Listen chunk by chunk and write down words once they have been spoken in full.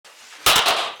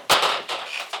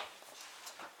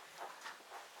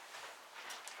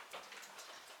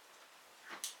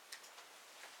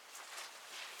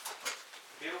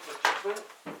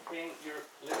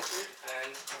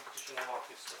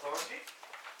Authority.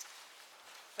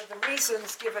 For the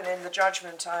reasons given in the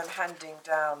judgment I'm handing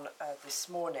down this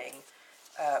morning,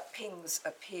 Ping's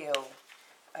appeal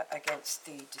against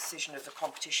the decision of the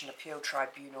Competition Appeal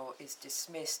Tribunal is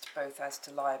dismissed both as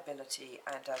to liability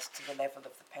and as to the level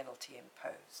of the penalty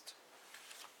imposed.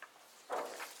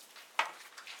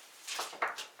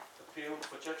 Appeal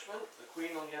for judgment. The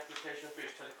Queen on the application of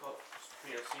British Telecom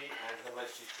plc and Her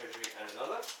Majesty's Treasury and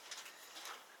another.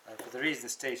 For the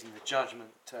reasons stated in the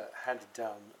judgment handed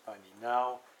down by me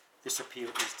now, this appeal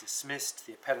is dismissed.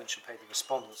 The appellant shall pay the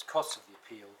respondent's costs of the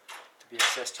appeal to be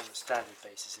assessed on a standard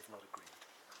basis if not agreed.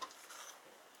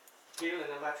 Appeal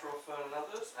in the matter of Fearn and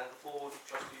others, and the Board of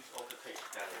Trustees of the Tate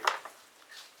Gallery.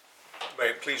 May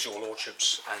it please your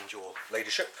lordships and your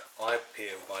ladyship, I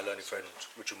appear with my learned friend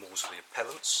Richard Moores for the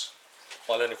appellants,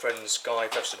 my learned friends Guy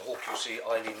Pepston Hall QC,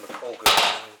 Eileen McColgan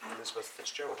and Elizabeth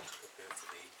Fitzgerald appear for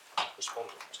the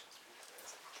respondent.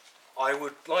 I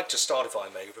would like to start, if I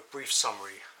may, with a brief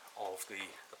summary of the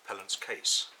appellant's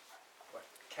case. Well,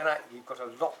 we've got a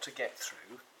lot to get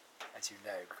through, as you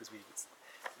know, because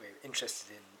we're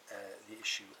interested in the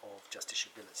issue of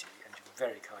justiciability, and you've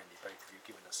very kindly, both of you,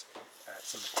 given us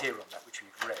some material on that which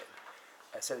we've read.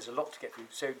 So there's a lot to get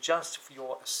through. So just for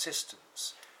your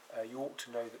assistance, you ought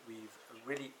to know that we've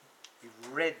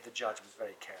read the judgment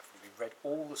very carefully. We've read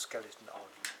all the skeleton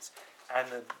arguments and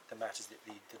the matters that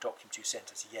the document you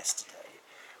sent us yesterday.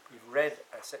 We've read,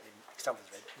 certainly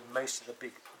Stumpford's read, most of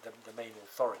the main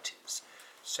authorities.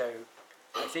 So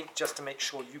I think just to make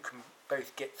sure you can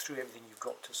both get through everything you've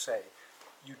got to say,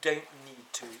 you don't need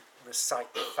to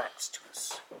recite the facts to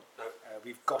us. No.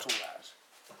 We've got all that.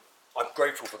 I'm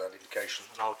grateful for that indication,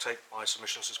 and I'll take my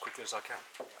submissions as quickly as I can.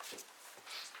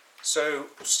 So,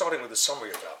 starting with the summary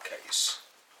of our case,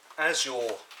 as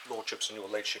your lordships and your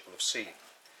ladyship will have seen,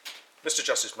 Mr.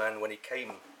 Justice Mann, when he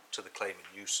came to the claim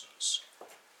in nuisance,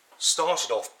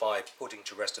 started off by putting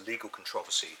to rest a legal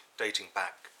controversy dating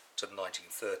back to the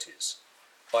 1930s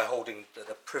by holding that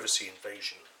a privacy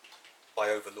invasion by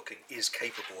overlooking is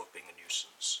capable of being a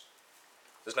nuisance.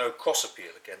 There's no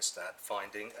cross-appeal against that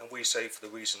finding, and we say for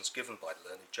the reasons given by the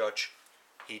learned judge,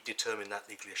 he determined that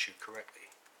legal issue correctly.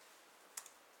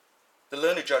 The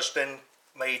learned judge then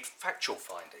made factual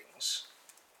findings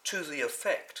to the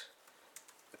effect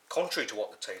that, contrary to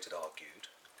what the Tate had argued,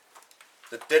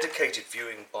 the dedicated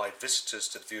viewing by visitors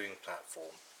to the viewing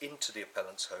platform into the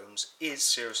appellant's homes is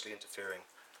seriously interfering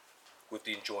with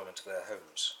the enjoyment of their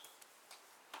homes.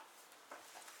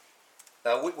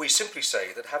 Now, we simply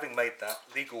say that having made that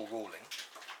legal ruling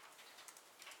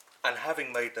and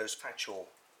having made those factual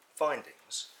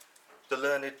findings, the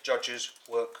learned judge's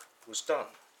work was done.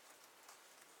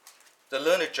 The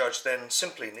learned judge then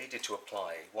simply needed to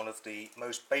apply one of the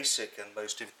most basic and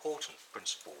most important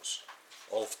principles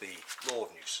of the law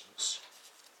of nuisance,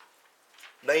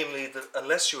 namely that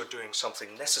unless you are doing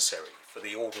something necessary for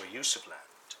the ordinary use of land,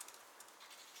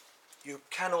 you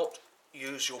cannot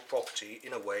use your property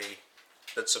in a way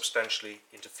that substantially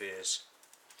interferes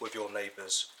with your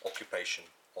neighbour's occupation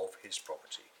of his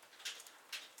property.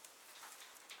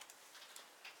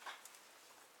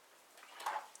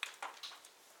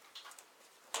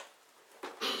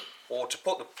 Or to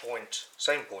put the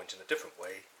same point in a different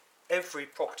way, every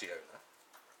property owner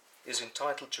is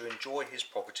entitled to enjoy his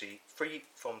property free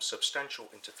from substantial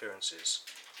interferences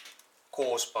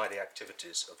caused by the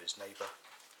activities of his neighbour,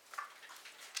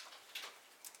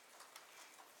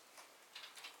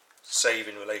 save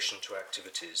in relation to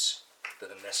activities that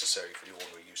are necessary for the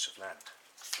ordinary use of land.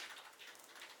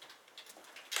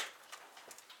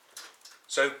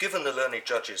 So, given the learned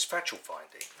judge's factual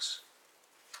findings,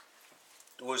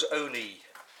 there was only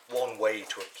one way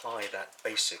to apply that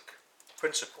basic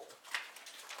principle.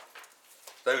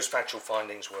 Those factual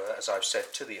findings were, as I've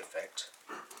said, to the effect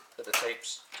that the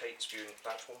Tate's viewing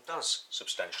platform does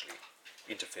substantially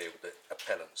interfere with the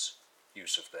appellant's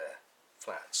use of their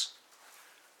flats.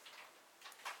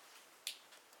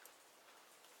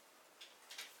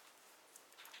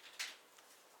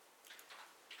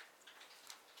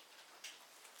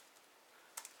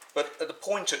 But at the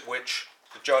point at which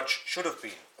the judge should have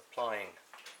been applying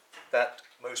that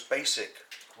most basic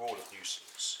rule of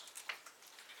nuisance,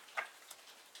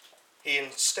 he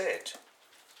instead,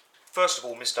 first of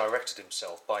all, misdirected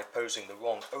himself by posing the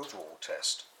wrong overall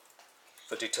test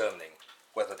for determining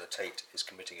whether the Tate is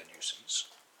committing a nuisance,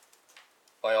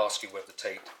 by asking whether the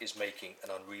Tate is making an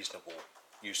unreasonable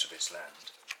use of its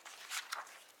land.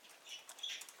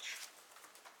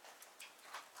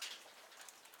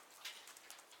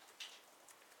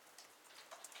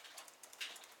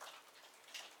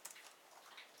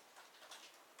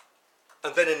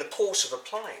 And then in the course of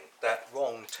applying that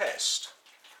wrong test,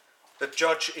 the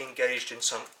judge engaged in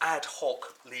some ad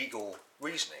hoc legal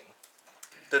reasoning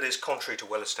that is contrary to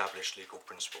well-established legal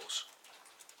principles.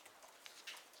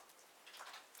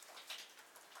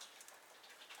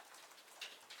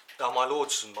 Now, my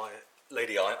lords and my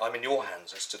lady, I'm in your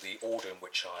hands as to the order in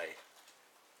which I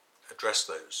address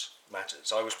those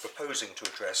matters. I was proposing to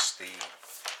address the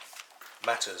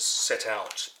matters set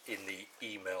out in the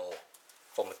email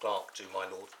from the clerk to my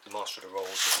lord, the Master of the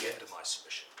Rolls, at the end of my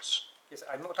submissions. Yes,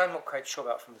 I'm not quite sure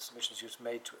about from the submissions you've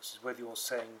made to us is whether you're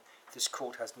saying this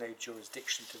court has no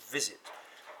jurisdiction to visit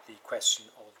the question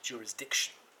of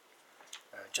jurisdiction,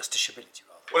 justiciability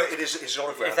rather. Well, it's not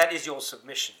a ground. If that is your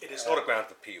submission, It is not a ground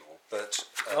of appeal, but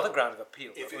not a ground of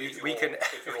appeal. if We can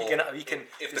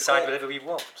if the decide court- whatever we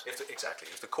want. exactly,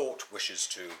 if the court wishes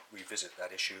to revisit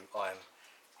that issue, I'm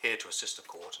here to assist the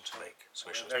court and to make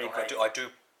submissions. Very But great. I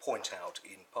do point out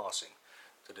in passing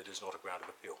that it is not a ground of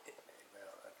appeal.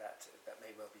 Well, that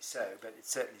may well be so, but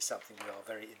it's certainly something we are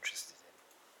very interested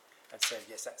in. And so,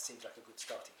 yes, that seems like a good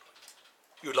starting point.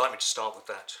 You would like me to start with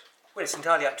that? Well, it's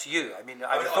entirely up to you. I mean,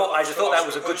 I I thought that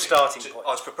was a good starting point.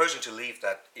 I was proposing to leave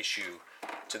that issue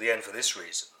to the end for this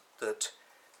reason, that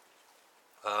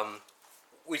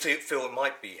we feel it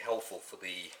might be helpful for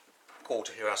the court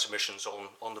to hear our submissions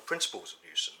on the principles of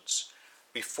nuisance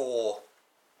before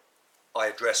I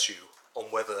address you on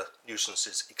whether nuisance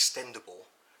is extendable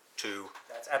to...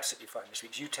 That's absolutely fine, Mr.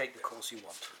 Weeks. You take the course you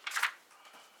want to.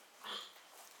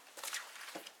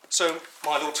 So,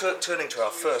 my lord, turning to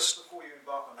our first... Before you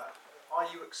embark on that, are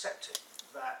you accepting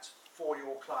that for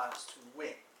your clients to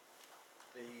win,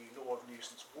 the law of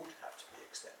nuisance would have to be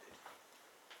extended?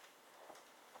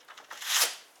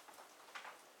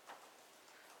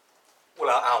 Well,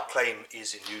 our claim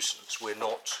is in nuisance. We're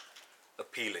not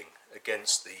appealing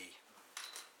against the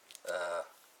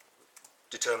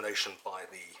determination by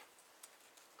the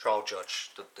trial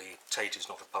judge that the Tate is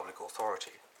not a public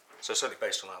authority. So certainly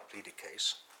based on our pleaded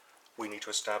case, we need to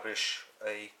establish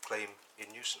a claim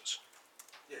in nuisance.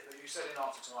 Yeah, but you said in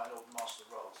answer to my Lord Master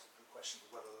of Rolls, the question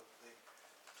was whether the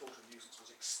tort of nuisance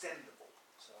was extendable.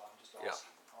 So I'm just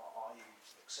asking, are you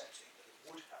accepting that it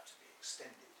would have to be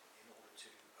extended in order to...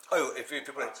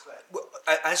 Well,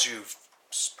 as you've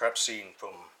perhaps seen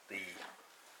from the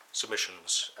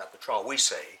submissions at the trial, we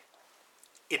say,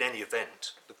 in any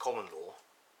event, the common law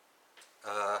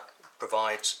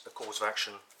provides a cause of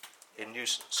action in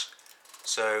nuisance.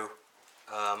 So,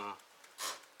 I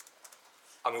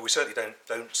mean, we certainly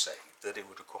don't say that it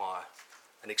would require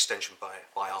an extension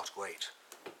by Article 8.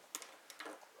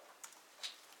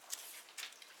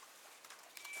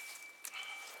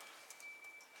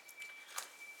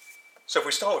 So if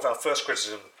we start with our first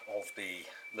criticism of the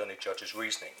learned judge's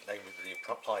reasoning, namely that he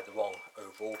applied the wrong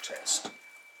overall test,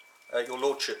 your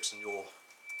lordships and your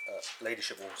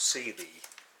ladyship will see the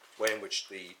way in which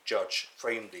the judge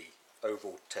framed the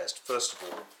overall test, first of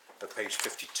all, at page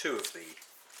 52 of the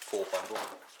core bundle.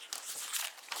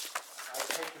 I've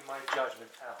taken my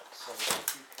judgment out, so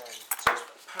if you can... So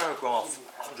it's paragraph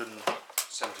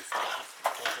 175.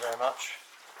 Thank you very much.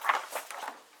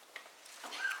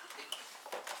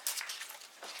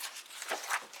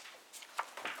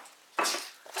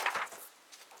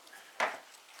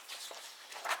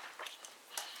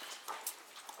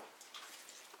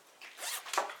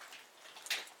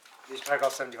 Is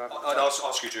paragraph 75? I'd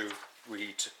ask you to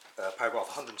read paragraph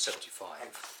 175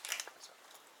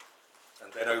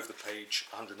 and then over the page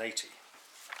 180.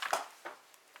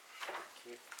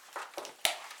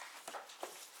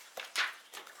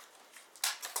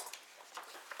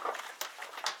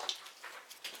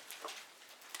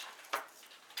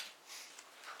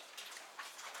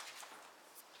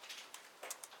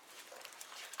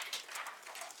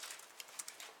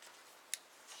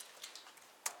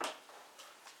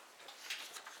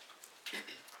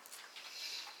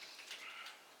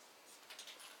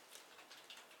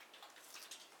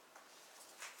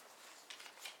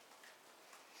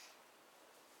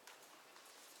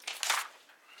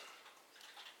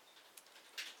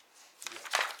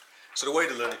 So the way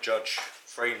the learned judge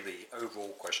framed the overall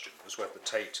question was whether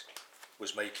Tate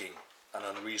was making an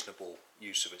unreasonable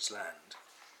use of its land.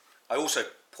 I also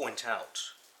point out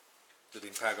that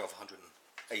in paragraph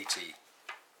 180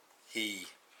 he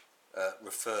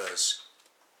refers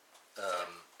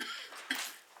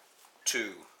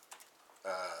to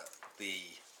the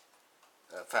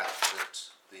fact that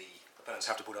the appellants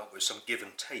have to put up with some give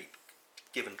and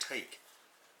take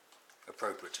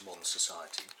appropriate to modern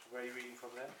society. Where are you reading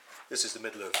from there? This is the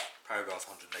middle of paragraph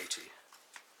 180.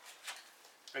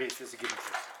 Oh, yes, there's a given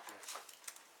case.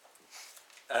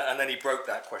 Yes. And then he broke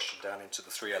that question down into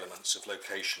the three elements of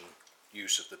location,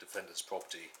 use of the defendant's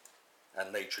property,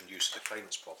 and nature and use of the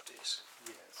claimant's properties.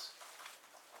 Yes.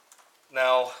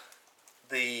 Now,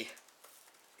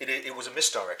 it was a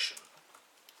misdirection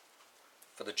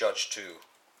for the judge to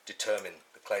determine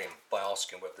the claim by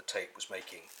asking whether the Tate was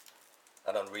making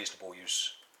an unreasonable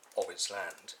use of its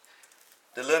land.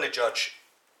 The learned judge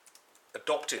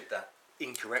adopted that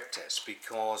incorrect test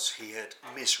because he had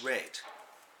misread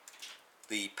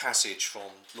the passage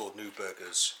from Lord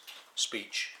Neuberger's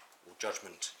speech or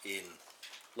judgment in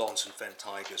Lawrence and Fen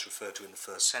Tigers referred to in the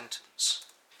first sentence.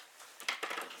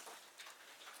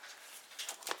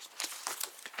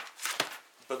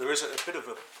 But there is a bit of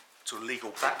a sort of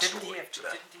legal backstory to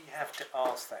that. Didn't he have to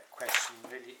ask that question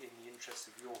really in the interest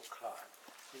of your client?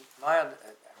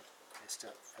 Mr.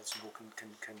 Fencemore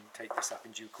can take this up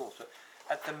in due course, but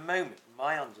at the moment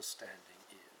my understanding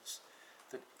is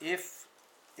that if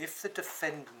the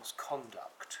defendant's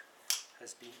conduct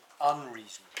has been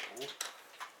unreasonable,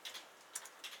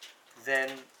 then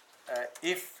as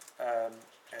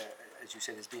you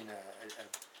said, there's been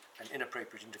an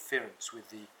inappropriate interference with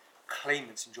the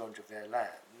claimant's enjoyment of their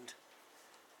land,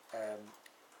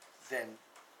 then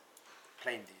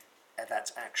plainly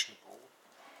that's actionable.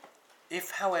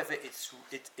 If, however, it's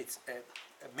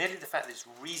merely the fact that it's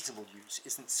reasonable use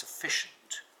isn't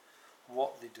sufficient,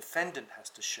 what the defendant has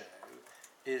to show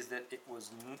is that it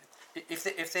was,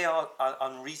 if they are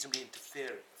unreasonably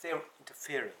interfering, if they are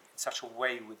interfering in such a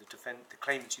way with the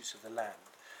claimant's use of the land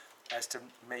as to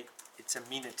make its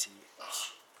amenity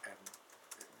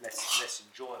less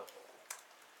enjoyable,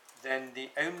 then the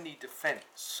only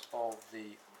defence of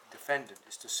the defendant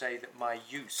is to say that my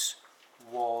use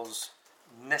was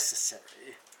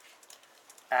necessary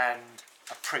and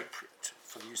appropriate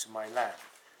for the use of my land.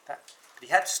 But he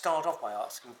had to start off by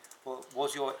asking, well,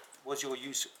 was your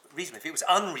use reasonable? If it was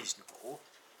unreasonable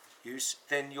use,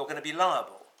 then you're going to be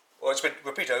liable. Well, it's been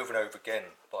repeated over and over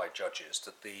again by judges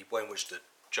that the way in which the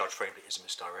judge framed it is a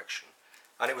misdirection,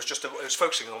 and it was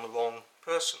focusing on the wrong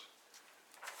person.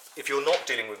 If you're not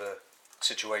dealing with a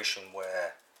situation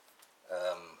where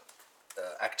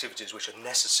activities which are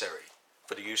necessary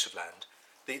for the use of land,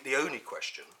 the only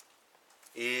question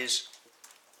is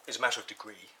a matter of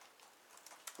degree,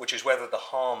 which is whether the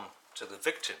harm to the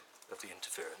victim of the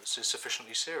interference is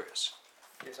sufficiently serious.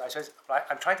 Yes, I suppose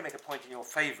I'm trying to make a point in your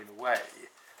favour in a way,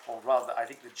 or rather, I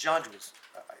think the judge was.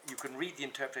 You can read the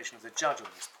interpretation of the judge on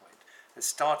this point as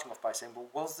starting off by saying, well,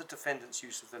 was the defendant's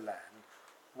use of the land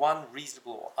one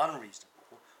reasonable or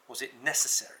unreasonable? Was it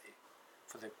necessary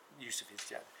for the use of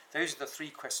his land? Those are the three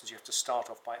questions you have to start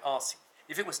off by asking.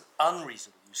 If it was an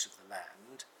unreasonable use of the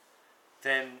land,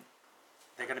 then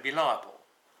they're going to be liable.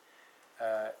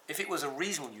 If it was a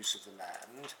reasonable use of the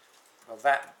land, well,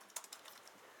 that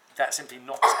simply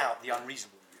knocks out the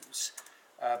unreasonable use.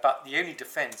 But the only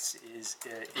defence is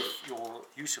if your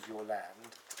use of your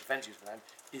land, the defence use of the land,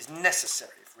 is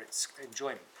necessary for its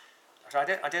enjoyment. So I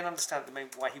don't understand at the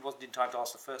moment why he wasn't entitled to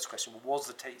ask the first question. Well, was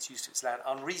the Tate's use of its land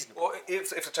unreasonable? Well, if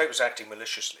the Tate was acting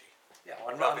maliciously, yeah,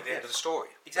 that would be the end of the story.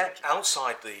 Exactly.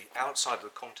 Outside the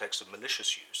context of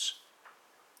malicious use,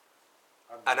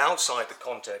 and outside the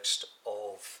context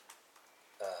of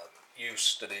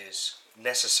use that is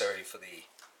necessary for the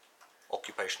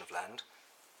occupation of land,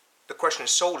 the question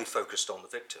is solely focused on the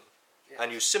victim, and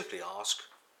you simply ask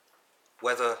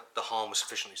whether the harm was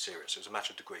sufficiently serious. It was a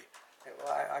matter of degree. Yeah,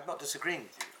 well, I'm not disagreeing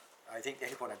with you. I think the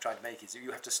only point I'm trying to make is that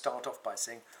you have to start off by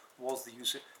saying, was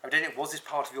this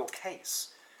part of your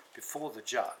case before the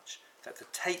judge that the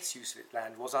Tate's use of its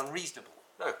land was unreasonable?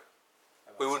 No.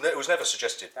 It was never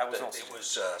suggested that it was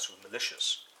sort of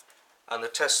malicious. And the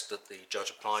test that the judge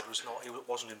applied was not, he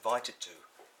wasn't invited to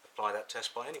apply that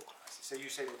test by anyone. So you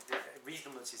say that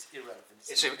reasonableness is irrelevant.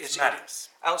 It's malice.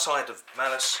 Outside of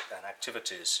malice and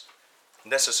activities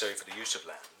necessary for the use of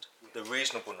land, the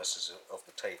reasonableness of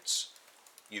the Tate's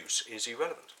use is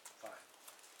irrelevant. Fine.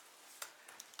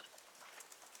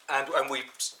 And we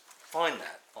find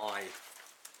that by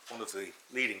one of the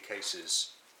leading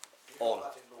cases on.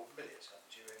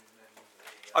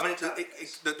 I mean,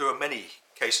 there are many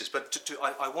cases, but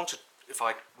I want to, if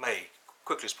I may,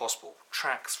 quickly as possible,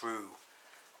 track through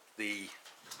the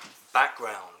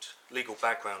legal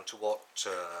background to what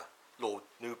Lord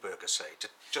Neuberger said, to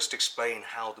just explain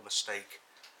how the mistake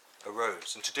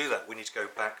arose. And to do that, we need to go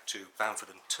back to Bamford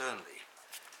and Turnley,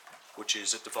 which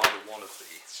is at Divider 1 of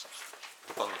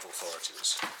the bundle of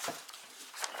authorities.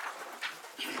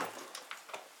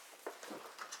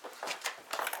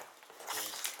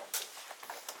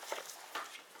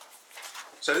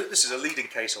 So this is a leading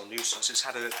case on nuisance. It's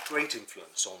had a great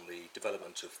influence on the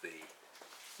development of the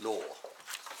law.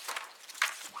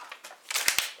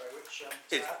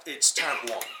 It's tab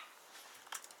 1.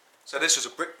 So this is a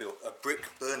brick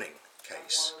burning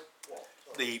case. What?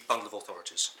 Sorry. The bundle of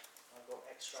authorities. I've got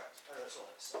extract.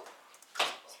 Sorry.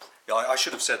 Yeah, I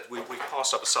should have said we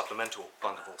passed up a supplemental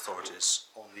bundle of authorities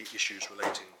on the issues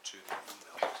relating to the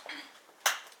email.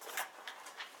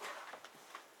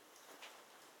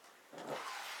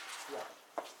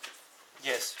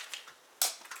 Yes.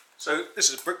 So this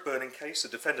is a brick burning case. The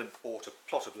defendant bought a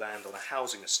plot of land on a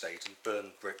housing estate and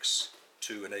burned bricks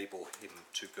to enable him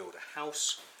to build a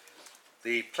house.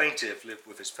 The plaintiff lived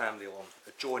with his family on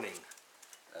an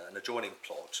adjoining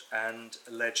plot and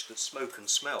alleged that smoke and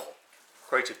smell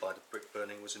created by the brick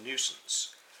burning was a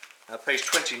nuisance. Now, page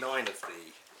 29 of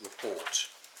the report,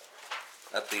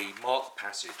 at the marked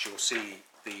passage, you'll see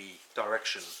the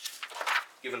direction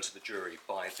given to the jury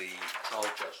by the trial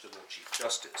judge, the Lord Chief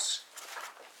Justice.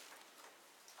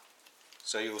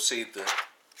 So you'll see that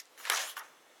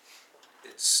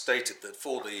it's stated that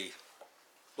for the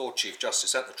Lord Chief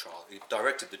Justice at the trial, he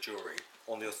directed the jury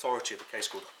on the authority of a case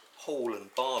called Hole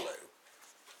and Barlow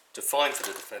to find for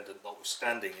the defendant,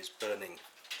 notwithstanding his burning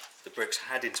the bricks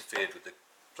had interfered with the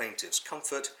plaintiff's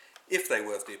comfort, if they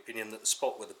were of the opinion that the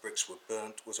spot where the bricks were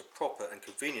burnt was a proper and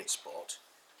convenient spot,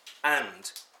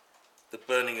 and the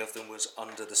burning of them was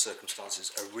under the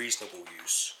circumstances a reasonable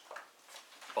use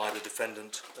by the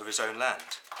defendant of his own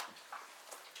land.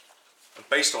 And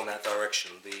based on that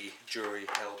direction, the jury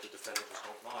held the defendant was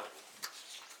not liable.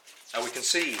 Now we can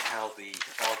see how the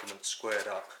argument squared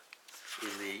up in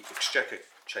the Exchequer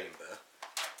chamber.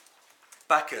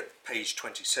 Back at page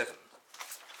 27,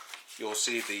 you'll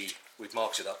see we've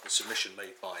marked it up, the submission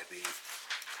made by the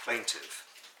plaintiff.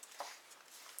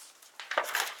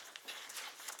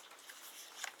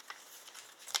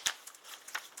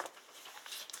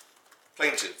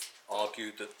 Plaintiff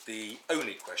argued that the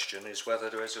only question is whether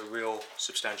there is a real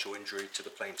substantial injury to the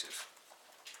plaintiff.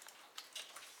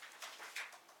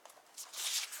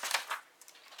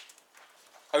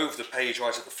 Over the page,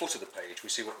 right at the foot of the page, we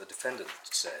see what the defendant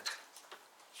said.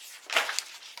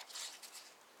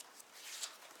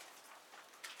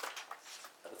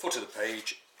 At the foot of the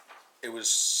page, it was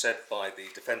said by the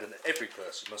defendant that every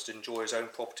person must enjoy his own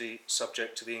property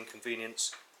subject to the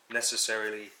inconvenience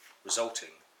necessarily resulting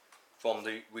from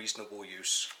the reasonable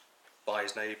use by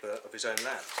his neighbour of his own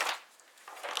land.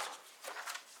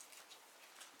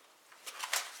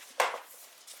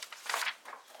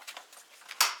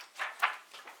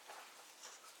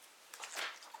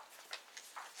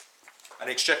 An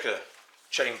Exchequer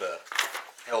chamber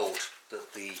held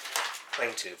that the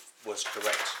plaintiff was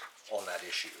correct on that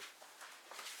issue.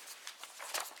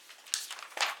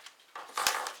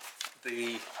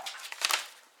 The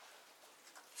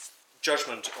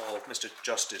judgment of Mr.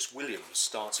 Justice Williams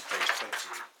starts at page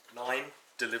 29,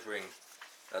 delivering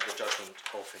the judgment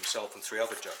of himself and three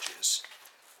other judges.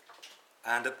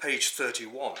 And at page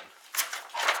 31,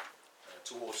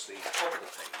 towards the top of the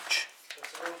page,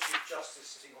 There's the Lord Chief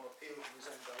Justice sitting on appeal in his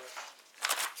own direction.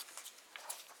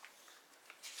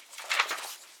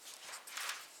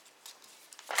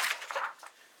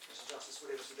 Mr. Justice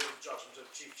Williams, the bit of judgment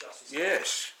of Chief Justice.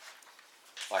 yes,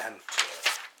 I hadn't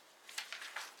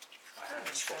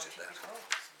spotted that.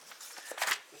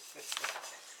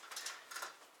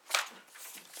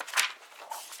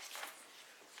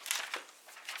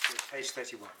 Page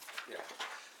 31. Yeah.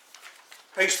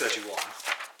 Page 31,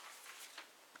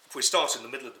 if we start in the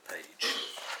middle of the page,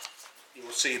 you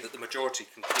will see that the majority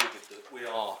concluded that we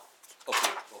are of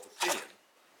opinion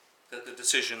that the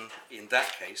decision in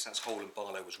that case, that's Hole and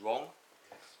Barlow, was wrong,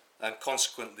 and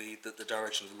consequently that the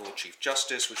direction of the Lord Chief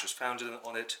Justice, which was founded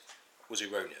on it, was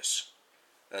erroneous,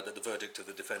 that the verdict of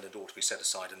the defendant ought to be set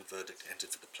aside and the verdict entered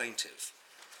for the plaintiff.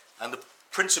 And the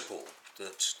principle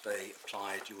that they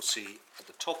applied, you'll see at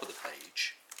the top of the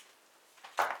page,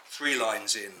 3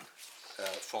 lines in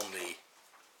from the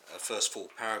first full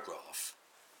paragraph.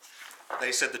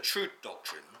 They said the true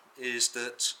doctrine is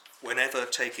that whenever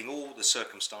taking all the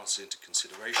circumstances into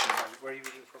consideration, Where are you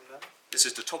reading from now? this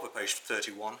is the top of page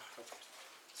 31,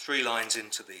 3 lines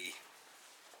into the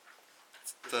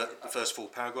first full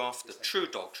paragraph, the true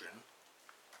doctrine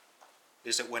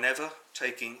is that whenever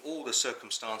taking all the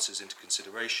circumstances into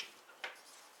consideration,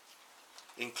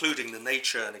 including the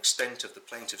nature and extent of the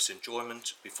plaintiff's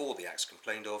enjoyment before the acts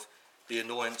complained of, the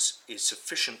annoyance is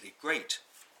sufficiently great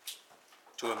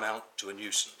to amount to a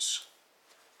nuisance.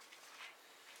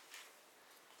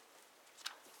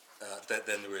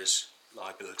 Then there is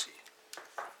liability.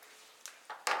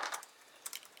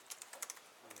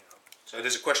 So it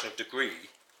is a question of degree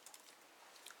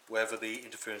whether the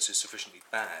interference is sufficiently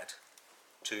bad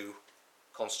to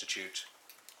constitute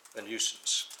a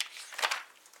nuisance.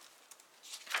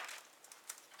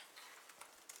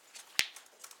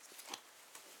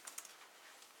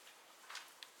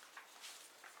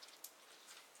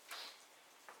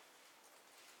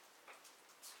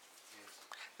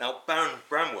 Now, Baron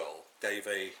Bramwell gave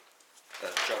a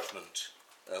judgment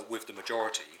with the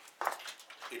majority.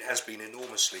 It has been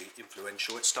enormously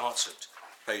influential. It starts at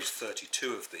page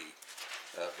 32 of the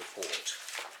report.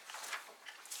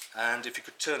 And if you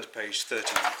could turn to page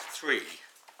 33,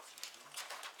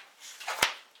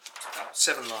 about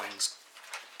 7 lines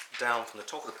down from the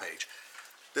top of the page,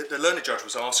 the learned judge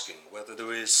was asking whether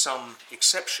there is some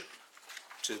exception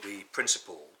to the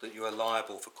principle that you are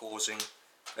liable for causing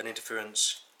an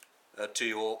interference to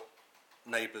your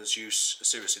neighbour's use, a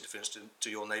serious interference to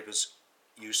your neighbour's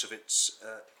use of its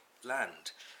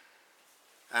land.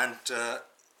 And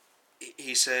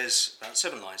he says, about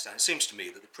 7 lines down, it seems to me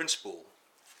that the principle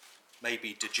may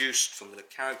be deduced from the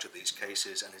character of these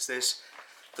cases, and is this,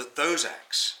 that those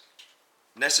acts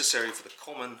necessary for the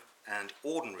common and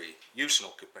ordinary use and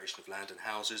occupation of land and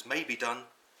houses may be done,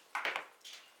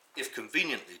 if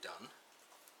conveniently done,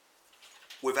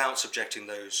 without subjecting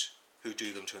those who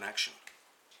do them to an action.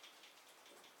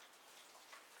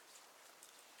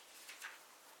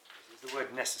 The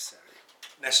word necessary,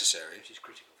 Necessary, which is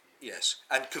critical for you. yes,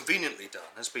 and conveniently done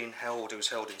has been held, it was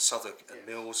held in Southwark and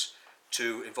Mills,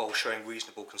 to involve showing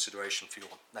reasonable consideration for your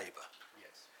neighbour.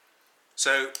 Yes.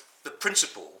 So the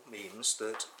principle means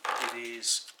that it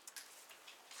is,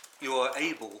 you are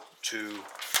able to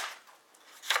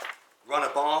run a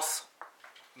bath,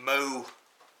 mow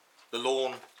the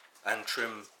lawn and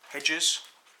trim hedges.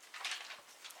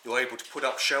 You're able to put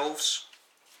up shelves,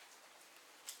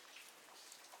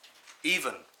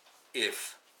 even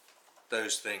if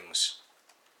those things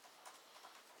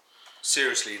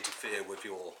seriously interfere with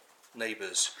your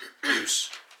neighbour's use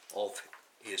of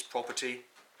his property.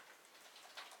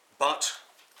 But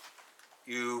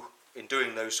you, in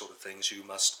doing those sort of things, you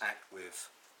must act with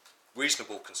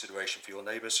reasonable consideration for your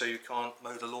neighbour, so you can't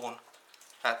mow the lawn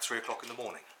at 3 o'clock in the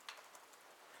morning.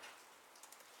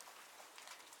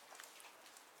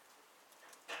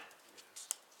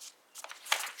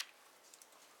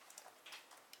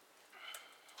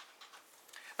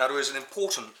 Now there is an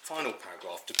important final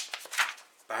paragraph to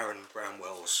Baron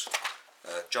Bramwell's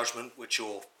judgment, which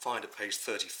you'll find at page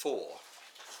 34.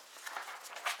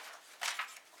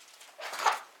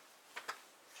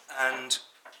 And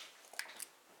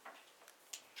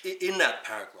in that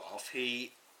paragraph,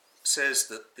 he says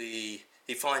that he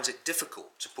finds it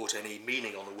difficult to put any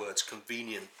meaning on the words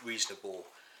convenient, reasonable,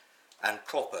 and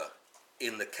proper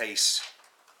in the case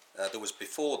that was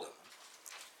before them.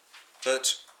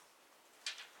 But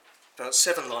about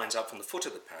 7 lines up from the foot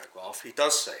of the paragraph, he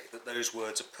does say that those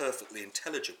words are perfectly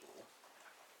intelligible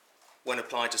when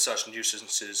applied to such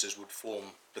nuisances as would form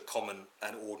the common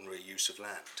and ordinary use of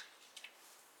land.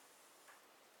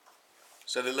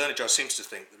 So the learned judge seems to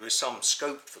think that there is some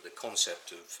scope for the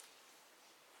concept of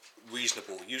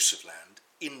reasonable use of land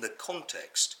in the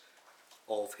context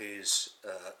of his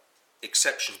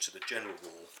exception to the general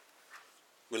rule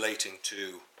relating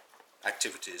to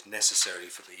activities necessary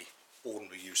for the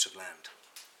ordinary use of land.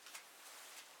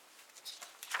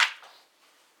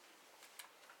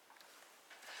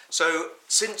 So,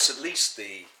 since at least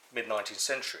the mid-19th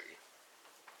century,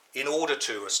 in order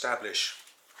to establish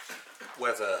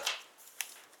whether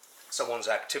someone's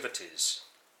activities,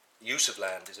 use of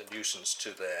land, is a nuisance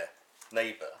to their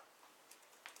neighbour,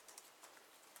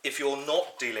 if you're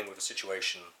not dealing with a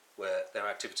situation where their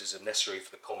activities are necessary for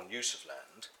the common use of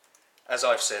land, as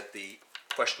I've said, the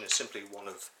question is simply one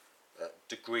of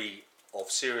degree of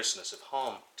seriousness of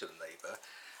harm to the neighbour,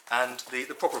 and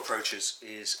the proper approach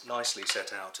is nicely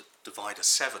set out at Divider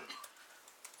 7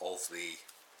 of the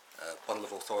bundle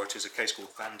of authorities, a case called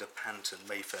Vander Pant and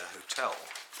Mayfair Hotel.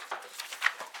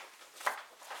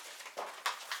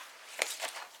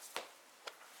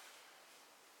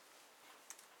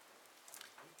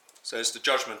 So it's the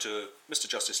judgment of Mr.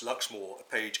 Justice Luxmore,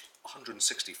 page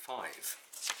 165.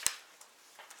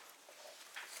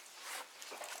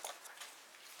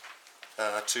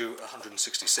 To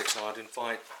 166. Now I'd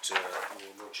invite your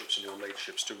lordships and your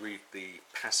ladyships to read the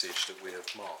passage that we have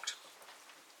marked.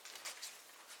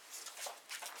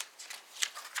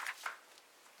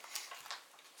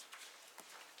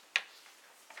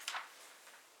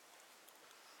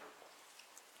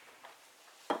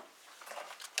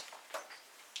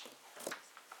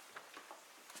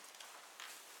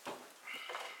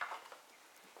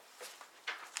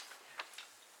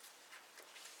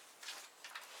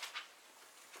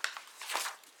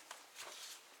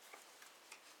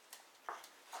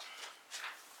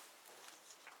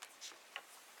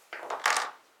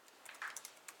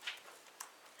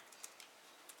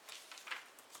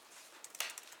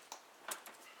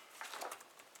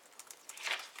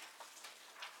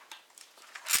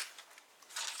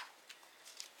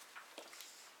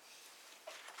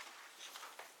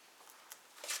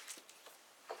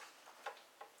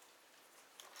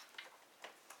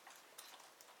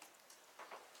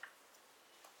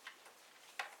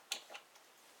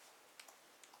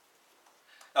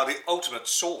 Now, the ultimate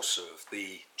source of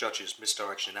the judge's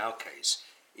misdirection in our case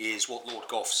is what Lord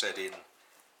Gough said in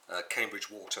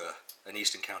Cambridge Water and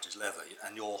Eastern Counties Leather,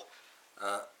 and your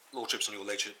lordships and your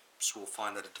ladyship will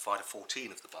find that it divided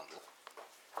 14 of the bundle.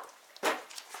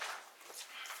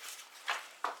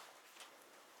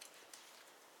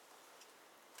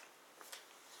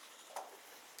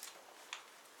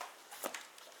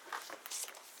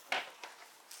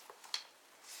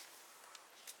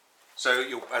 So,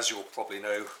 as you'll probably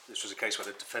know, this was a case where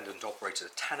the defendant operated a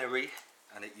tannery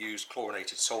and it used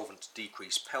chlorinated solvent to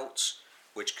decrease pelts,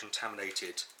 which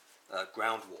contaminated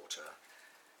groundwater.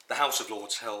 The House of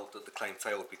Lords held that the claim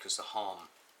failed because the harm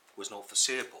was not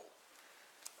foreseeable.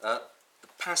 The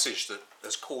passage that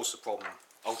has caused the problem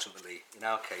ultimately in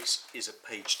our case is at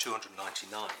page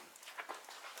 299.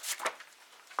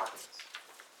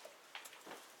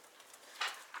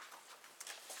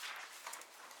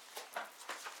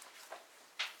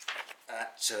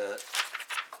 At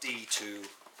D to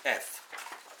F.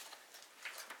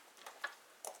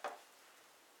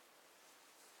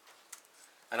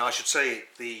 And I should say,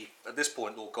 at this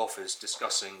point, Lord Gough is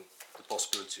discussing the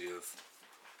possibility of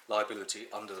liability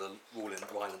under the rule in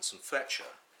Rylance and Fletcher,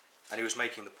 and he was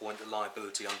making the point that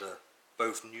liability under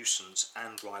both nuisance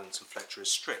and Rylance and Fletcher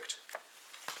is strict.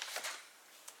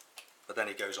 But then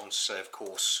he goes on to say, of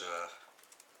course,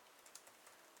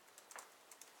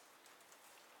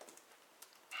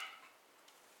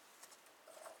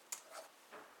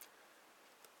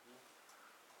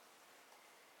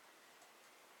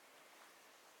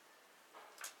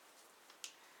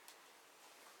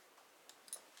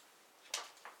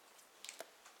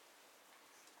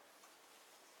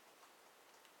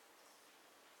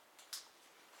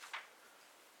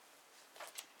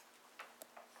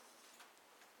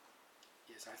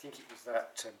 I think it was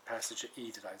that passage at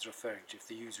E that I was referring to. If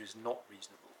the user is not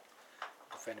reasonable,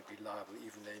 the defendant will be liable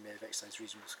even though he may have exercised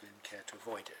reasonable skill and care to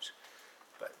avoid it.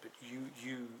 But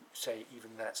you say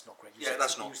even that's not correct. You say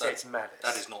that's not. You say it's malice.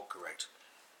 That is not correct.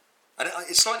 And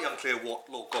it's slightly unclear what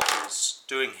Lord Gough is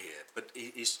doing here, but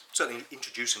he's certainly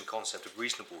introducing the concept of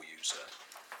reasonable user.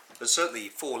 But certainly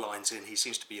 4 lines in, he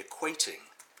seems to be equating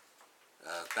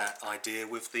that idea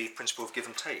with the principle of give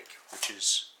and take, which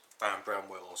is Baron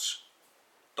Bramwell's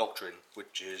doctrine,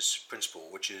 which is principle,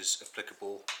 which is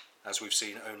applicable, as we've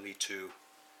seen, only to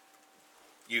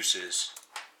uses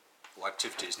or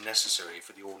activities necessary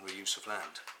for the ordinary use of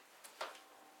land.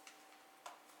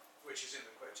 Which is in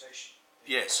the quotation.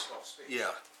 Yes,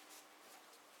 yeah.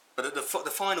 But the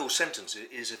final sentence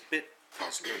is a bit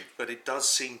puzzling, but it does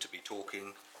seem to be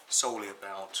talking solely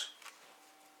about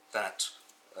that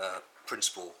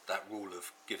principle, that rule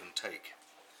of give and take.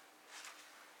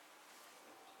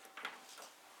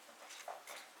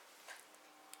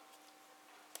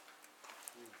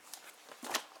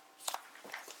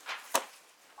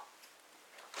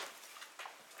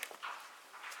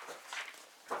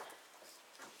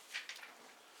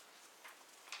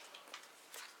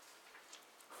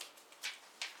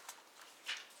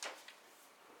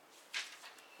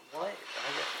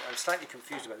 I'm slightly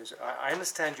confused about this. I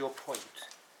understand your point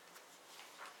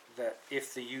that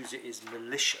if the user is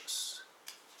malicious,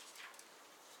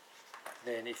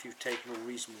 then if you've taken all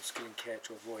reasonable skill and care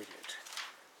to avoid it,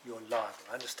 you're liable.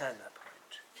 I understand that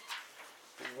point.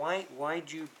 But why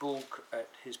do you balk at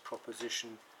his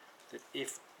proposition that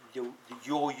if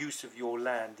your use of your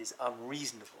land is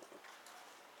unreasonable,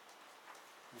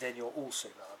 then you're also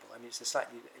liable? I mean, it's a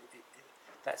slightly...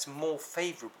 that's more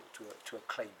favourable to a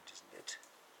claimant, isn't it?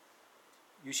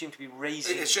 You seem to be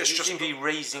raising.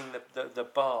 Raising the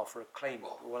bar for a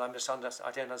claimant. Well, I don't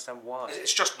understand why.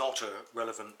 It's just not a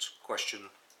relevant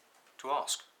question to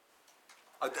ask.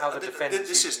 How the defendant.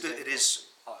 I'd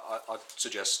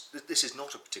suggest this is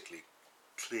not a particularly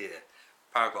clear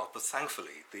paragraph, but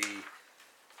thankfully the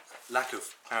lack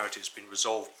of clarity has been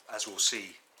resolved, as we'll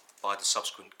see, by the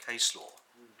subsequent case law.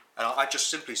 And I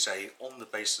just simply say, on the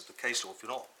basis of the case law, if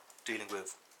you're not dealing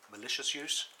with malicious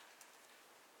use,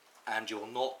 and you're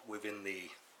not within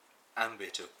the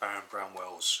ambit of Baron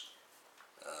Bramwell's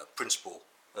principle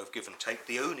of give and take,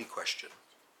 the only question,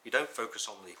 you don't focus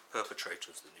on the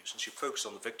perpetrator of the nuisance, you focus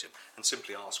on the victim and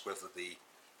simply ask whether the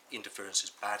interference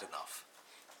is bad enough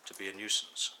to be a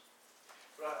nuisance.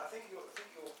 Right, I think your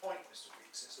point, Mr.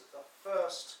 Weeks, is that the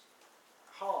first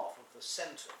half of the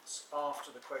sentence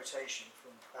after the quotation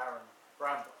from Baron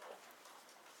Bramwell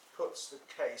puts the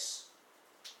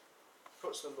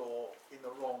law in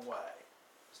the wrong way.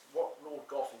 What Lord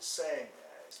Gough is saying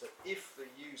there is that if the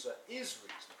user is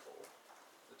reasonable,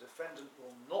 the defendant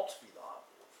will not be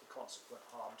liable for consequent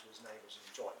harm to his neighbour's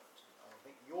enjoyment. And I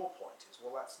think your point is,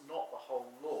 well, that's not the whole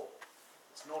law.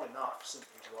 It's it's not enough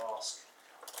simply to ask,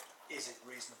 is it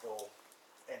reasonable,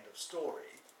 end of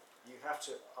story. You have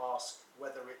to ask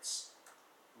whether it's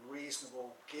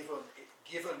reasonable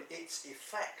given its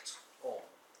effect on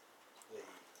the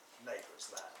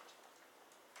neighbour's land.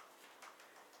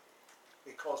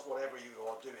 Because whatever you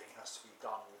are doing has to be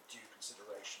done with due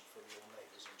consideration for your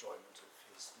neighbour's enjoyment of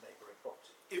his neighbouring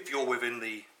property. If you're within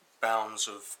the bounds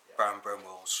of Baron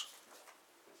Bramwell's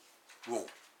rule,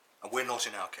 and we're not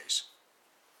in our case.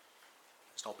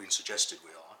 It's not been suggested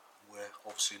we are. We're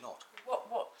obviously not.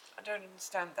 What? I don't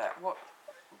understand that. What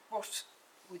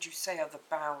would you say are the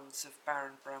bounds of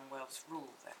Baron Bramwell's rule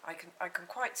then? I can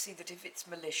quite see that if it's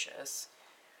malicious,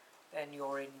 then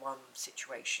you're in one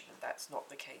situation, and that's not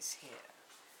the case here.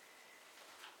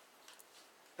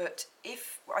 But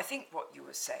I think what you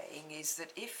were saying is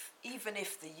that even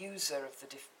if the user of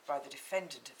by the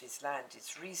defendant of his land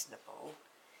is reasonable,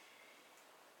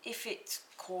 if it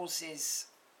causes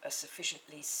a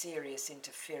sufficiently serious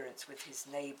interference with his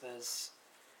neighbour's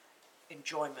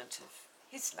enjoyment of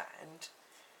his land,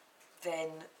 then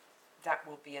that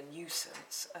will be a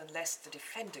nuisance unless the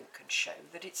defendant can show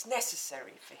that it's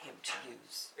necessary for him to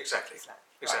use Exactly. his land.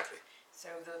 Exactly. Right. So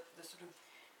the sort of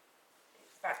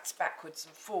backs backwards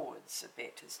and forwards a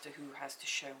bit as to who has to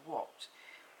show what.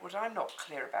 What I'm not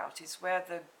clear about is where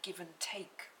the give and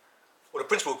take. Well, the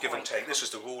principle of give and take, this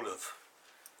is the rule of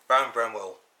Baron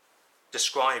Bramwell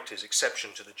described his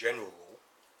exception to the general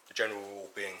rule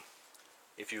being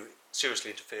if you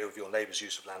seriously interfere with your neighbour's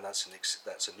use of land, that's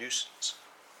a nuisance.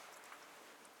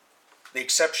 The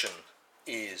exception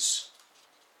is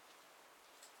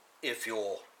if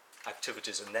your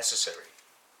activities are necessary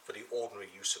for the ordinary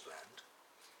use of land.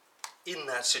 In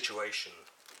that situation,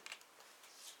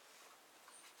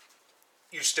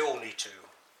 you still need to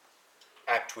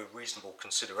act with reasonable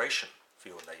consideration for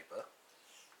your neighbour,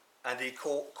 and he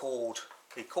called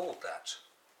that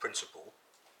principle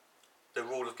the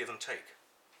rule of give and take.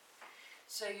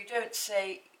 So you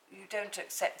don't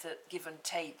accept that give and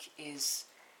take is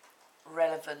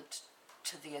relevant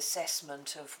to the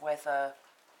assessment of whether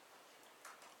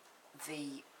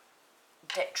the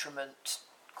detriment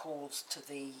caused to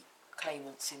the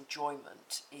claimant's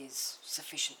enjoyment is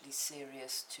sufficiently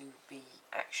serious to be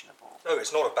actionable. No,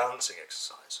 it's not a balancing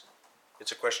exercise.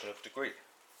 It's a question of degree.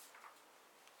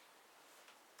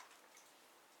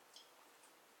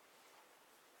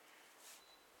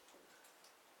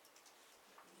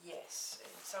 Yes, in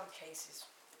some cases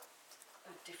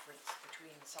the difference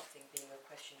between something being a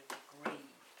question of degree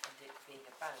and it being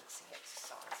a balancing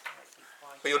exercise might be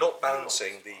quite... But you're not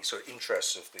balancing the sort of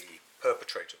interests of the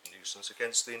perpetrator of the nuisance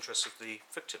against the interests of the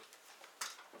victim.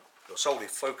 You're solely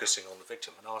focusing on the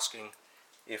victim and asking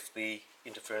if the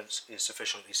interference is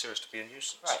sufficiently serious to be a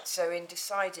nuisance. Right, so in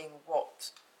deciding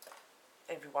what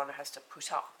everyone has to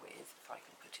put up with, if I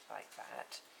can put it like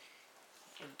that,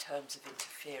 in terms of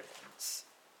interference,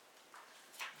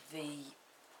 the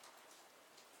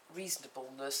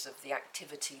reasonableness of the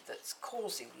activity that's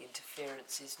causing the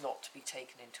interference is not to be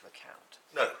taken into account.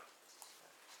 No.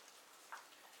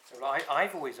 So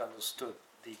I've always understood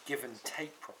the give and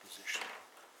take proposition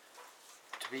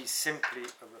to be simply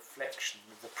a reflection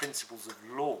of the principles of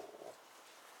law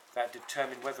that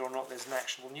determine whether or not there's an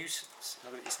actionable nuisance. In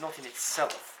other words, it's not in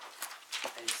itself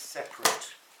a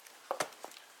separate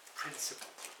principle.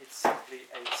 It's simply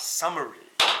a summary,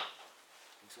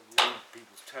 in sort of lay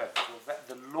people's terms, or that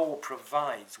the law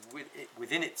provides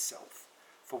within itself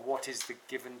for what is the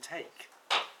give and take.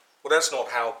 Well, that's not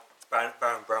how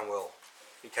Baron Bramwell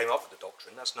he came up with the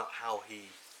doctrine. That's not how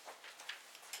he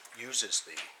uses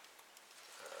the...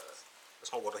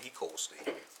 that's not what he calls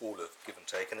the rule of give and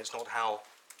take, and it's not how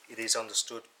it is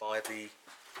understood by the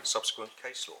subsequent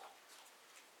case law.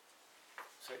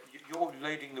 So you're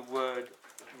loading the word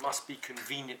must be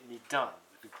conveniently done,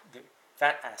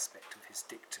 that aspect of his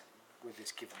dictum with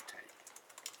this give and take.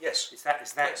 Yes. Is that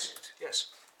yes. it? Yes.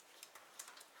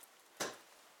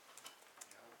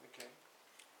 Okay.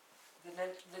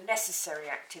 The necessary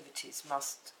activities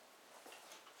must,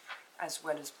 as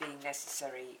well as being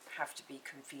necessary, have to be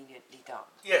conveniently done.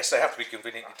 Yes, they have to be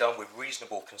conveniently done with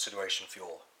reasonable consideration for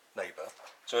your neighbour.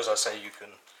 So as I say, you can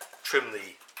trim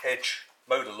the hedge,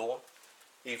 mow the lawn,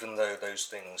 even though those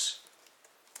things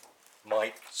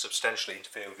might substantially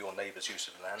interfere with your neighbour's use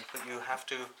of the land, but you have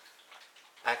to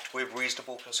act with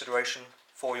reasonable consideration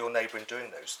for your neighbour in doing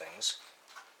those things.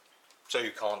 So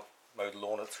you can't mow the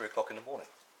lawn at 3 o'clock in the morning.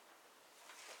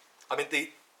 I mean,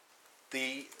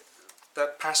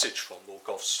 that passage from Lord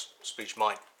Gough's speech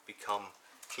might become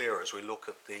clearer as we look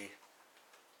at the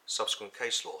subsequent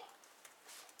case law.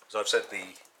 as I've said,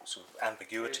 the sort of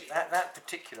ambiguity. That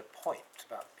particular point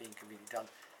about being conveniently done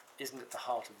isn't at the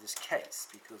heart of this case,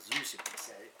 because you simply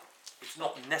say it's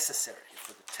not necessary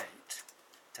for the Tate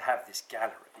to have this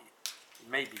gallery. It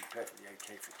may be perfectly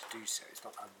okay for it to do so. It's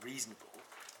not unreasonable,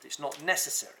 but it's not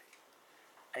necessary.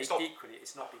 Equally,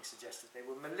 it's not being suggested they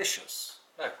were malicious.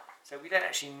 No. So we don't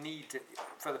actually need to,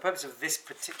 for the purpose of this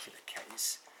particular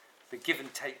case, the give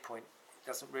and take point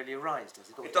doesn't really arise, does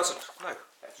it? Or It doesn't, no.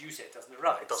 As you say, it doesn't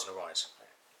arise. It doesn't arise.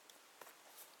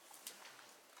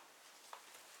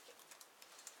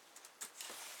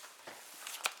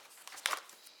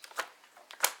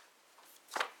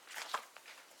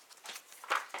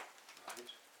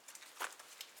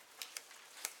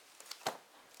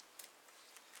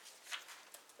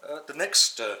 The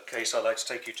next case I'd like to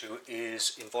take you to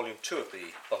is in Volume 2 of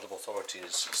the Bundle of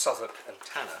Authorities, Southwark and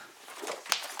Tanner.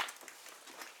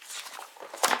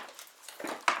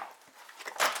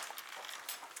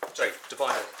 Sorry,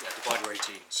 Divider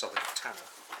 18, Southwark and Tanner.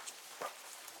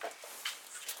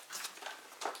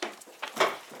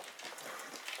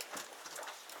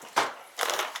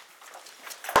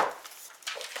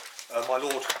 My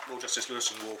Lord Justice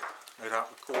Lewison will no doubt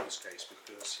recall this case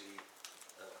because he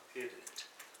appeared in it.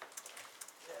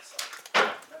 Yes, I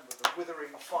remember the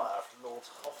withering fire from Lords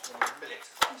Hoffman and Millett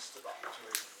stood up to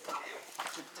appeal.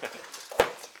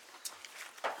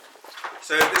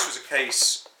 So this was a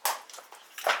case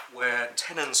where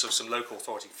tenants of some local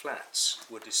authority flats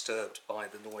were disturbed by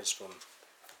the noise from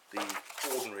the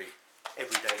ordinary,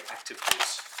 everyday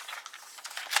activities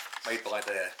made by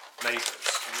their neighbours.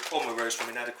 And the problem arose from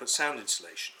inadequate sound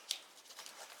insulation.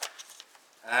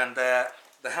 And the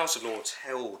House of Lords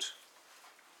held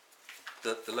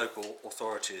that the local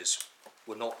authorities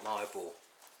were not liable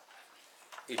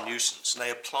in nuisance, and they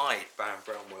applied Baron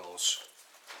Bramwell's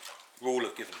rule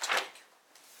of give and take.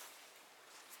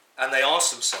 And they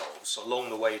asked themselves,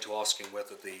 along the way to asking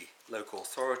whether the local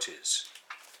authorities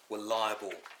were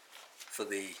liable for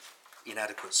the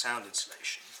inadequate sound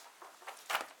insulation,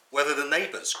 whether the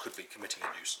neighbours could be committing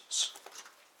a nuisance.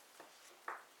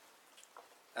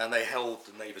 And they held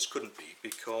the neighbours couldn't be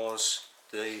because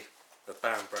of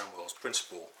Baron Bramwell's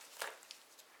principle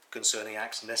concerning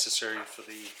acts necessary for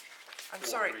the I'm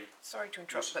sorry to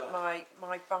interrupt, but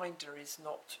my binder is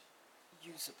not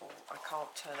usable. I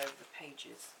can't turn over the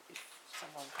pages. If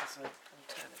someone has an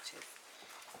alternative,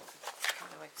 can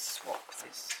I swap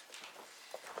this?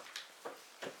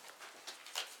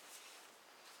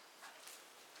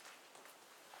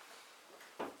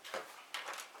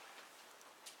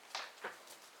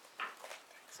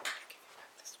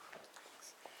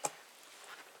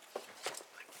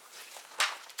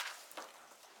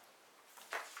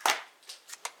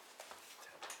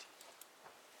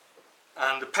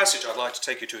 And the passage I'd like to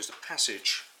take you to is the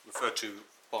passage referred to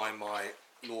by my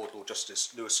Lord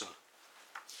Justice Lewison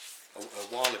a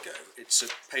while ago. It's at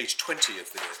page 20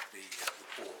 of the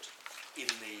report in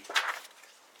the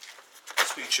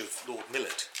speech of Lord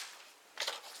Millett.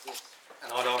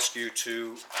 And I'd ask you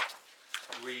to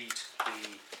read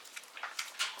the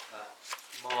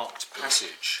marked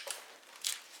passage,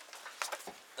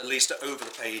 at least over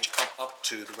the page up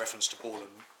to the reference to Ball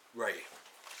and Ray.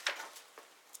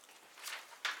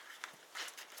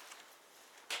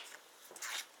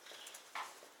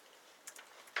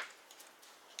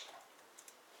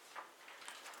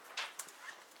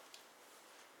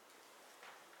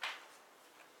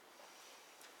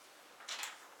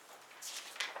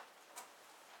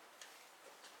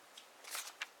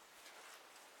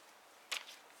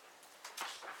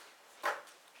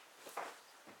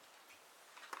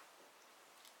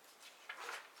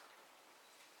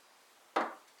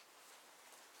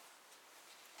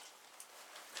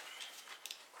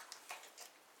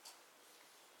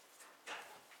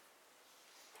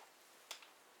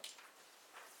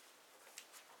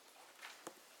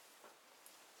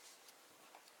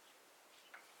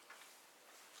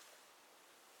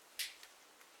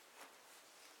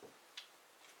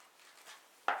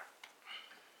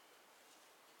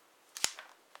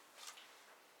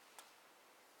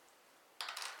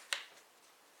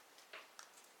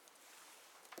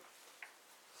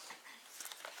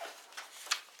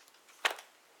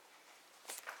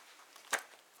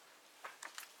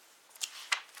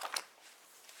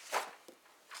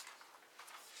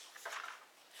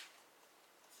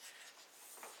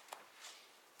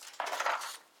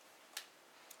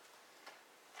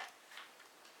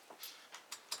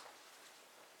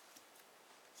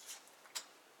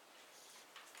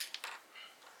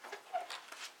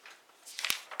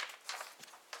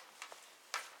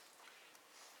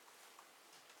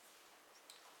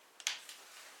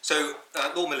 So,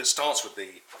 Law Millet starts with the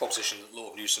proposition that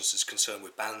law of nuisance is concerned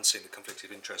with balancing the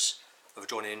conflicting interests of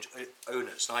adjoining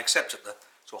owners. And I accept at the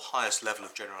sort of highest level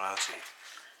of generality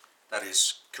that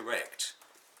is correct.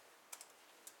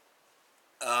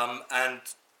 And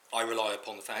I rely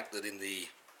upon the fact that in the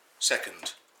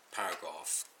second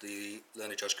paragraph, the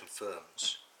learned judge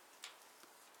confirms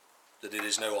that it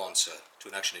is no answer to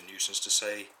an action in nuisance to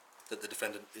say that the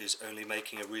defendant is only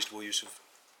making a reasonable use of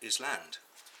his land,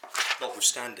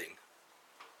 notwithstanding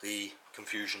the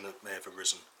confusion that may have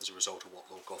arisen as a result of what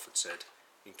Lord Gofford said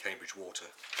in Cambridge Water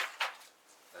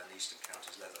and Eastern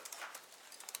Counties Leather.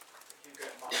 You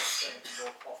get much saying from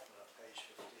Lord Hoffman at page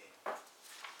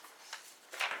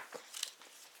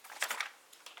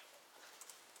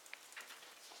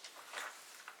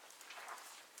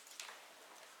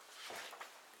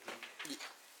 15.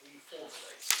 He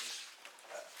formulates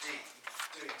D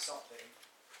doing something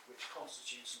which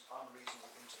constitutes an unreasonable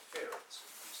interference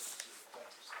with the utility of the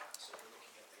plaintiff's land. So we're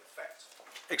looking at the effect.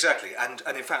 Exactly, and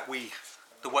in fact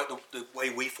the way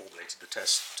we formulated the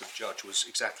test to the judge was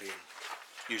exactly in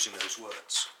using those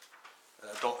words,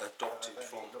 adopted Then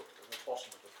from... he looked at the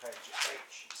bottom of the page at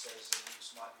H, he says the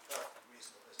use might be perfectly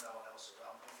reasonable, there's no one else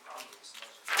around, maybe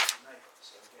unreasonable as a neighbour.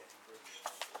 So again, he brings in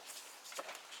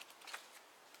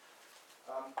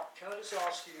can I just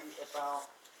ask you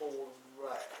about Paul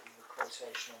Ray, the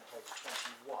quotation on page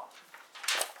 21?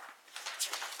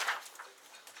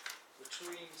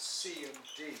 Between C and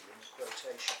D in the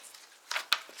quotation,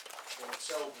 Lord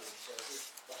Selborne says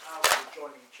if the houses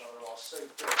adjoining each other are so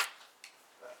built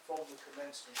that from the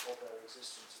commencement of their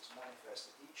existence it's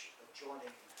manifest that each adjoining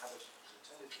inhabitant was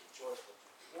intended to enjoy it for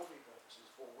the ordinary purposes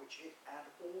for which it and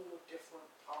all the different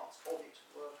parts of it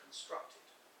were constructed,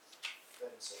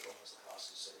 then so long as the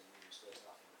house is so used, there's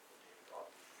nothing that would be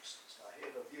regarded as nuisance. Now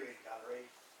here the viewing gallery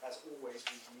has always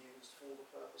been used for the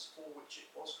purpose for which it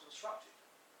was constructed.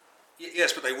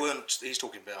 Yes, but they weren't... He's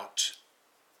talking about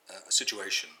a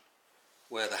situation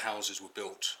where the houses were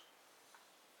built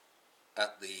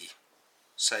at the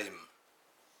same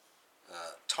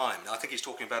time. Now, I think he's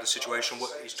talking about a situation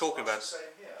where he's talking about... The same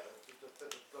here. The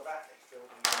Blavatnik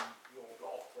building in your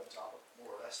block went up at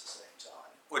more or less the same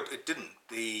time. Well, it didn't.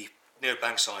 The near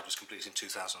Bankside was complete in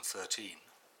 2013.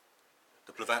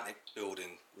 The Blavatnik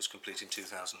building was complete in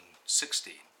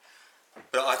 2016.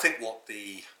 But I think what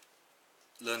the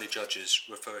learned judge is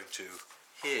referring to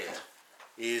here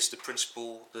is the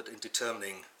principle that in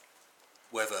determining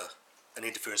whether an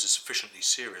interference is sufficiently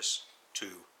serious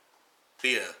to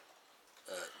be a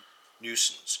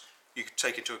nuisance, you could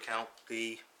take into account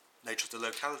the nature of the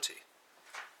locality.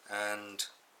 And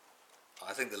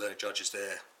I think the learned judge is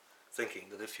there thinking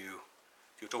that if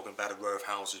you're talking about a row of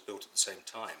houses built at the same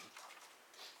time,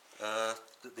 that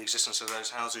the existence of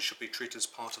those houses should be treated as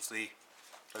part of the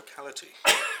locality.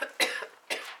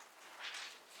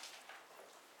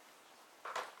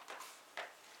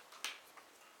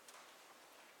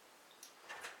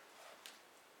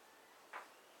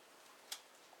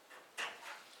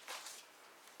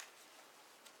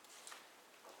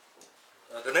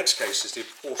 The next case is the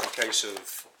important case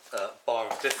of Bar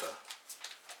and Biffa,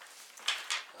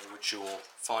 which you'll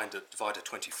find at Divider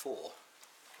 24.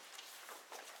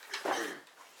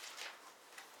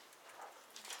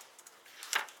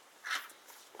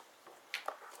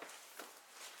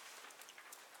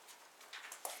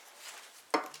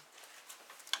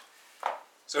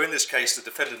 So in this case, the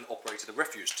defendant operated a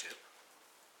refuse tip.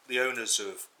 The owners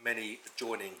of many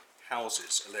adjoining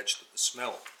houses alleged that the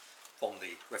smell from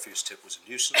the refuse tip was a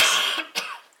nuisance.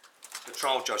 The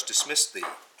trial judge dismissed the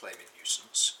claim in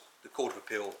nuisance. The Court of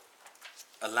Appeal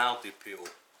allowed the appeal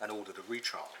and ordered a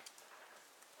retrial.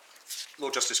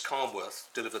 Lord Justice Carnworth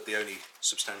delivered the only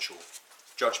substantial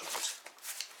judgment.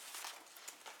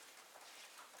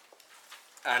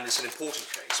 And it's an important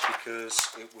case because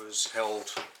it was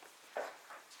held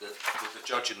that the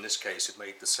judge in this case had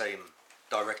made the same,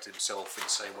 directed himself in the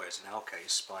same way as in our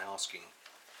case by asking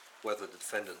whether the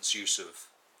defendant's use of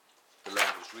the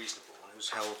land was reasonable, and it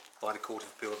was held by the Court of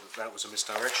Appeal that that was a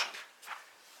misdirection.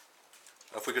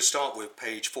 If we could start with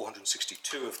page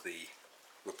 462 of the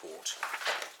report.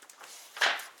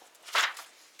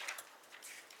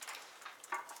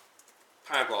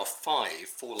 Paragraph 5,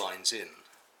 4 lines in.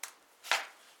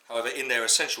 However, in their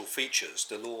essential features,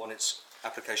 the law and its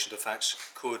application to facts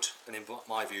could, and in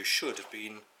my view should, have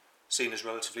been seen as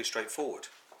relatively straightforward.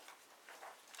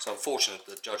 It's unfortunate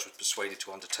that the judge was persuaded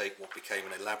to undertake what became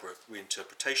an elaborate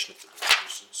reinterpretation of the law of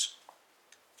nuisance.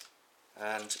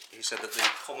 And he said that the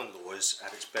common law is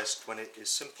at its best when it is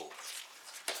simple.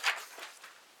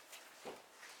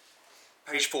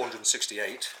 Page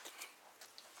 468.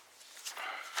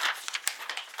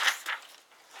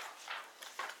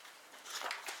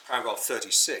 paragraph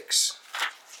 36,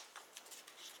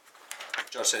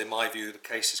 the judge said, in my view, the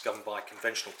case is governed by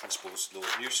conventional principles of law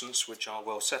of nuisance, which are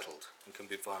well settled and can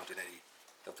be found in any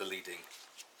of the leading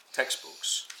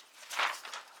textbooks.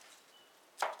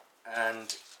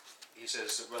 And he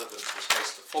says that relevant to this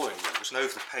case, the following rules, and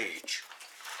over the page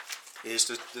is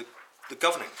the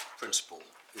governing principle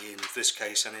in this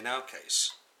case and in our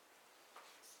case.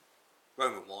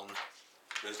 Roman 1,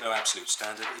 there is no absolute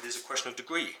standard. It is a question of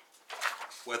degree,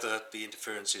 whether the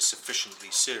interference is sufficiently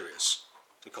serious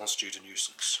to constitute a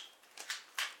nuisance.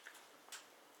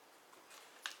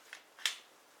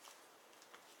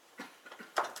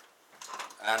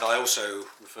 And I also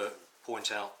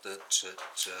point out that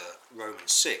at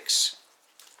Romans 6,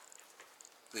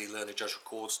 the learned judge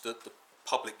records that the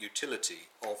public utility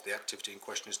of the activity in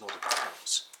question is not a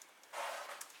defence.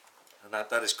 And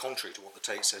that is contrary to what the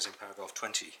Tate says in paragraph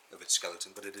 20 of its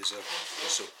skeleton, but it's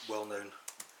a well-known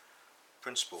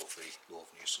principle of the law of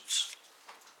nuisance.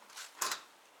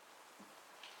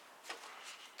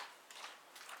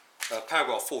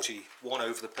 Paragraph 41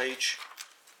 over the page,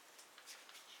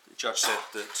 the judge said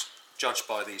that, judged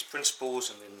by these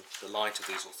principles and in the light of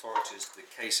these authorities, the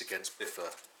case against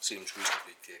Biffa seems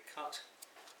reasonably clear-cut.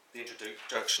 The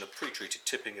introduction of pre-treated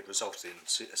tipping had resulted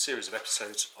in a series of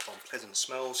episodes of unpleasant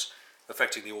smells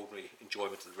affecting the ordinary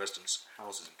enjoyment of the residents'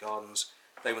 houses and gardens.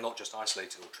 They were not just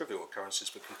isolated or trivial occurrences,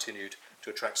 but continued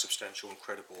to attract substantial and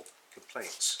credible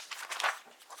complaints.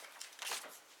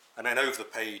 And then over the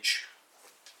page,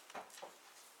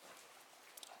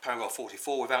 paragraph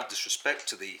 44, without disrespect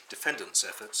to the defendant's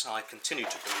efforts, I continue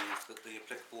to believe that the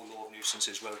applicable law of nuisance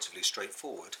is relatively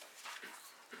straightforward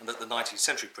and that the 19th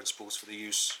century principles for the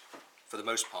use, for the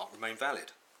most part, remain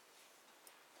valid.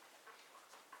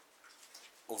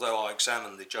 Although I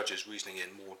examine the judge's reasoning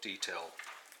in more detail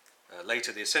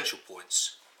later, the essential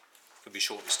points can be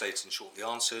shortly stated and shortly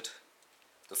answered.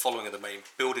 The following are the main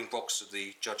building blocks of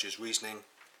the judge's reasoning.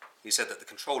 He said that the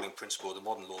controlling principle of the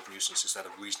modern law of nuisance is that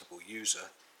of reasonable user.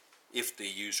 If the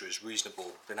user is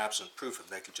reasonable, then absent proof of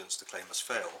negligence, the claim must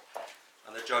fail.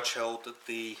 And the judge held that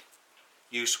the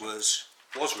use was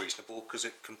reasonable because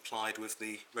it complied with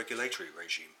the regulatory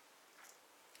regime.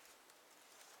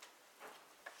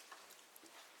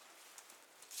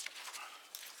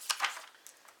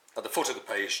 At the foot of the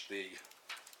page, the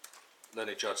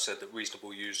learned judge said that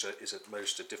reasonable user is at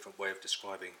most a different way of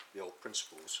describing the old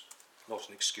principles, not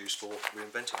an excuse for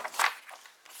reinventing them.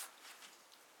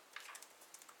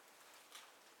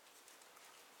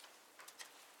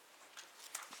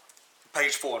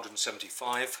 Page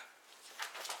 475.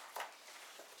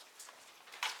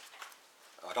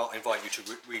 I'd invite you to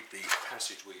read the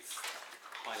passage we've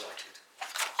highlighted.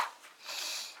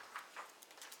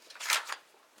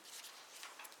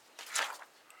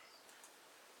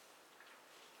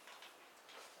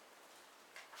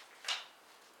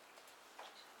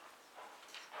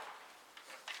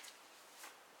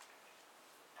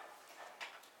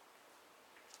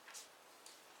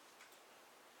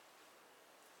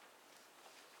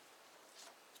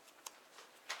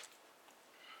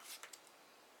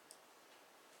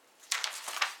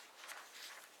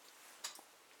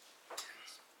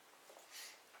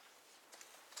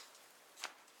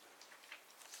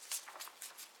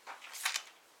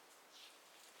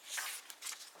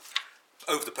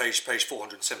 Over the page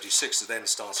 476, then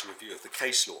starts a review of the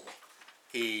case law.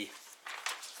 He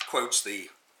quotes the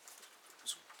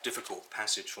difficult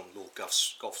passage from Lord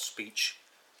Gough's speech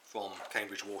from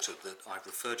Cambridge Water that I've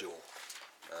referred your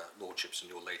lordships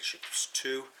and your ladyships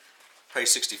to. Page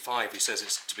 65, he says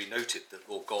it's to be noted that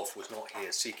Lord Gough was not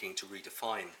here seeking to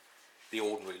redefine the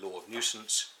ordinary law of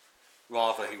nuisance.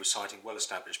 Rather, he was citing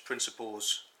well-established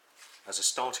principles as a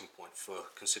starting point for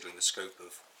considering the scope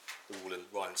of the rule in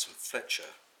Rylance and Fletcher.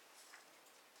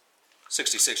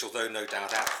 66, although no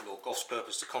doubt apt for Lord Gough's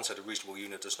purpose, the concept of reasonable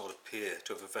unit does not appear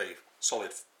to have a very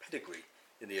solid pedigree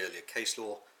in the earlier case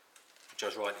law. The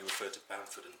judge rightly referred to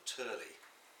Bamford and Turley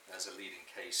as a leading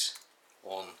case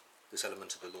on this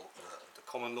element of the law, the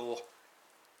common law.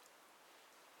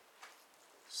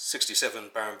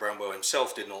 67, Baron Bramwell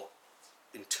himself did not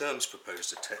in terms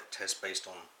propose a test based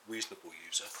on reasonable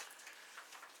user,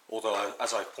 although,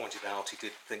 as I pointed out, he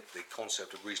did think the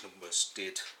concept of reasonableness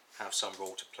did have some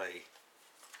role to play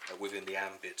within the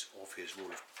ambit of his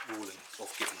ruling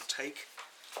of give and take.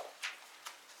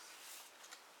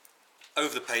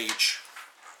 Over the page,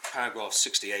 paragraph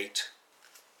 68,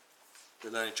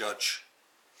 the learned judge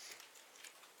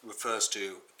refers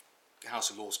to House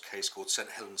of Lords case called St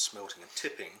Helens Smelting and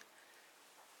Tipping,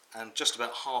 and just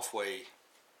about halfway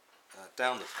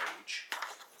down the page,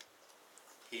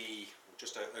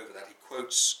 just over that, he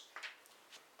quotes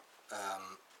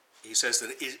he says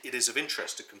that it is of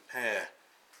interest to compare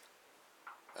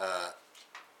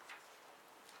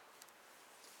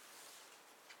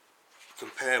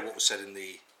what was said in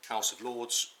the House of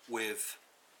Lords with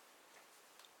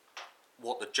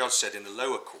what the judge said in the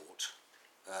lower court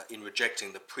in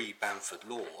rejecting the pre-Bamford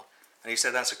law, and he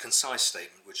said that's a concise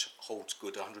statement which holds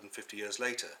good 150 years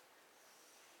later.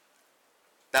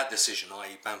 That decision,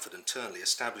 i.e. Bamford and Turnley,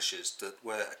 establishes that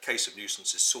where a case of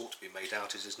nuisance is sought to be made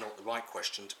out, it is not the right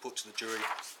question to put to the jury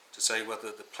to say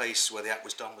whether the place where the act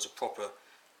was done was a proper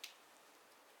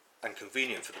and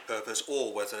convenient for the purpose,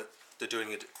 or whether the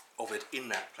doing of it in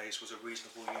that place was a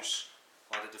reasonable use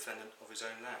by the defendant of his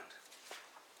own land.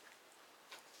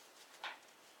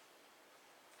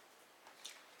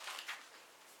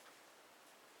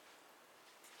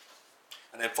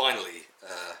 And then finally,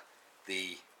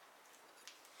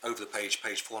 over the page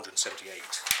 478,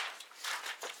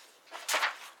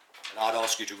 and I'd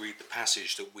ask you to read the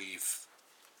passage that we've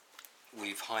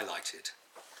highlighted.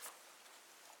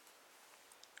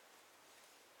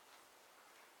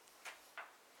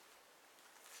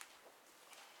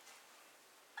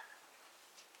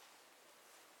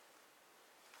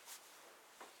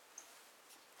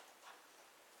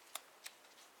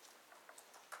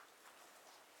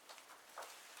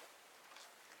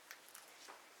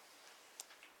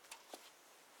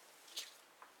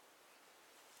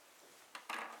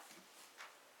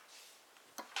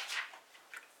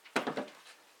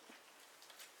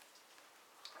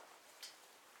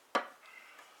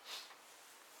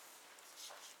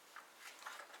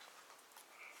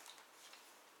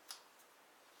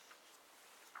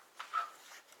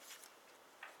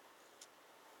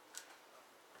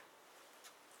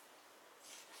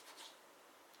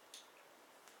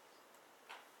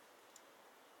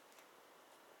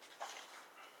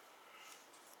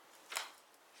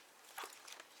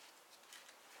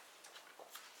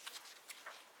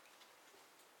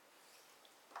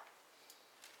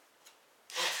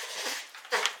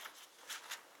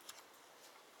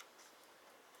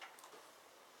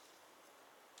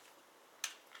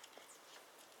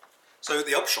 So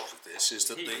the upshot of this is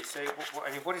that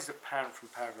what is apparent from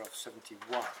paragraph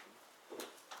 71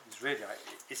 is really,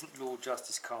 isn't Lord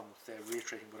Justice Carmouth there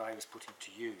reiterating what I was putting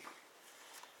to you?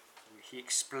 He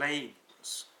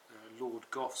explains Lord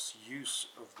Gough's use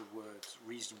of the words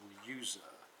reasonable user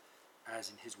as,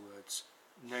 in his words,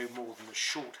 no more than a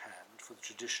shorthand for the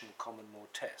traditional common law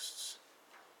tests.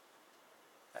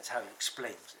 That's how he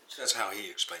explains it. That's how he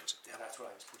explains it, yeah. And that's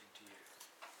what I was putting to you.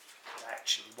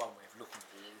 Actually, one way of looking at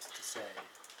it is to say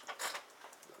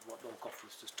that what Lord Gough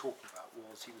was just talking about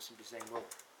was he was simply saying, well,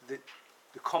 the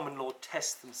common law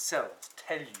tests themselves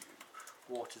tell you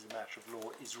what, as a matter of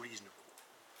law, is reasonable.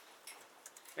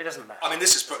 It doesn't matter. I mean,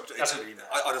 this is. Really matter.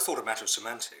 I'd have thought a matter of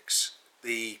semantics.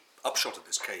 The upshot of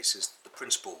this case is that the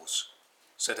principles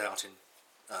set out in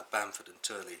Bamford and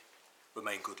Turley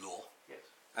remain good law. Yes.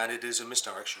 And it is a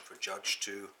misdirection for a judge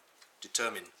to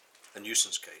determine a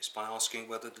nuisance case by asking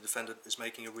whether the defendant is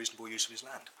making a reasonable use of his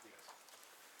land. Yes.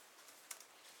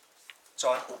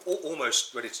 So I'm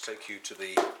almost ready to take you to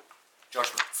the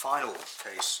judgment. Final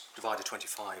case, Divider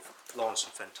 25, Lawrence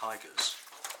and Fen Tigers.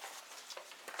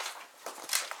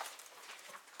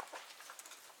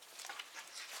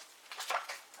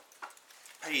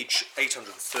 Page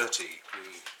 830, we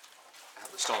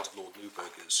have the start of Lord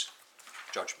Newburger's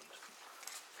judgment.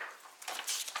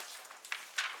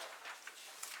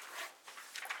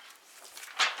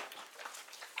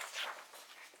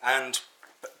 And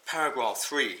paragraph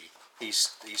 3, he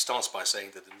starts by saying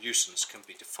that the nuisance can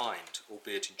be defined,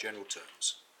 albeit in general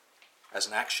terms, as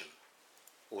an action,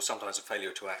 or sometimes a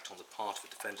failure to act on the part of a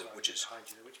defendant, which is... Behind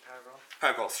you, which paragraph?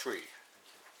 Paragraph 3.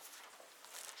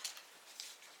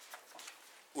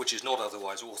 Which is not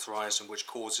otherwise authorised and which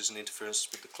causes an interference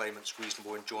with the claimant's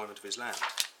reasonable enjoyment of his land.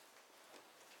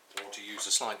 Or to use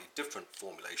a slightly different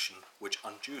formulation, which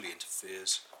unduly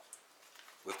interferes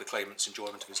with the claimant's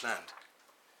enjoyment of his land.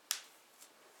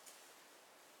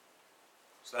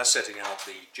 So that's setting out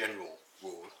the general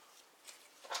rule,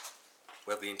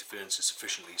 whether the interference is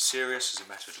sufficiently serious as a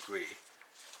matter of degree.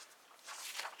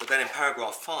 But then in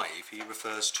paragraph 5, he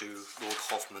refers to Lord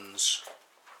Hoffman's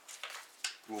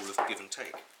rule of give and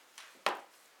take.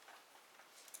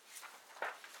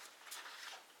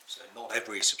 So not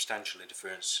every substantial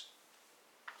interference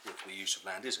with the use of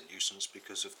land is a nuisance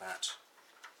because of that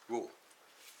rule.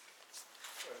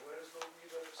 Sorry, where does Lord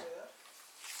Newburger say that?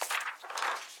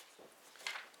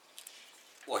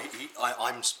 Well,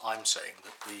 I'm saying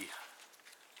that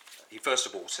he first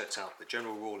of all sets out the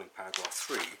general rule in paragraph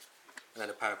 3, and then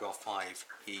in paragraph 5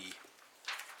 he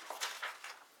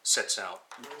sets out.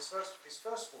 Well, his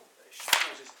first formulation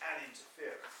causes an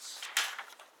interference.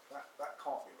 That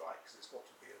can't be right because it's got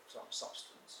to be of some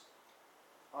substance.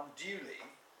 Unduly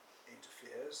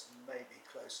interferes, may be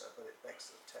closer, but it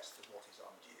begs the test of what is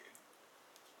undue.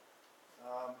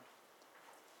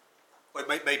 Well,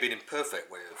 it may be an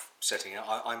imperfect way of setting out.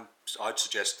 I'd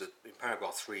suggest that in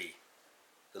paragraph 3,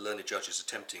 the learned judge is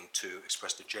attempting to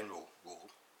express the general rule,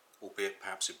 albeit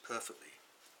perhaps imperfectly.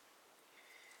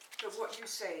 But what you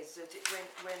say is that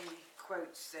when he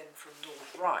quotes then from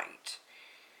Lord Wright,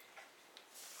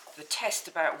 the test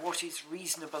about what is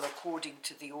reasonable according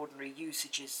to the ordinary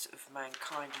usages of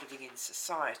mankind living in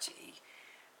society,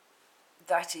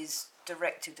 that is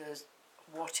directed as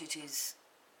what it is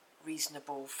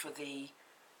reasonable for the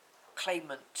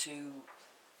claimant to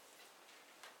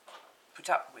put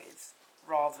up with,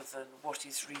 rather than what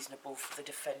is reasonable for the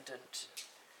defendant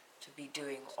to be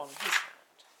doing on his hand.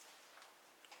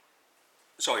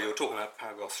 Sorry, you're talking about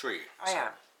paragraph 3. I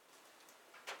am.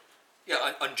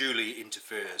 Yeah, unduly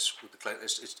interferes with the claim.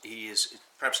 He is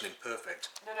perhaps an imperfect.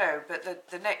 No, but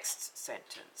the next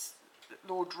sentence,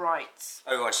 Lord Wright's,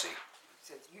 Oh, I see.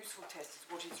 says useful test is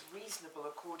what is reasonable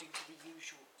according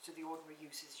to the ordinary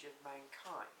usage of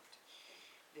mankind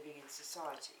living in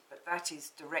society. But that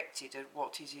is directed at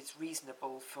what it is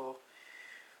reasonable for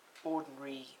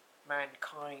ordinary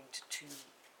mankind to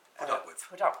Put up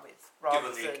with. rather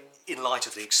Given than... in light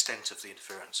of the extent of the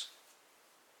interference.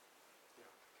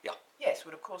 Yeah. Yes,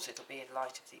 well, of course it'll be in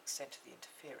light of the extent of the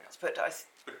interference. But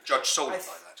But judge solely by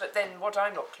that. But then what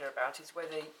I'm not clear about is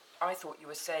whether... I thought you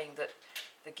were saying that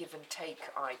the give and take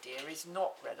idea is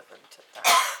not relevant at that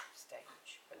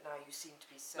stage. But now you seem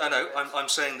to be saying... No, that I'm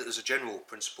saying that there's a general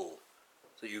principle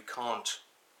that you can't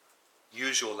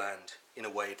use your land in a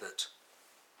way that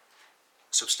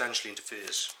substantially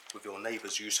interferes with your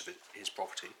neighbour's use of his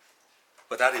property,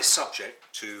 but that is subject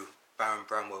to Baron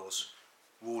Bramwell's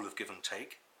rule of give and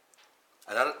take,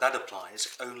 and that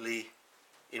applies only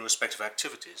in respect of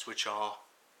activities which are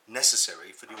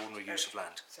necessary for the ordinary use of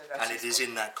land. So that and it is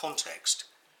in that context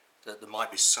that there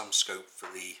might be some scope for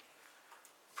the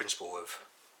principle of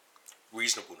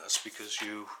reasonableness, because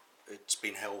it's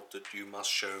been held that you must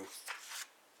show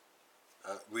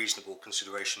reasonable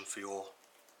consideration for your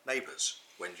neighbours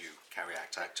when you carry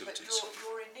out activities. But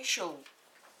your initial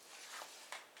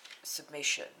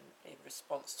submission in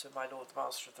response to my Lord the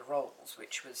Master of the Rolls,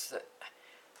 which was that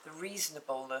the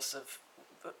reasonableness of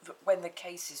when the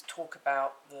cases talk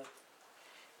about the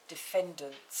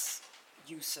defendant's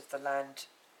use of the land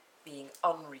being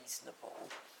unreasonable,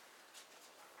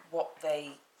 what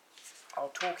they are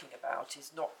talking about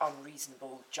is not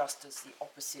unreasonable just as the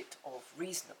opposite of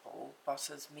reasonable, but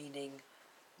as meaning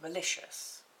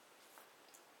malicious.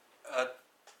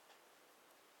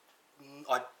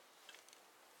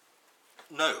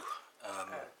 No.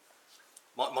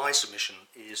 My submission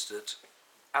is that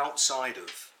outside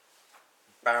of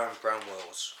Baron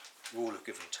Bramwell's rule of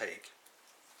give and take,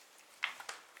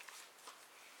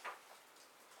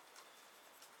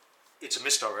 it's a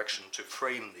misdirection to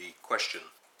frame the question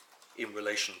in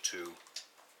relation to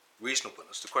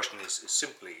reasonableness. The question is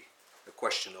simply a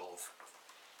question of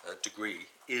degree.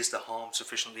 Is the harm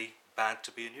sufficiently bad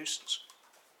to be a nuisance?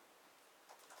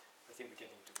 I think we're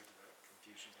getting into a bit of a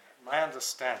confusion there. My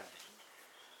understanding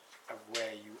of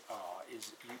where you are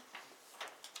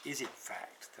is in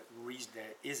fact that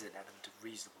there is an element of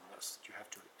reasonableness that you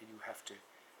have to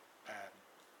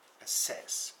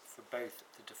assess for both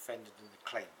the defendant and the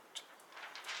claimant.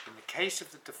 In the case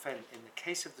of the defendant,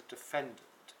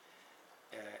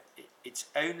 it's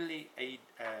only a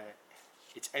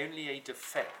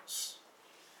defence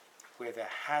where there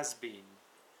has been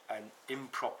an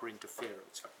improper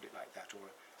interference, if I put it like that, or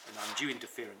an undue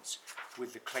interference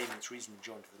with the claimant's reasonable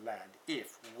enjoyment of the land,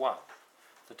 if, 1,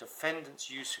 the defendant's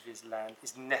use of his land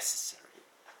is necessary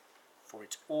for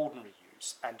its ordinary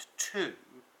use, and 2,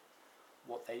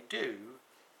 what they do,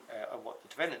 or what the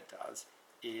defendant does,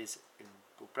 is, in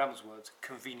Lord Bramwell's words,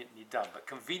 conveniently done. But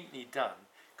conveniently done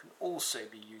can also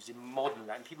be used in modern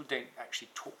land. People don't actually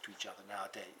talk to each other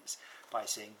nowadays by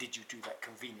saying, did you do that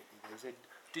conveniently? They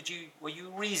say, were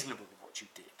you reasonable in what you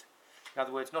did? In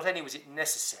other words, not only was it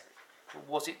necessary, but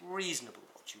was it reasonable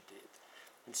what you did?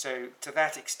 And so, to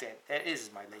that extent, there is,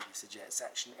 as my lady suggests,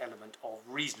 actually an element of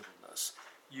reasonableness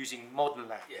using modern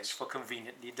language for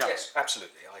conveniently done. Yes,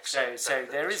 absolutely. I accept so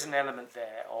there is an element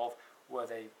there of were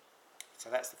they. So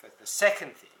that's the first. The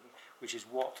second thing, which is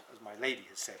what, as my lady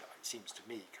has said, it seems to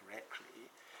me correctly,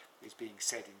 is being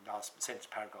said in last sentence,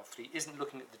 paragraph 3, isn't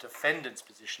looking at the defendant's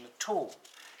position at all.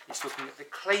 It's looking at the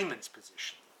claimant's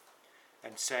position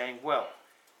and saying, well,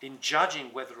 in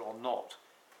judging whether or not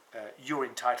you're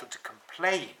entitled to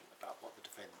complain about what the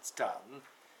defendant's done,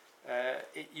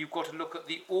 you've got to look at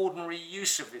the ordinary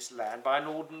use of this land by an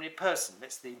ordinary person.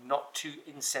 That's the not too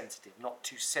insensitive, not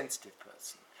too sensitive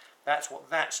person. That's what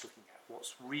that's looking at,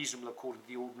 what's reasonable according to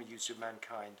the ordinary use of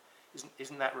mankind.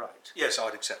 Isn't that right? Yes,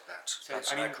 I'd accept that. So,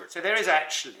 That's accurate. so there is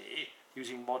actually,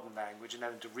 using modern language, an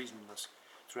element of reasonableness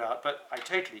throughout, but I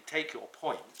totally take your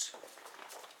point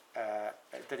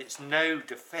that it's no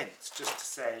defence just to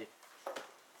say,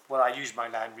 well, I use my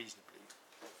land reasonably.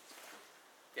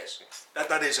 Yes,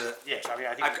 that is a Yes, I mean,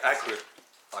 I think accurate.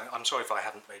 I'm sorry if I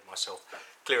haven't made myself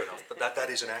clear enough, but that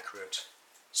is an accurate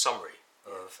summary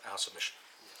of our submission.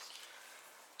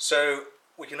 So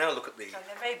we can now look at the. And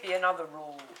there may be another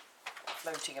rule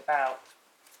floating about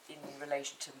in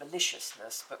relation to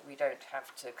maliciousness, but we don't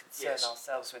have to concern Yes.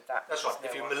 ourselves with that. That's because right.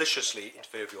 If you one- maliciously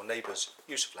interfere with your neighbour's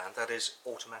use of land, that is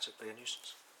automatically a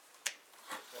nuisance.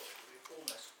 Well, it would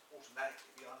almost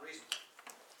automatically be unreasonable.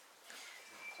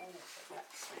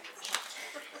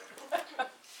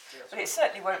 But it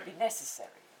certainly won't be necessary.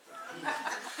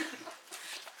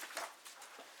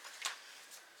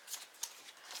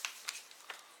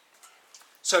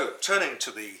 So, turning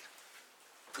to the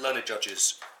learned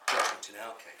judge's judgment in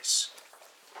our case,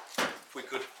 if we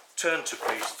could turn to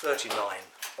page 39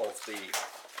 of the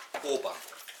Orban.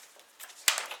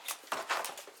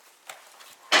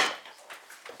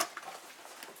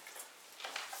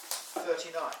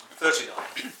 $39.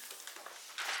 39.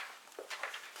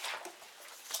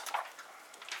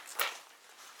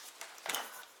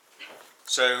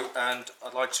 So, and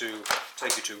I'd like to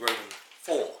take you to Roman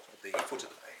 4 at the foot of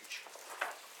the page.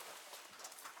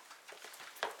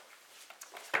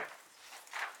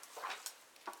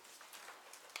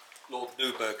 Lord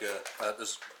Neuberger,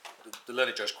 the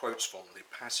learned judge quotes the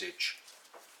passage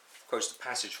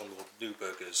from Lord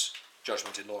Neuberger's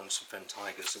judgment in Lawrence and Fen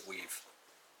Tigers that we've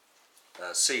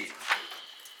seen.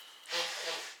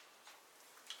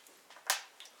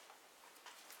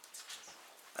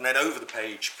 And then over the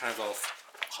page, paragraph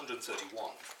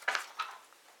 131,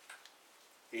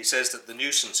 he says that the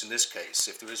nuisance in this case,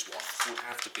 if there is one, would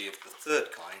have to be of the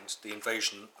third kind. The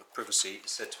invasion of privacy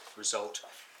is said to result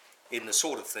in the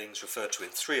sort of things referred to in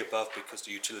 3 above, because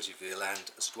the utility of the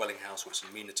land as a dwelling house or its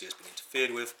amenity has been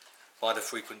interfered with by the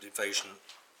frequent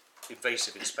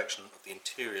invasive inspection of the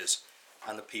interiors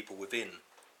and the people within,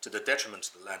 to the detriment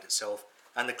of the land itself,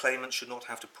 and the claimant should not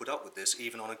have to put up with this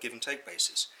even on a give and take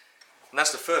basis. And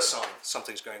that's the first sign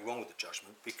something's going wrong with the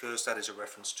judgment, because that is a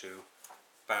reference to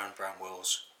Baron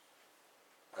Bramwell's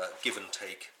give and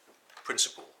take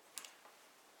principle.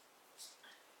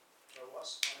 Well,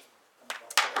 what's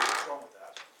wrong with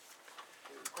that?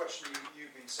 The question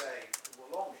you've been saying all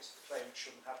along is the claimant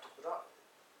shouldn't have to put up with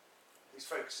it. He's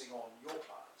focusing on your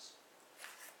clients.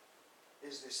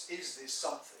 Is this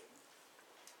something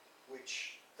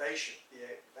which they should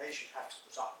have to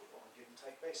put up with on a give and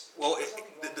take basis? Well, There's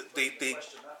nothing wrong with the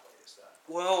question that way, is there?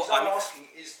 Well, So I'm asking,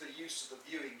 is the use of the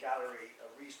viewing gallery a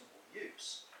reasonable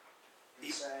use?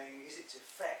 He's saying, is its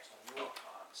effect on your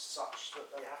clients such that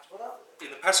they have to put up with it?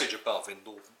 in the passage above, in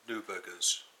Lord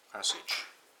Neuberger's passage,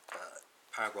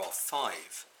 paragraph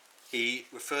 5, he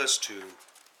refers to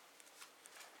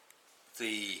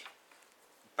the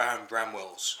Baron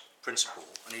Bramwell's principle,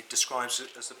 and he describes it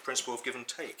as the principle of give and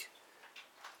take.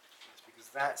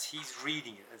 because he's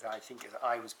reading it as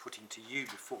I was putting to you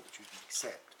before, that you didn't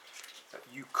accept, that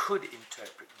you could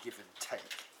interpret give and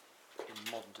take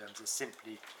in modern terms as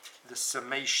simply the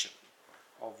summation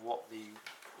of what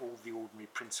all the ordinary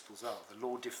principles are. The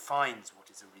law defines what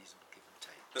is a reasonable give and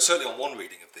take. But certainly on one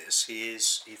reading of this, he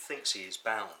thinks he is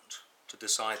bound to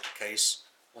decide the case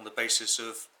on the basis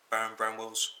of Baron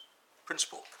Bramwell's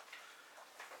principle.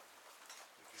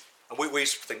 And we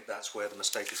think that's where the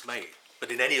mistake is made.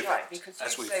 But in any event, Right, because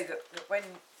as you we say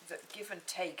that give and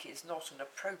take is not an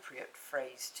appropriate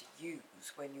phrase to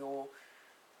use when you're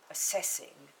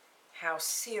assessing how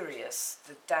serious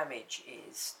the damage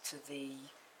is to the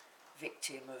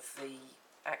victim of the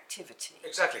activity.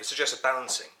 exactly, it suggests a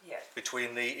balancing Yeah.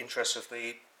 between the interests of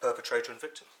the perpetrator and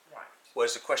victim. Right.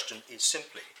 Whereas the question is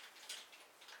simply,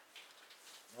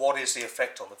 what is the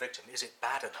effect on the victim? Is it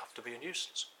bad enough to be a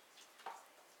nuisance?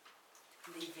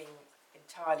 Leaving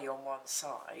entirely on one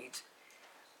side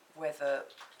whether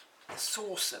the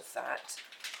source of that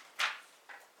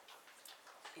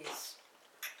is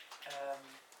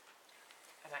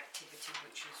an activity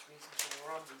which is reasonable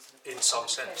or unreasonable. In some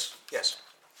sense, yes.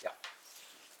 Yeah.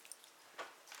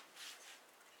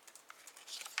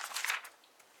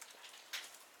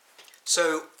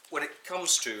 So when it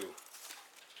comes to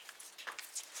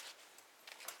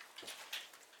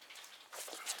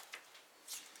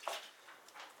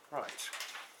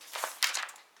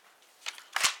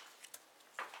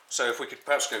So if we could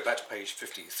perhaps go back to page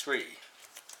 53.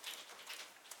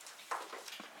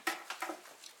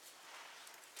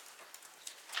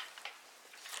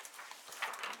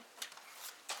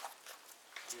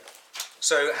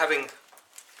 So having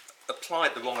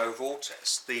applied the wrong overall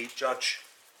test, the judge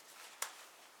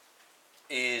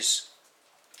is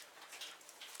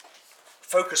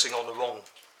focusing on the wrong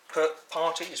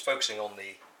party, is focusing on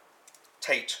the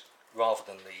Tate rather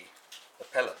than the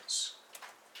appellants.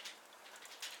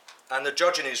 And the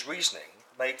judge in his reasoning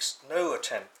makes no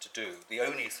attempt to do the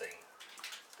only thing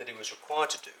that he was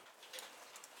required to do,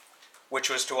 which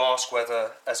was to ask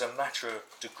whether, as a matter of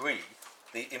degree,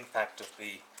 the impact of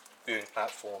the viewing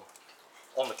platform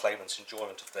on the claimants'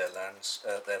 enjoyment of their lands,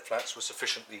 their flats, was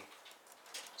sufficiently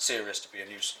serious to be a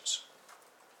nuisance.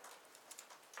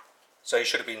 So he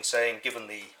should have been saying, given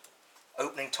the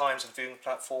opening times of the viewing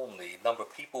platform, the number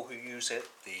of people who use it,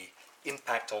 the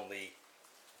impact on the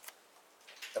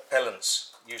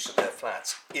appellants' use of their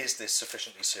flats, is this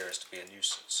sufficiently serious to be a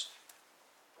nuisance?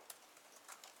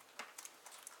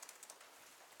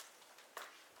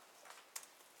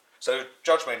 So the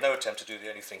judge made no attempt to do the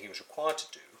only thing he was required to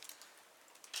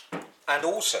do. And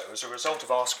also, as a result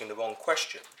of asking the wrong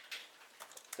question,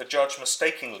 the judge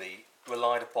mistakenly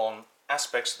relied upon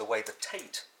aspects of the way the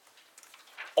Tate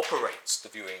operates the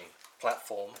viewing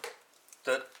platform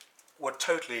that were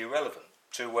totally irrelevant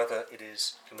to whether it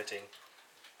is committing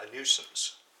a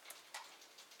nuisance.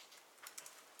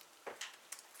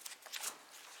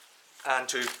 And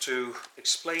to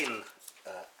explain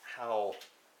how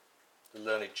the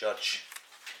learned judge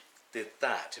did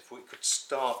that, if we could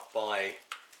start by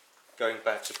going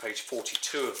back to page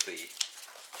 42 of the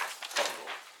bundle.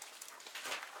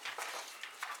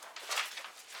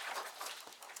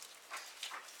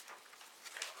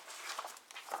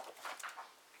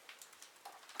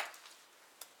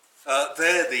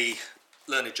 There the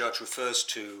learned judge refers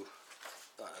to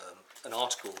an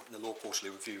article in the Law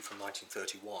Quarterly Review from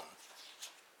 1931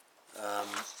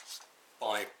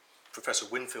 by Professor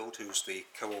Winfield, who's the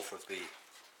co-author of the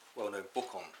well-known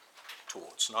book on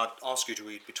torts. And I'd ask you to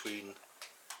read between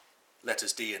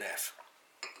letters D and F.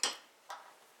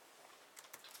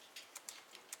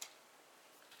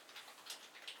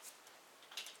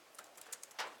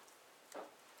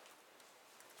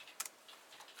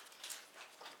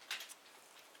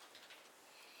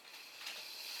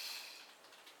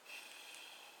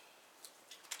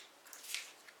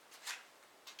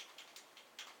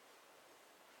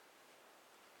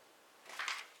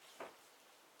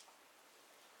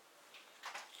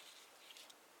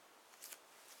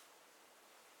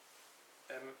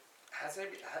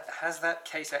 Has that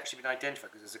case actually been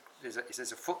identified? Because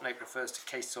there's a footnote refers to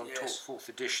cases on tort, 4th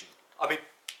edition. I mean,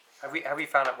 have we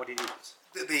found out what it is?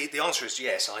 the answer is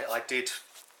yes. I did,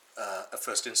 at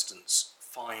first instance,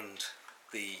 find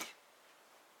the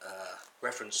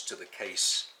reference to the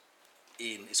case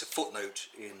in, it's a footnote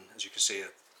in, as you can see, a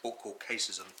book called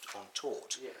Cases on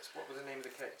Tort. Yes. What was the name of the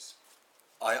case?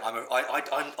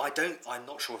 I'm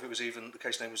not sure if it was even, the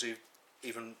case name was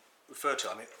even referred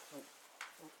to. I mean,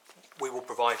 we will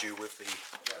provide you with the...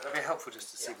 That'd be helpful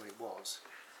just to see what it was.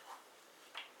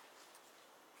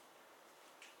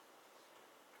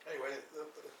 Anyway, the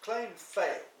claim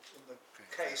failed in the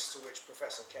case to which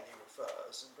Professor Kenny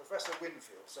refers, and Professor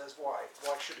Winfield says why.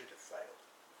 Why should it have failed?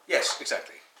 Yes,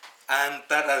 exactly. And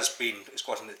that is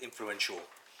quite an influential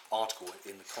article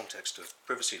in the context of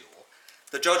privacy law.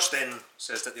 The judge then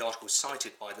says that the article is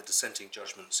cited by the dissenting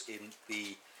judgments in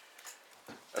the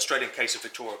Australian case of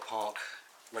Victoria Park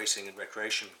Racing and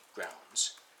Recreation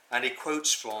Grounds, and he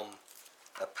quotes from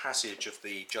a passage of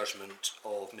the judgment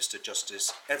of Mr.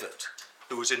 Justice Everett,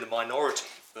 who was in the minority,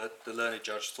 but the learned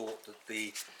judge thought that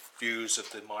the views of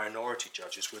the minority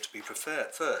judges were to be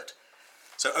preferred.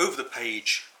 So over the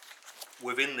page,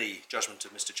 within the judgment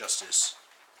of Mr. Justice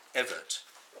Everett,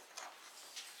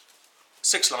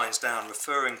 6 lines down,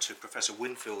 referring to Professor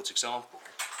Winfield's example,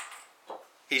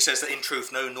 he says that in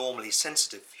truth no normally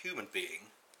sensitive human being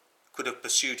could have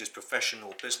pursued his profession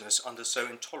or business under so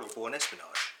intolerable an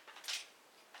espionage,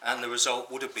 and the result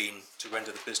would have been to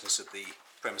render the business of the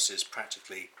premises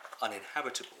practically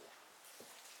uninhabitable.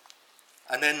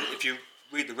 And then if you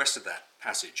read the rest of that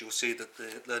passage, you'll see that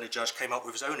the learned judge came up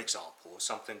with his own example of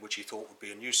something which he thought would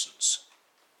be a nuisance.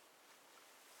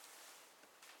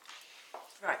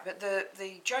 Right, but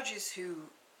the judges who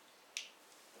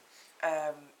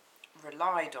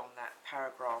relied on that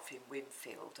paragraph in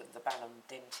Winfield and the Balham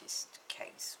Dentist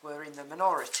case were in the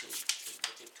minority in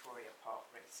the Victoria Park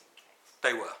Racing case.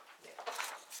 They were. Yeah.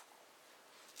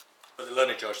 But the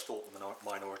learned judge thought the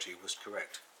minority was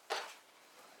correct.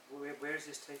 Where is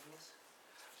this taking us?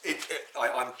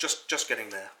 I'm just getting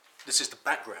there. This is the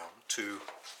background to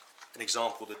an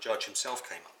example the judge himself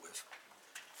came up with,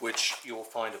 which you'll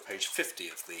find at page 50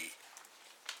 of the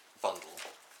bundle.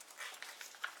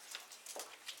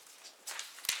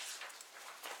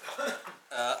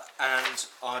 And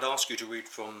I'd ask you to read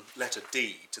from letter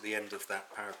D to the end of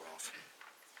that paragraph.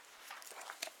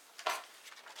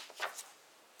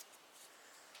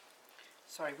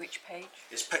 Sorry, which page?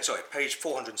 It's page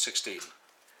 416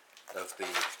 of the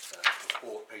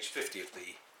report, page 50 of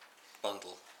the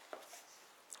bundle.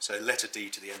 So letter D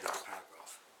to the end of the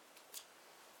paragraph.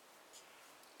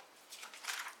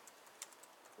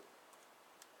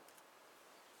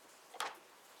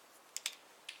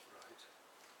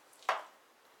 Right.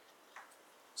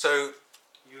 So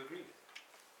You agree with it?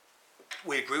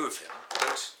 we agree with him,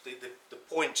 but the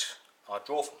point I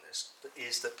draw from this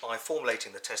is that by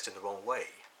formulating the test in the wrong way,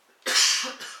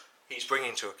 he's bringing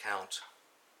into account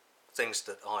things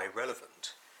that are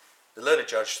irrelevant. The learned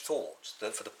judge thought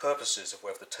that for the purposes of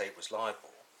whether the Tate was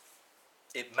liable,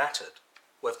 it mattered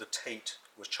whether the Tate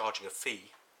was charging a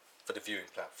fee for the viewing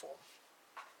platform.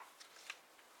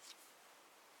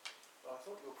 But I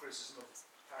thought your criticism of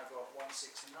paragraph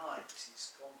 169 is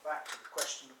he's gone back to the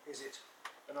question, is it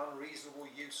an unreasonable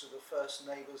use of the first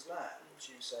neighbour's land, which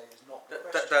you say is not the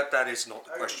question. That is not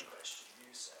the Only question.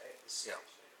 you say, at this Yeah. stage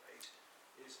at any rate,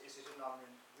 is it an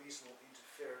unreasonable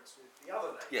interference with the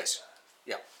other neighbour's Yes. land?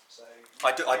 Yeah. So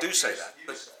I do say that, you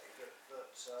but say that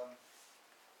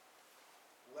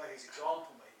although his example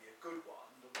may be a good one,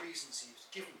 the reasons he's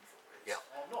given for it Yeah.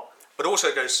 are not good. But also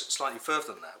it goes slightly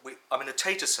further than that. The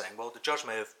Tate is saying, well, the judge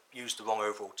may have used the wrong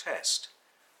overall test,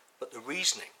 but the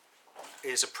reasoning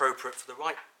is appropriate for the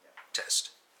right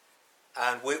test.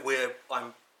 And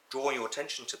I'm drawing your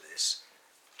attention to this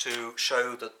to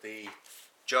show that the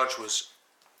judge was,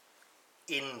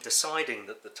 in deciding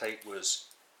that the Tate was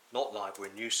not liable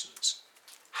in nuisance,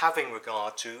 having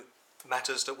regard to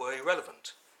matters that were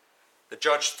irrelevant. The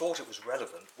judge thought it was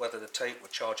relevant whether the Tate were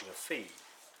charging a fee,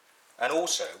 and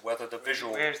also whether the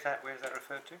visual... Where is that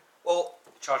referred to? Well,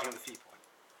 Charging of the fee point.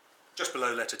 just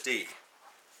below letter D.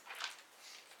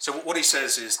 So what he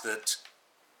says is that...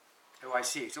 Oh, I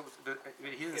see. So, but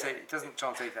he doesn't say, it doesn't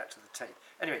translate that to the Tate.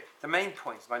 Anyway, the main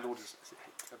point, my Lord is,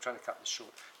 I'm trying to cut this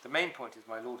short, the main point is,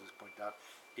 my Lord has pointed out,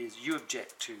 is you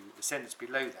object to the sentence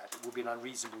below that, it will be an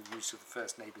unreasonable use of the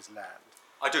first neighbour's land.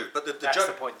 I do, but the That's judge...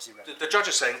 the point that's irrelevant. The judge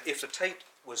is saying if the Tate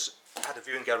had a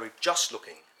viewing gallery just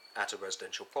looking at a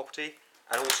residential property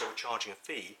and also charging a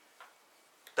fee,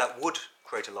 that would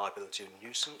create a liability and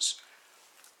nuisance.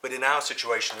 But in our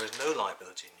situation, there is no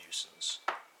liability and nuisance.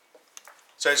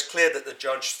 So it's clear that the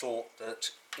judge thought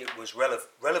that it was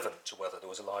relevant to whether there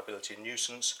was a liability and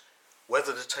nuisance,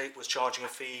 whether the Tate was charging a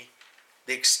fee,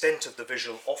 the extent of the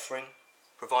visual offering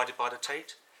provided by the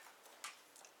Tate.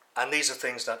 And these are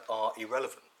things that are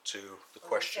irrelevant to the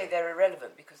question. You say they're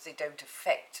irrelevant because they don't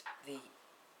affect the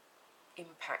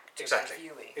impact Exactly, of the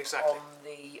viewing exactly. on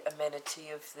the amenity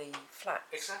of the flat.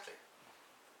 Exactly.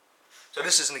 So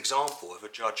this is an example of a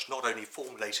judge not only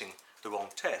formulating the wrong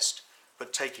test,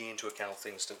 but taking into account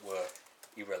things that were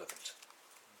irrelevant.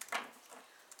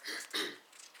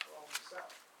 Well, is that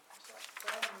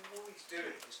fair? I mean, all he's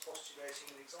doing is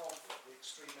postulating an example at the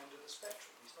extreme end of the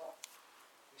spectrum. He's not,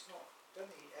 I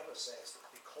don't think he ever says that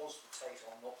because the Tate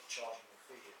are not charging a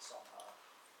fee, it's somehow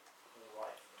all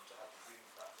right for them to have a viewing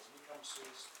platform. He comes to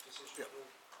his decision for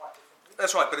quite different reasons.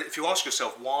 That's right, but if you ask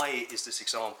yourself, why is this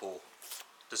example,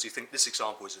 does he think this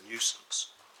example is a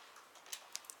nuisance?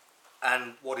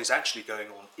 And what is actually going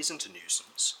on isn't a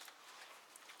nuisance.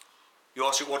 You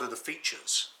ask what are the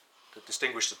features that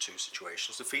distinguish the two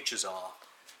situations. The features are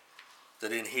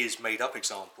that in his made-up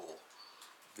example,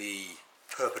 the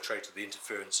perpetrator of the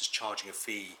interference is charging a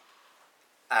fee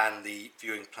and the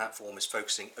viewing platform is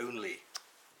focusing only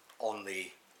on the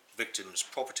victim's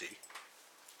property,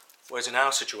 whereas in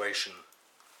our situation,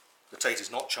 the Tate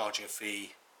is not charging a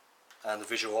fee and the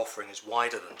visual offering is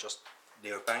wider than just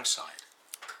near a bankside.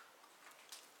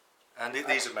 And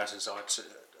these are matters I'd say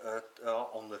are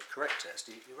on the correct test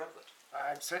irrelevant.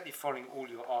 I'm certainly following all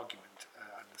your argument,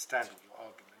 understanding your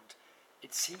argument.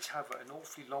 It seems, however,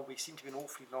 we seem to be an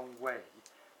awfully long way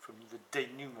from the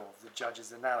denouement of the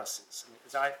judge's analysis.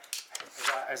 And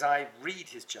as I read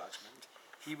his judgment,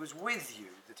 he was with you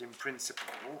that in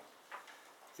principle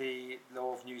the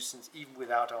law of nuisance, even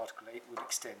without Article 8, would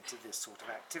extend to this sort of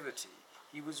activity.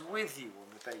 He was with you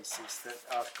on the basis that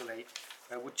Article 8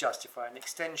 would justify an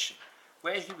extension.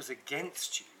 Where he was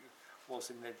against you was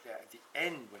at the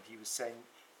end when he was saying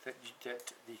that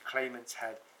the claimants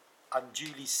had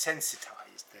unduly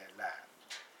sensitised their land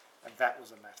and that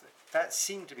was a matter. That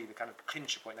seemed to be the kind of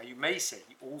clincher point. Now, you may say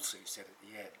he also said at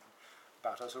the end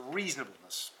about us a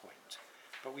reasonableness point,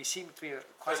 but we seem to be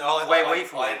quite a long way away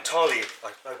from I it. entirely,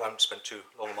 I hope I haven't spent too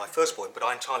long on my first point, but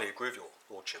I entirely agree with your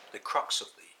lordship. The crux of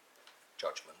the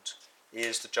judgment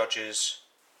is the judge's...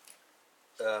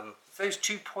 Those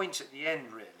 2 points at the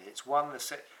end, really, it's one that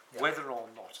said whether or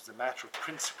not, as a matter of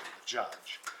principle, the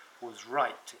judge was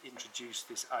right to introduce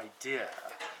this idea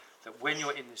that when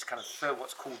you're in this kind of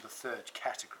what's called the third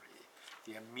category,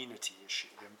 the amenity issue,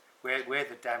 where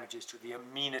the damage is to the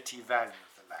amenity value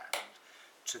of the land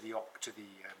to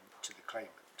the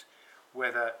claimant,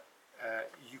 whether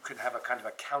you can have a kind of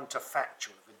a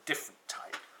counterfactual of a different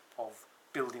type of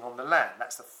building on the land.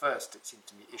 That's the first, it seemed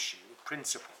to me, issue,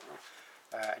 principle,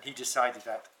 and he decided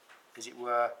that, as it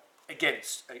were,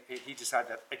 against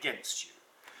you.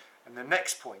 And the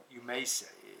next point you may say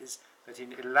is that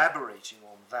in elaborating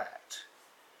on that,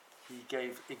 he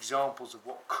gave examples of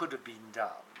what could have been done,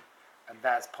 and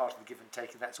that's part of the give and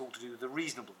take, and that's all to do with the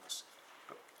reasonableness.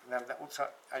 But now that also,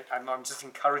 I'm just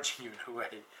encouraging you in a way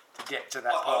to get to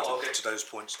that part. I'll get to those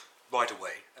points right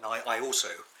away, and I also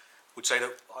would say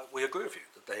that we agree with you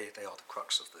that they are the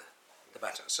crux of the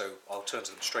matter. So I'll turn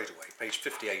to them straight away. Page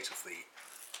 58 of the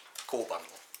core bundle.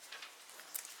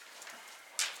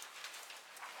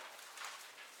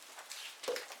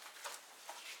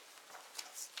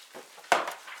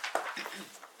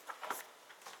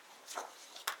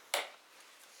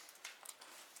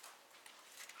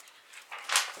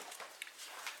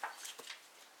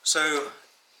 So,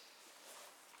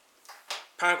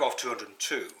 paragraph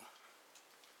 202,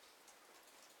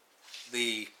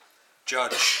 the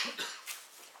judge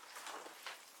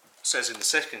says in the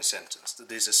second sentence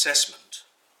that his assessment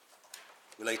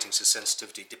relating to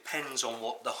sensitivity depends on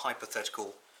what the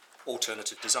hypothetical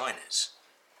alternative design is.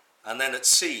 And then at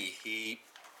C, he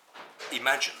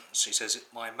imagines, he says,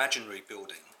 my imaginary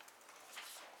building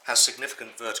has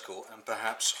significant vertical and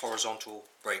perhaps horizontal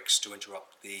breaks to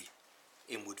interrupt the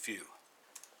inward view.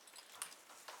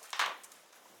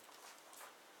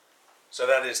 So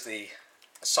that is the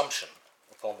assumption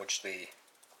upon which the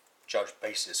judge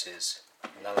bases his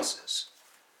analysis.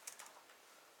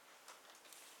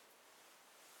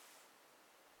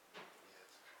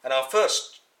 And our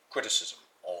first criticism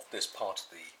of this part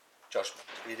of the judgment,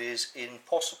 it is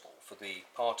impossible for the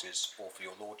parties or for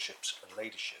your lordships and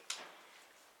ladyship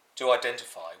to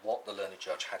identify what the learned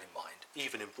judge had in mind,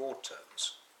 even in broad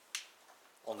terms,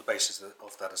 on the basis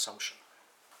of that assumption.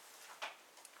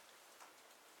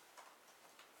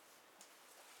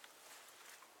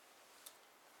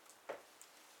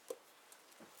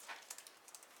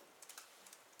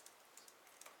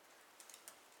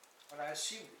 Well, I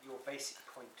assume that your basic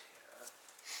point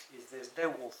here is there's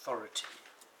no authority,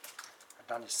 and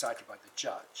none is cited by the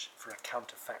judge, for a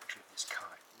counterfactual of this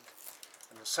kind.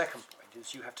 And the second point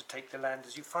is you have to take the land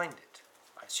as you find it.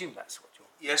 I assume that's what you're...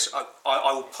 Yes,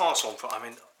 I will pass on.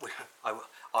 I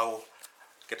will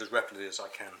get as rapidly as I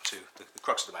can to the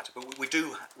crux of the matter. But we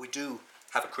do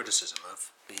have a criticism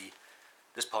of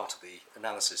this part of the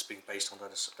analysis being based on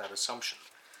that assumption.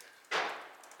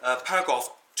 Paragraph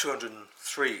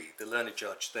 203, the learned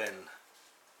judge then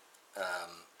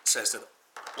says that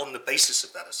on the basis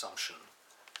of that assumption,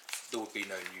 there would be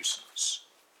no nuisance.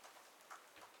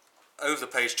 Over the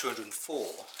page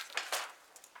 204,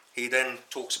 he then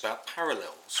talks about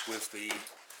parallels with the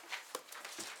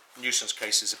nuisance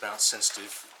cases about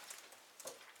sensitive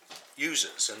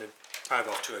users, and in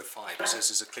paragraph 205 he says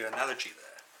there's a clear analogy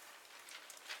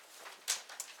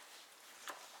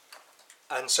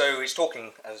there. And so he's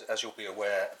talking, as you'll be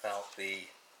aware, about the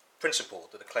principle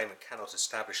that a claimant cannot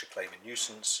establish a claim in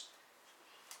nuisance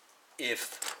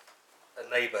if a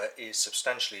neighbour is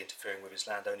substantially interfering with his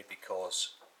land only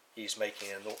because he's making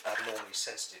an abnormally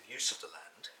sensitive use of the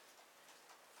land.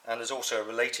 And there's also a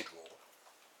related rule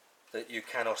that you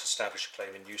cannot establish a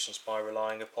claim in nuisance by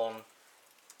relying upon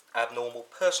abnormal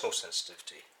personal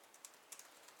sensitivity.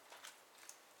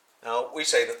 Now, we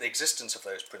say that the existence of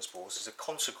those principles is a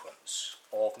consequence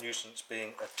of nuisance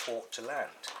being a tort to land.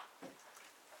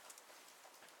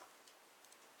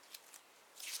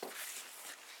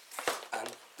 And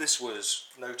this was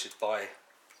noted by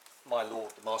my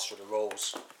lord, the Master of the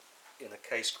Rolls, in a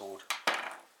case called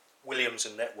Williams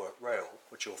and Network Rail,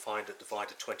 which you'll find at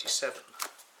Divider 27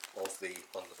 of the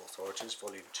Bundle of Authorities,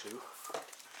 Volume 2.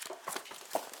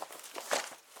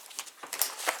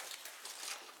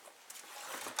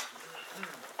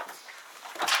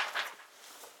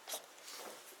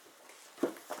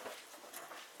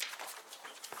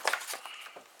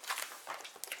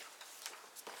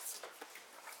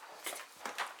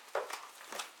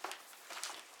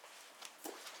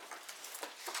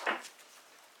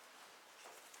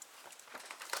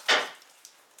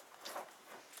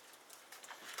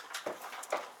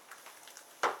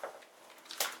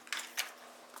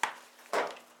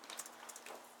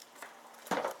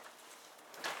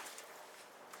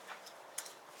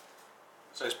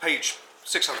 So it's page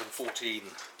 614,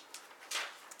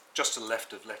 just to the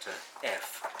left of letter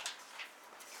F.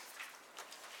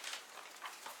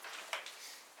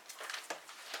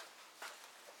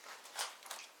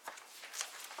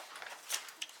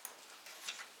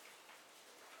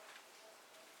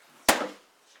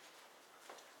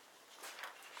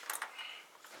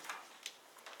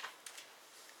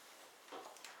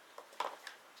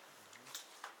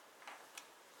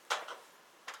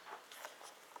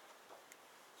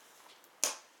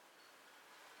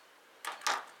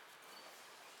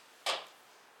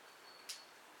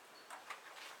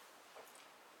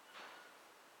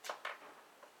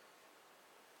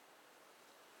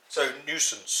 So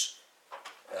nuisance,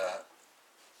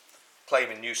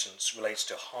 claim in nuisance relates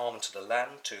to harm to the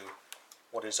land, to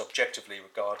what is objectively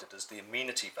regarded as the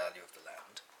amenity value of the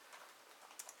land.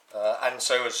 And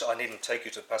so, as I needn't take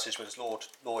you to the passage, but as Lord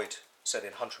Lloyd said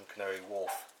in Hunter and Canary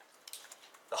Wharf,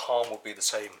 the harm would be the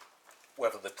same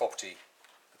whether the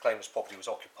claimant's property was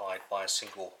occupied by a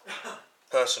single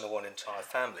person or an entire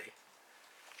family.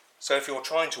 So if you're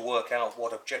trying to work out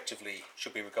what objectively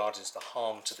should be regarded as the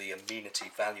harm to the amenity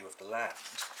value of the land,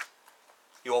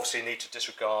 you obviously need to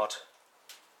disregard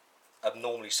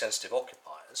abnormally sensitive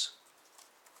occupiers,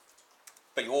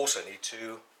 but you also need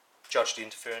to judge the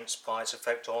interference by its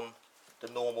effect on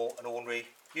the normal and ordinary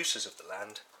uses of the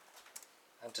land,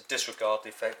 and to disregard the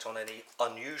effect on any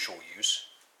unusual use,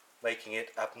 making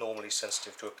it abnormally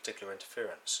sensitive to a particular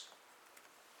interference.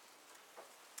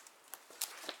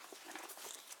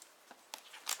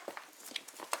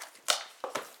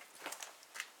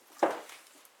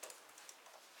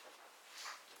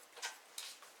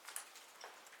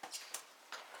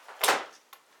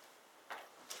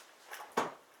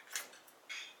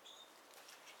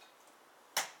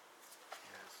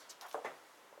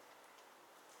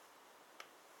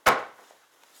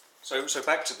 So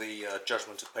back to the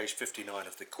judgment at page 59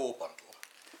 of the core bundle.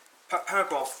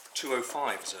 Paragraph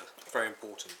 205 is a very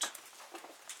important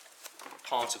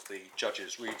part of the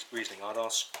judge's reasoning. I'd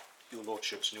ask your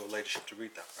lordships and your ladyship to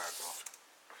read that paragraph.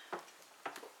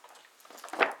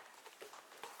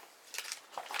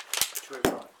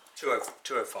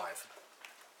 205.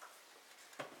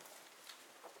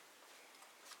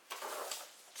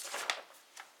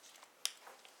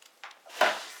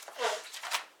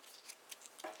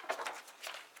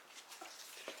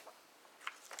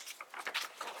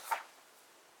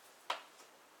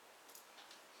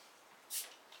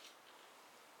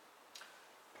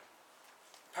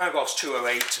 Paragraphs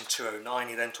 208 and 209,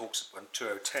 he then talks, and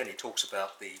 210, he talks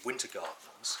about the winter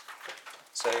gardens.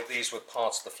 So these were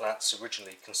parts of the flats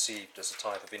originally conceived as a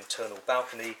type of internal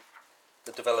balcony.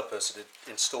 The developers had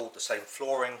installed the same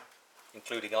flooring,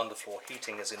 including underfloor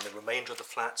heating as in the remainder of the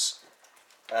flats,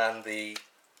 and the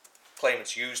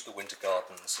claimants used the winter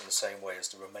gardens in the same way as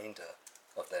the remainder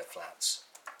of their flats.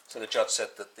 So the judge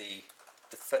said that the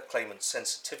claimant's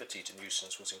sensitivity to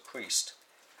nuisance was increased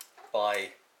by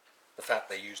the fact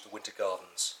they used the winter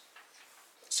gardens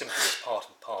simply as part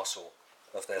and parcel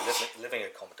of their living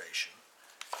accommodation.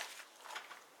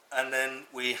 And then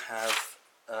we have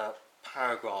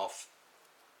paragraph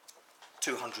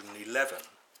 211,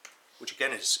 which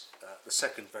again is the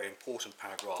second very important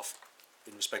paragraph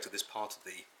in respect to this part of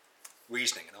the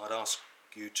reasoning, and I'd ask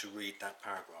you to read that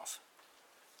paragraph.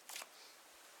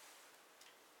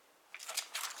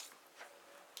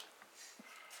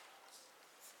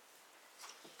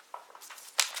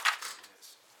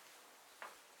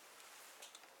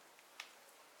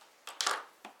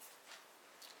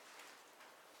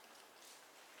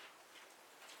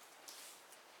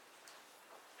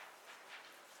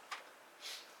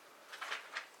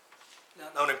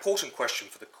 Now, an important question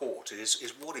for the court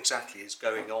is what exactly is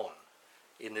going on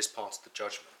in this part of the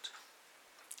judgment.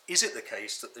 Is it the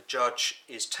case that the judge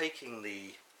is taking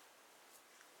the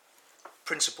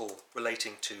principle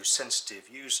relating to sensitive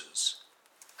users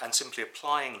and simply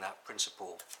applying that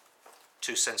principle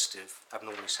to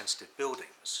abnormally sensitive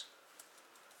buildings?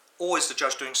 Or is the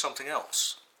judge doing something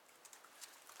else?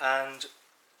 And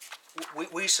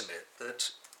we submit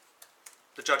that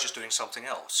the judge is doing something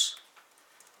else.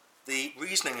 The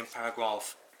reasoning in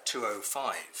paragraph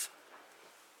 205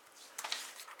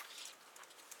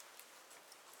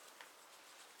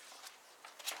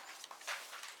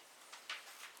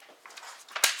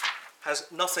 has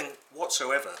nothing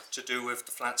whatsoever to do with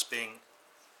the flats being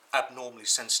abnormally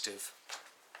sensitive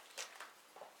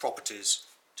properties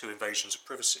to invasions of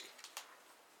privacy.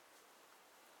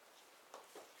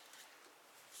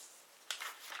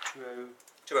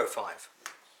 205.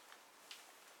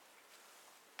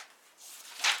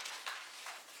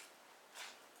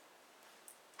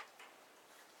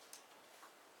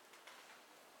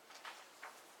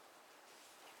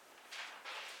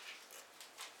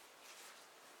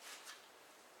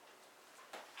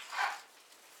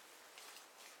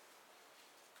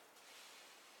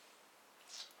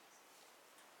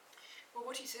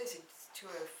 what he says in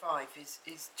 205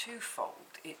 is twofold.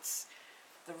 It's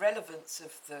the relevance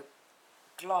of the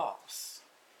glass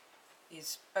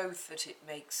is both that it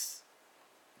makes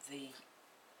the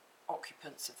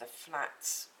occupants of the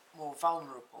flats more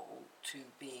vulnerable to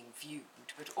being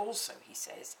viewed, but also, he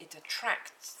says, it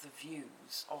attracts the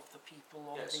views of the people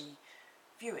on Yes. the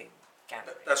viewing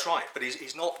gallery. That's right, but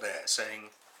he's not there saying,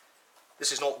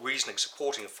 this is not reasoning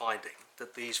supporting a finding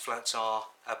that these flats are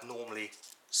abnormally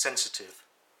sensitive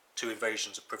to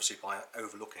invasions of privacy by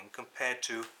overlooking compared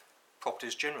to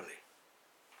properties generally.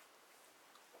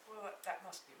 Well, that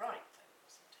must be right, though,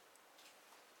 mustn't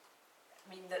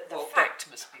it? I mean, the Well, fact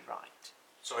must be right.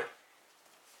 Sorry?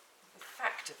 The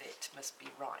fact of it must be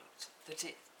right,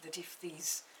 that if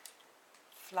these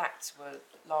flats were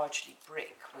largely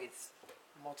brick with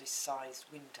modest-sized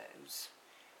windows,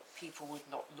 people would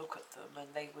not look at them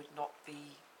and they would not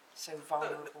be so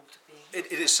vulnerable to being...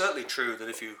 It is certainly true that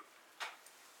if you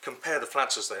compare the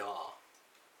flats as they are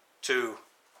to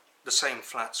the same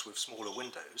flats with smaller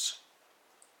windows,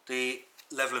 the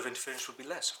level of interference would be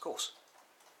less, of course.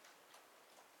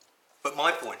 But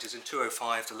my point is, in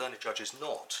 205, the learned judge is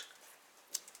not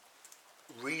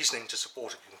reasoning to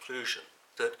support a conclusion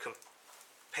that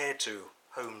compared to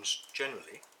homes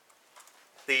generally,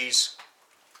 these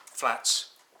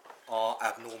flats are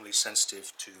abnormally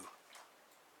sensitive to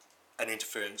an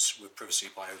interference with privacy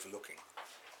by overlooking.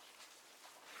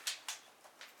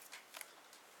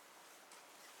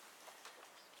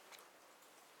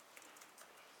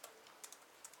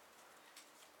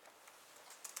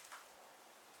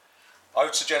 I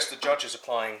would suggest the judge is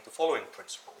applying the following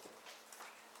principle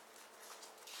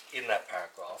in that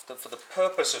paragraph, that for the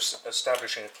purpose of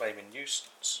establishing a claim in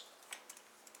nuisance,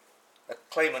 a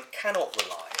claimant cannot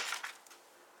rely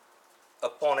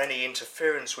upon any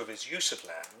interference with his use of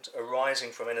land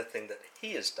arising from anything that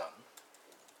he has done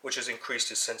which has increased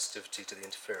his sensitivity to the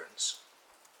interference,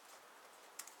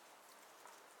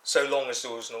 so long as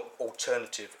there was an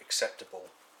alternative acceptable.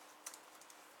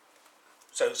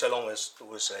 So long as there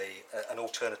was an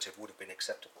alternative would have been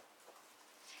acceptable.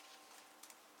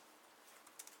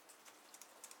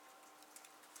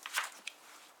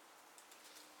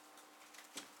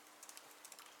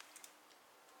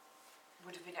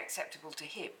 Would have been acceptable to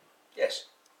him. Yes.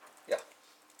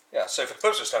 Yeah. So for the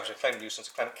purpose of establishing a claim of nuisance,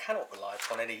 a claimant cannot rely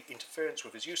upon any interference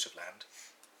with his use of land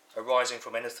arising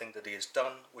from anything that he has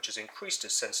done which has increased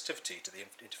his sensitivity to the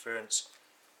interference,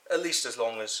 at least as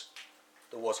long as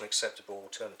there was an acceptable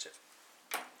alternative.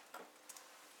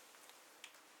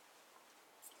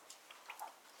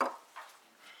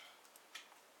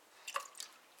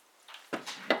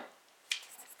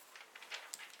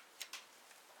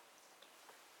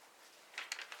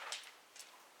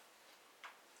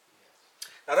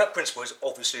 Now that principle is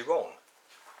obviously wrong.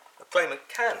 A claimant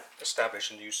can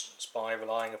establish a nuisance by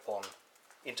relying upon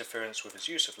interference with his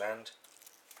use of land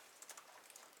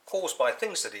caused by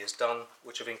things that he has done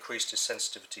which have increased his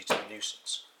sensitivity to the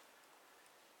nuisance.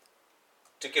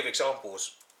 To give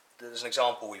examples, there's an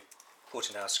example we put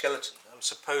in our skeleton.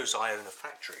 Suppose I own a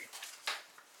factory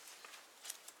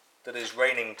that is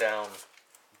raining down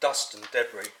dust and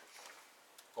debris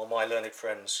on my learned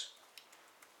friend's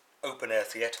open-air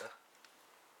theatre.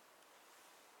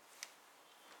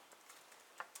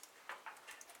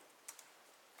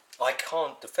 I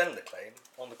can't defend the claim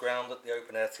on the ground that the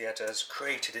open-air theatre has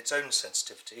created its own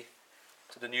sensitivity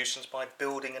to the nuisance by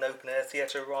building an open-air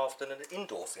theatre rather than an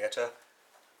indoor theatre,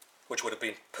 which would have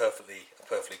been a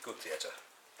perfectly good theatre.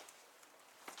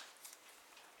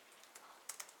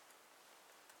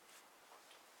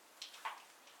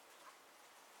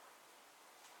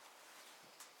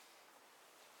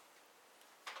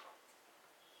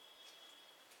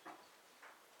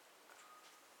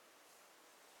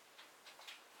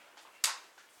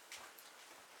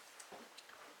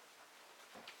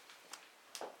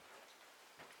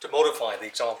 To modify the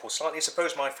example slightly,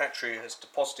 suppose my factory has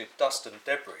deposited dust and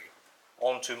debris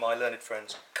onto my learned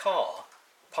friend's car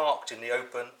parked in the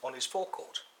open on his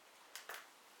forecourt,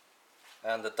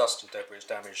 and the dust and debris has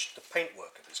damaged the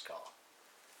paintwork of his car.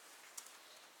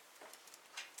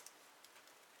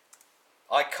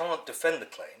 I can't defend the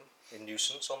claim in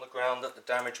nuisance on the ground that the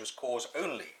damage was caused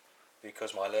only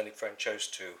because my learned friend chose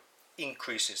to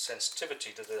increase his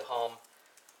sensitivity to the harm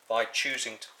by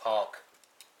choosing to park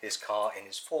his car in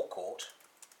his forecourt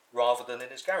rather than in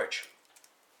his garage.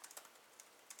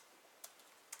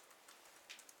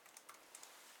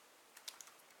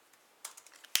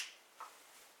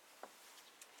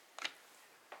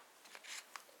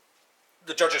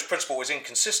 The judge's principle is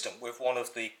inconsistent with one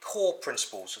of the core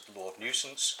principles of the law of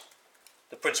nuisance,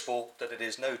 the principle that it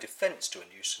is no defence to a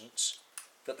nuisance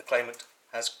that the claimant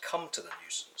has come to the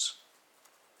nuisance.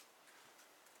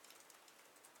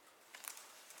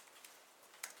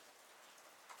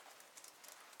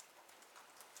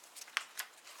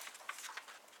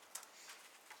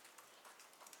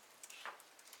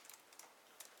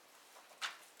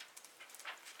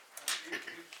 You've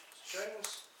shown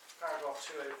us paragraph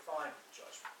 205 of the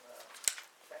judgment, where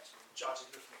effectively the judge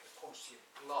is looking at the quantity of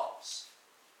glass.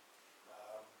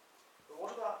 But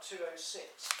what about 206?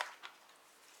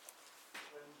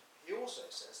 When he also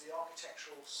says the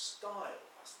architectural style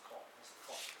has the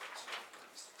consequence of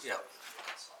these things. Yeah.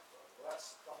 Well,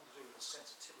 that's nothing to do with the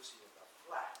sensitivity of the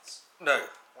flats. No.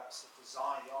 That's the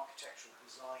design, the architectural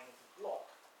design of the block.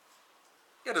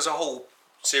 Yeah, there's a whole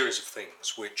series of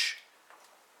things which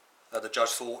the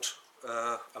judge thought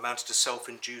amounted to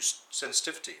self-induced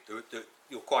sensitivity.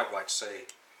 You're quite right to say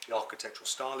the architectural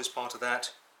style is part of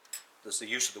that. There's the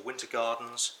use of the winter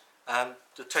gardens, and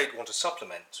the Tate want to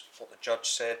supplement what the judge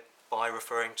said by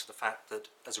referring to the fact that,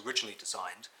 as originally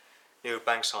designed, Neo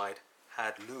Bankside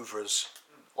had louvres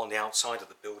on the outside of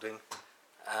the building,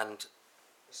 and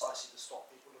Precisely to stop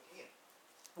people looking in.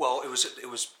 well, it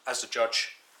was as the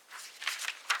judge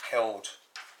held.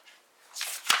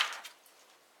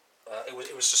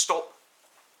 It was to stop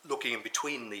looking in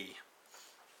between the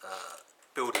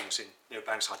buildings in Neo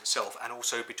Bankside itself, and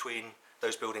also between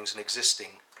those buildings and existing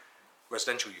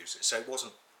residential uses. So it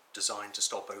wasn't designed to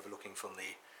stop overlooking from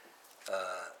the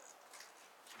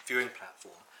viewing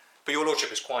platform. But your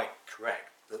lordship is quite correct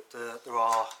that there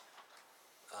are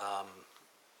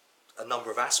a number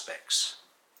of aspects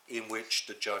in which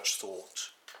the judge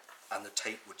thought, and the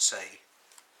Tate would say,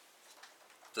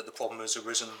 that the problem has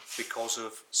arisen because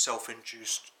of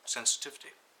self-induced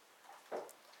sensitivity.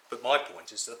 But my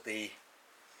point is that the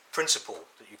principle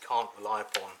that you can't rely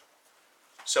upon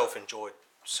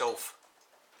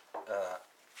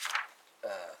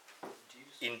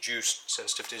induced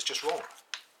sensitivity is just wrong.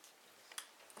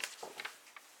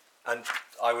 And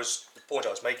the point I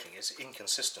was making is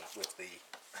inconsistent with the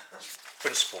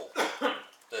principle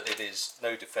that it is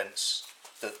no defence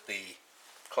that the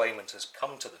claimant has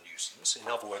come to the nuisance. In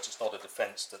other words, it's not a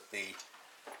defence that the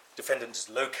defendant has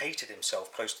located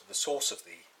himself close to the source of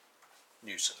the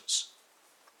nuisance.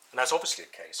 And that's obviously a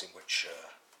case in which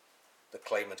if the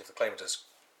claimant has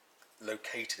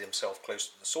located himself close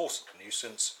to the source of the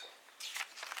nuisance,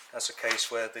 that's a case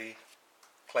where the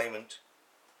claimant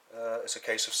is a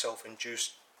case of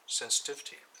self-induced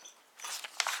sensitivity.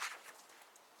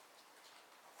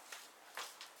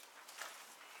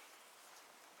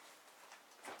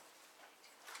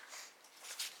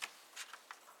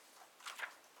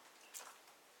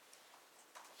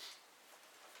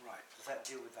 Right, does that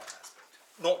deal with that aspect?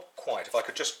 Not quite. If I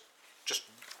could just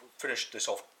finish this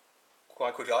off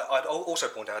quite quickly. I'd also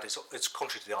point out it's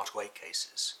contrary to the Article 8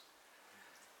 cases.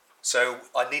 So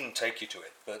I needn't take you to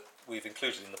it, but we've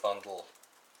included in the bundle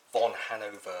von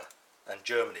Hanover and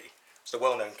Germany. It's the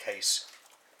well-known case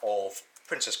of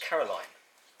Princess Caroline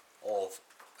of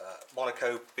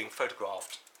Monaco being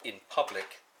photographed in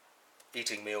public,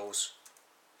 eating meals,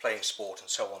 playing sport and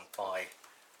so on by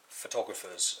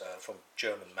photographers from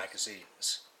German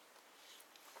magazines.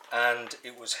 And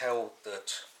it was held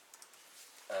that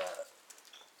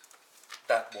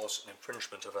that was an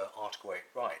infringement of her Article 8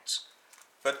 rights.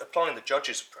 But applying the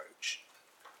judge's approach,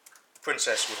 the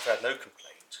princess would have had no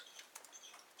complaint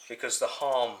because the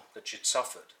harm that she'd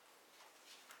suffered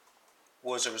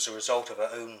was as a result of her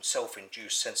own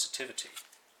self-induced sensitivity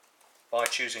by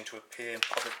choosing to appear in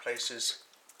public places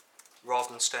rather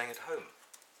than staying at home.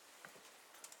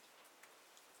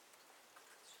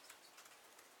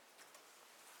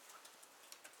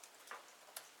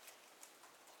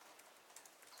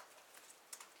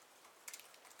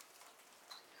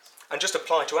 And just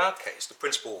apply to our case, the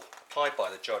principle applied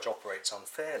by the judge operates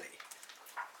unfairly.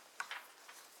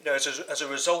 You know, as a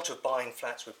result of buying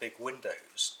flats with big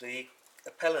windows, the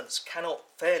appellants cannot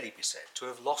fairly be said to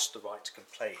have lost the right to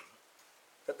complain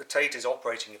that the Tate is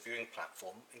operating a viewing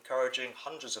platform encouraging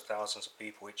hundreds of thousands of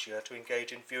people each year to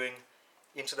engage in viewing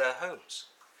into their homes.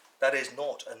 That is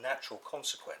not a natural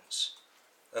consequence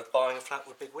of buying a flat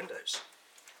with big windows.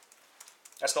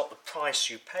 That's not the price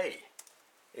you pay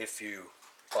if you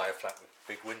buy a flat with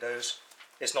big windows.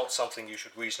 It's not something you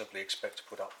should reasonably expect to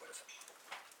put up with.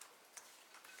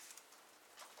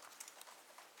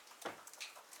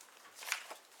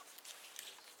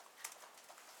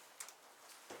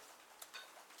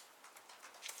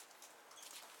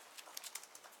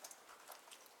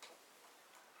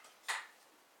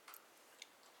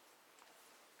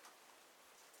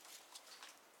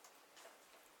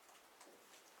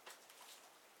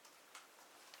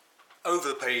 Over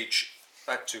the page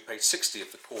back to page 60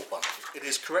 of the core bundle, it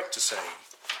is correct to say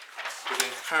that in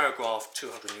paragraph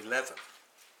 211,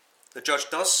 the judge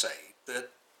does say that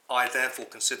I therefore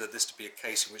consider this to be a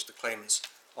case in which the claimants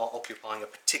are occupying a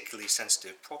particularly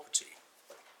sensitive property.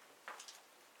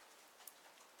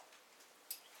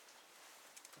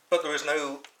 But there is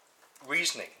no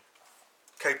reasoning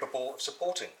capable of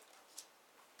supporting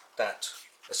that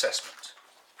assessment.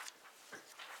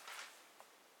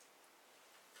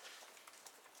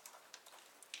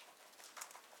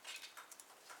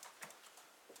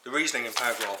 The reasoning in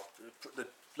paragraph, the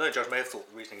learned judge may have thought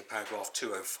the reasoning in paragraph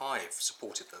 205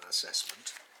 supported that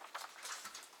assessment,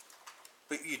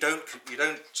 but you don't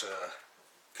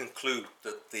conclude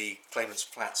that the claimant's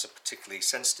flats are particularly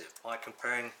sensitive by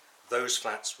comparing those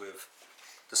flats with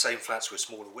the same flats with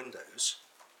smaller windows.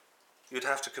 You'd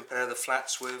have to compare the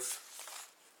flats with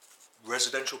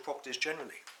residential properties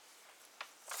generally.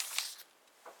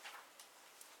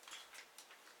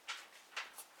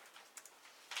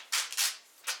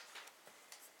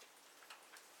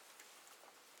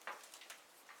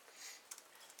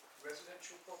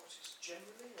 Residential properties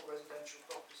generally, or residential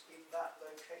properties in that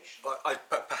location?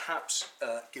 Perhaps,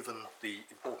 given the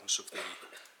importance of the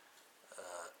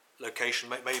location,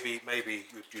 maybe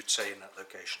you'd say in that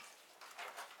location.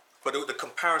 But the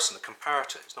comparison, the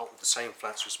comparator, is not with the same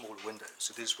flats with smaller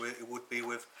windows. It would be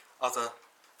with other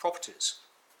properties.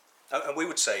 And we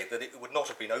would say that it would not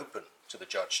have been open to the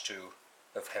judge to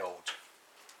have held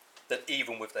that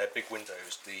even with their big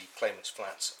windows, the claimant's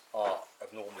flats are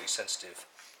abnormally sensitive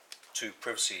to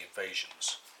privacy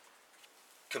invasions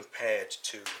compared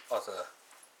to other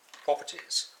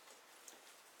properties.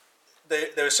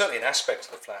 There is certainly an aspect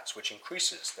of the flats which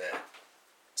increases their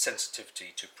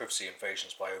sensitivity to privacy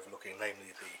invasions by overlooking,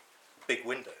 namely, the big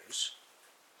windows.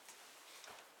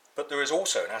 But there is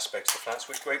also an aspect of the flats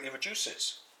which greatly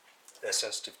reduces their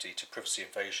sensitivity to privacy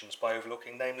invasions by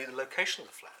overlooking, namely, the location of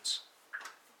the flats.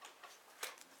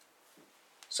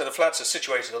 So the flats are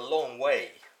situated a long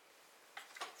way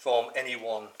from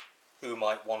anyone who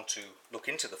might want to look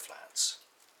into the flats.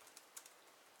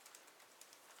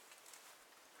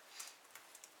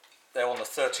 They're on the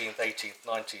 13th, 18th,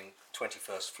 19th,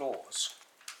 21st floors.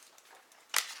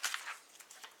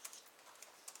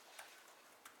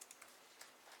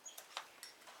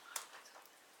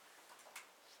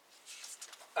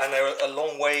 And they're a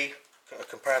long way, a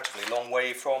comparatively long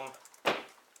way from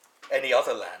any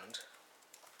other land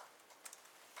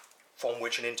from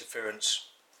which an interference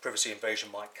privacy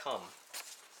invasion might come,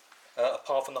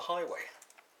 apart from the highway.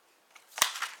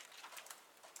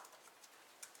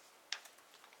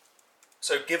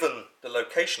 So given the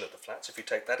location of the flats, if you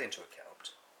take that into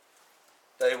account,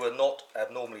 they were not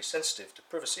abnormally sensitive to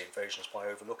privacy invasions by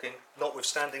overlooking,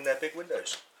 notwithstanding their big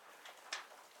windows.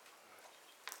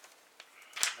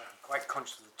 I'm quite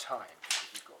conscious of the time, because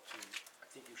you've got to, I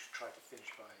think you should try to finish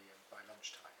by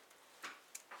lunchtime.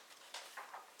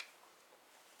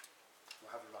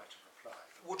 We'll have a right to reply.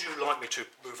 Would you like me to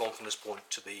move on from this point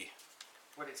to the...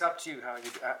 Well, it's up to you how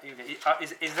you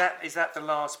is that the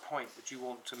last point that you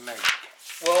want to make?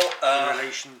 Well, in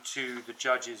relation to the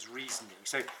judge's reasoning.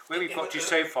 So where we've got to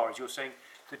so far is you're saying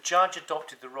the judge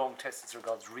adopted the wrong test as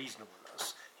regards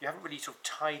reasonableness. You haven't really sort of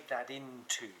tied that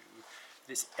into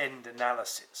this end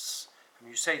analysis. And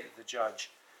you say that the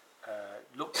judge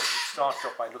started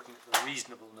off by looking at the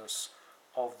reasonableness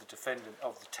of the defendant,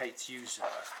 of the Tate's user,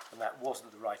 and that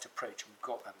wasn't the right approach, and we've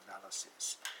got that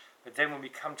analysis. But then when we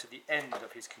come to the end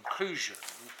of his conclusion,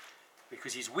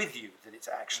 because he's with you that it's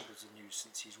actionable as a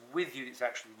nuisance, he's with you that it's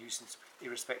actually a nuisance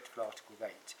irrespective of Article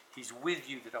 8, he's with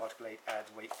you that Article 8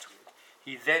 adds weight to it,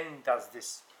 he then does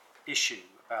this issue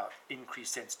about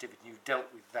increased sensitivity, and you've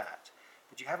dealt with that,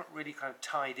 but you haven't really kind of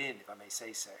tied in, if I may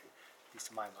say so, at least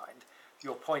in my mind,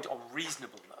 your point on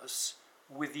reasonableness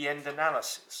with the end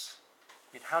analysis.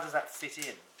 I mean, how does that fit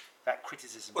in, that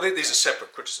criticism? Well, these are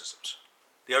separate criticisms.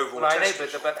 The overall well, I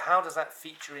test know, but how does that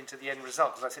feature into the end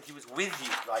result? Because I said he was with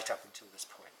you right up until this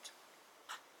point.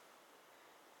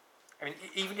 I mean,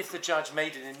 even if the judge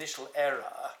made an initial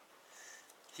error,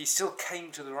 he still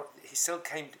came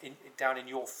down in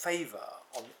your favour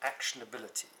on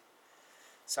actionability.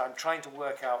 So I'm trying to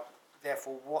work out,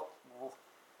 therefore,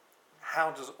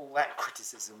 how does all that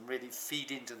criticism really feed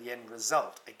into the end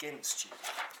result against you?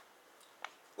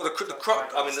 Well,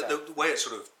 the way it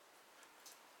sort of,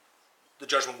 the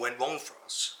judgment went wrong for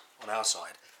us on our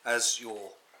side, as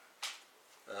your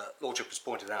lordship has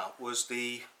pointed out, was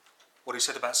what he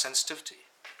said about sensitivity.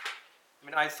 I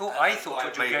mean, I thought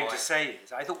what you were going to say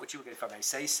is, if I may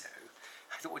say so,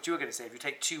 I thought what you were going to say, if you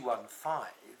take 215,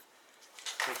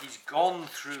 that he's gone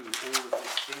through all of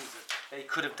these things that they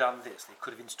could have done this, they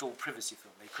could have installed privacy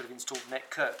film, they could have installed net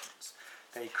curtains,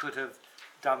 they could have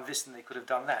done this and they could have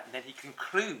done that. And then he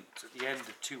concludes at the end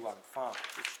of 215,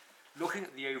 looking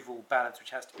at the overall balance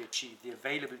which has to be achieved, the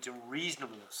availability and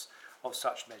reasonableness of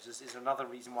such measures is another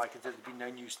reason why I consider there to be no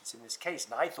nuisance in this case.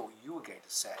 And I thought you were going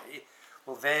to say,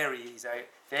 well, there he is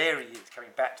coming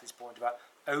back to this point about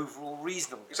overall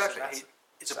reasonableness. Exactly.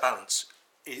 It's a balance.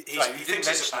 He you didn't thinks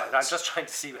it's a mention that. I'm balance. just trying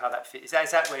to see how that fits.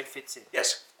 Is that where it fits in?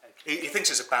 Yes. Okay. He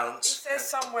thinks it's a balance. Is there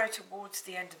somewhere towards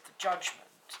the end of the judgment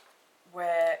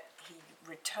where he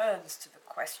returns to the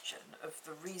question of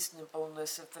the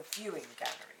reasonableness of the viewing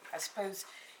gallery? I suppose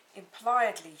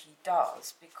impliedly he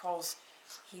does, because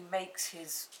he makes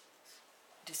his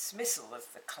dismissal of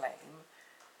the claim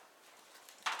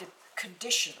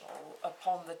conditional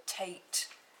upon the Tate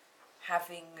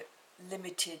having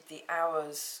limited the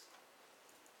hours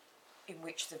in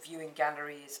which the viewing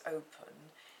gallery is open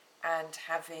and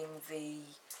having the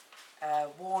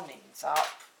warnings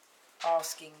up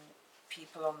asking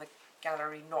people on the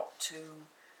gallery not to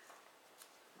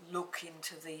look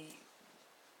into the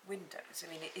windows. I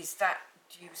mean, is that,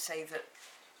 do you say that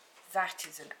that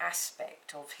is an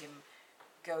aspect of him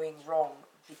going wrong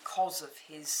because of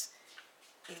his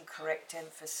incorrect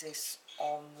emphasis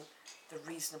on the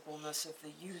reasonableness of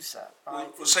the user?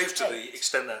 Well, safe to the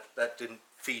extent that that didn't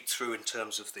feed through in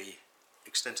terms of the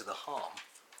extent of the harm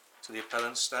to the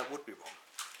appellants, that would be wrong.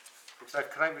 So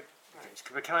can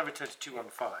I return to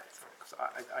 215? Because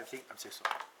I think, I'm so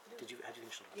sorry. Had you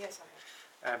finished on that? Yes,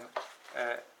 I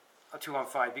have.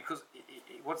 215, because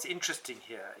what's interesting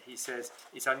here, he says,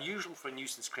 it's unusual for a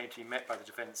nuisance claim to be met by the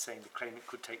defendant saying the claimant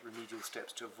could take remedial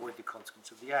steps to avoid the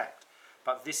consequence of the act.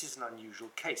 But this is an unusual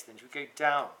case. Then if you go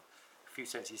down a few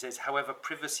sentences, he says, however,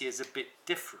 privacy is a bit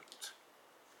different.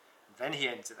 And then he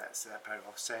ends that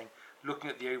paragraph saying, looking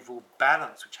at the overall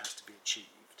balance which has to be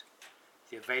achieved,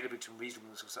 the availability and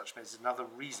reasonableness of such measures is another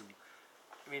reason.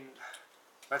 I mean,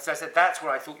 as I said, that's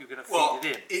where I thought you were going to feed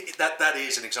it in. That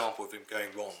is an example of him going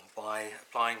wrong by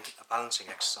applying a balancing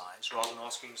exercise rather than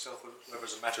asking himself whether,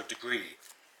 as a matter of degree,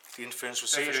 the interference was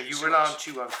So sufficient. you rely on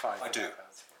 215. I do.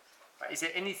 Right, is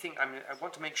there anything, I mean, I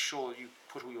want to make sure you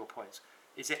put all your points.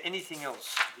 Is there anything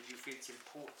else that you feel it's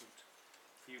important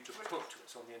for you to put to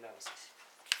us on the analysis?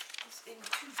 It's in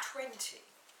 220.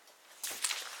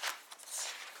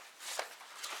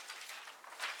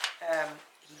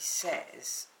 He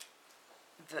says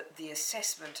that the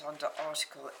assessment under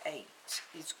Article 8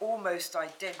 is almost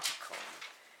identical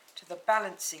to the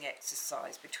balancing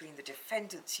exercise between the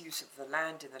defendant's use of the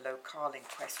land in the locale in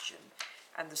question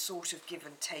and the sort of give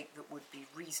and take that would be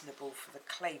reasonable for the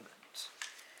claimant.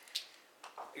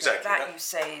 Exactly. That you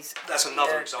say is that's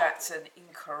another example. That's an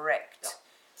incorrect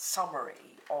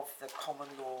summary of the common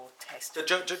law test. The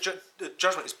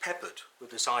judgment is peppered with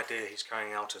this idea he's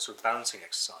carrying out a sort of balancing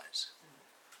exercise,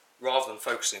 rather than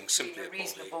focusing simply the upon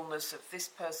reasonableness of this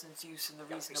person's use and the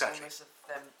reasonableness of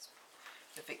them,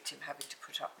 the victim having to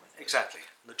put up with it. Exactly.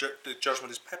 The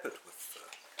judgment is peppered with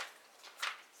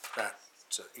that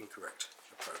incorrect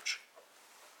approach.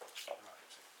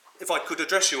 If I could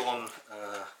address you on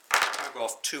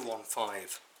paragraph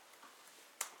 215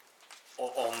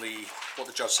 on what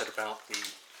the judge said about the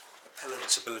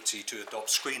appellant's ability to adopt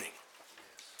screening.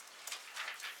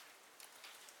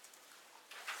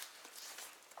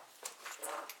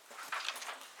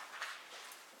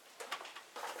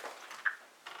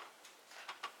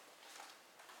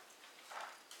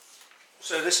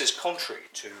 So this is contrary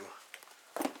to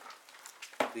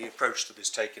the approach that is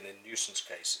taken in nuisance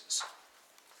cases.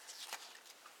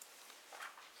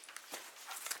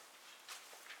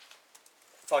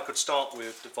 If I could start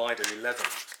with divider 11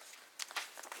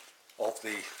 of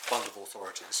the Fund of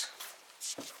Authorities.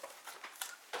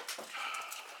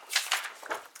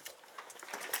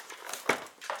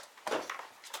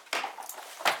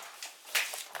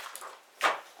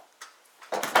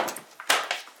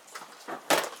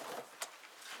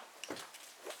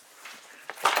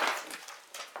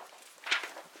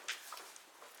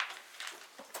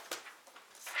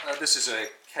 This is a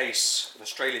case, an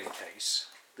Australian case.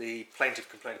 The plaintiff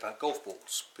complained about golf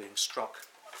balls being struck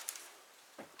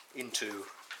into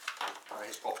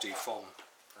his property from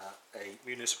a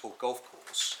municipal golf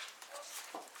course.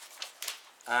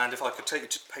 And if I could take you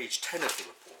to page 10 of the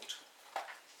report.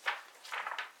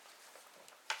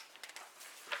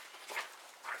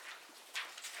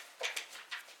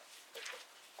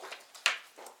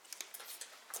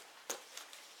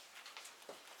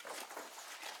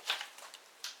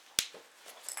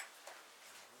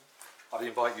 I'd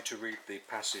invite you to read the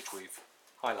passage we've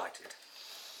highlighted.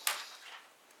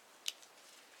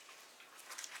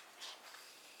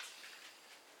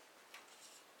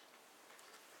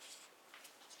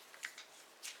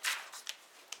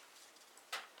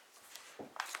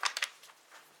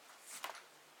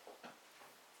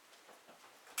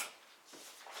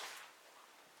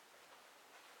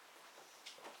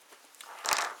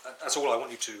 that's all I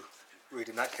want you to read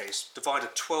in that case. Divider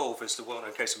 12 is the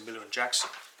well-known case of Miller and Jackson.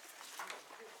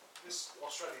 This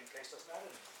Australian case doesn't add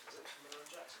anything, does it, Miller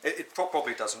and Jackson? It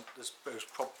probably doesn't.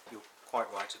 You're quite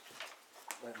right.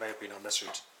 It may have been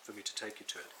unnecessary for me to take you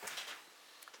to it.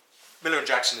 Miller and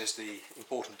Jackson is the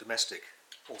important domestic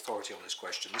authority on this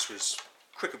question. This was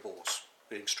cricket balls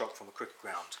being struck from a cricket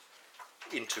ground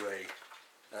into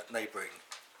a neighbouring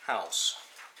house.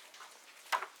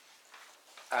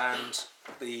 And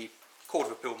the Court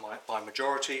of Appeal by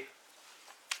majority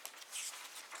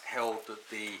held that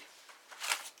the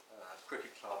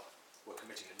cricket club were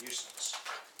committing a nuisance.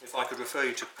 If I could refer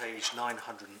you to page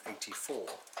 984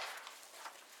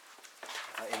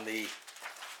 in the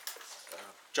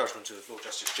judgment of Lord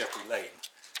Justice Geoffrey Lane,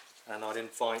 and I'd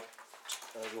invite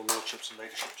your lordships and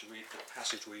ladyship to read the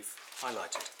passage we've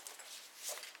highlighted.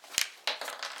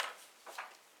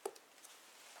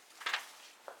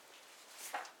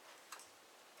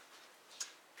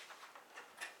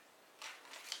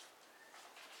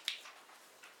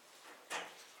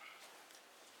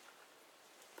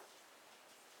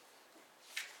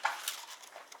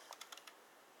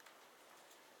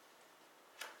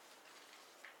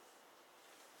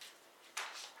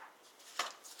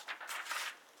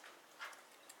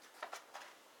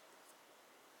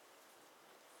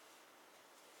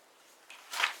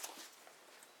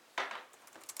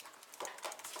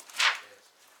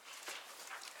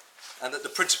 And that the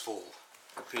principle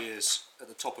appears at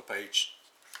the top of page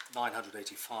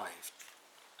 985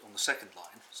 on the second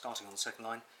line, starting on the second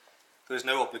line. There is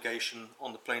no obligation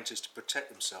on the plaintiffs to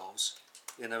protect themselves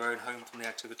in their own home from the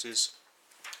activities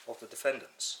of the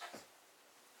defendants.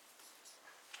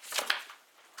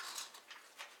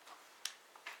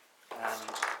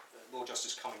 And Lord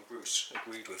Justice Cumming-Bruce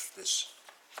agreed with this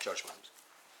judgment.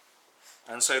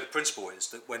 And so the principle is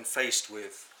that when faced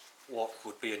with what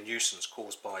would be a nuisance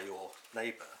caused by your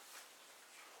neighbour,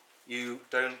 you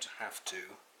don't have to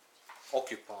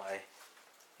occupy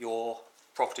your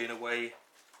property in a way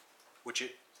which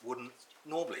it wouldn't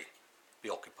normally be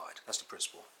occupied. That's the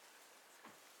principle.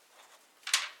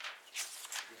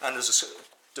 And there's a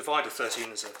Divider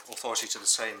 13 is an authority to the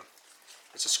same.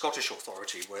 It's a Scottish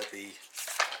authority where the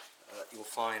you'll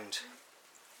find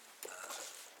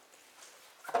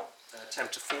an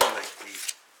attempt to formulate the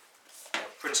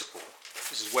principle.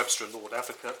 This is Webster and Lord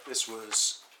Advocate. This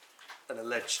was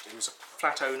it was a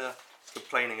flat owner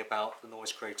complaining about the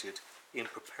noise created in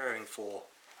preparing for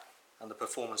and the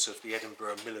performance of the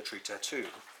Edinburgh military tattoo.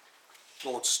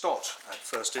 Lord Stott, at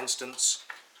first instance,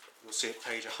 you'll see at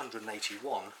page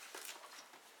 181.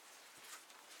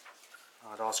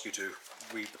 I'd ask you to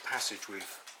read the passage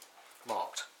we've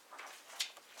marked.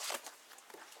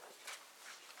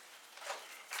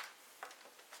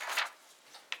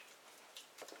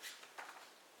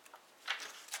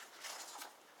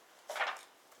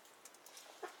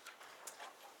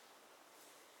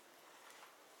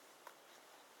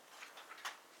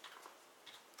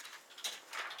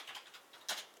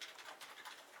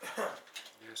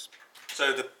 Yes.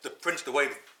 So the way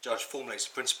the judge formulates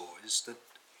the principle is that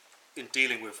in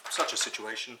dealing with such a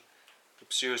situation, the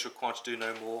pursuer is required to do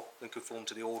no more than conform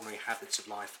to the ordinary habits of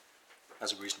life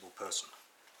as a reasonable person.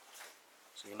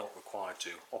 So you're not required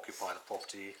to occupy the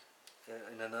property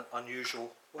in an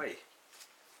unusual way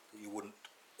that you wouldn't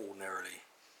ordinarily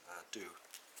do.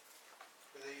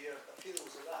 But the appeal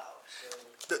was allowed,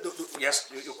 so... Yes,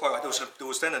 you're quite right. There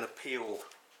was then an appeal,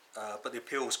 but the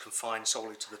appeal was confined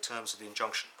solely to the terms of the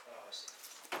injunction. Oh, I see.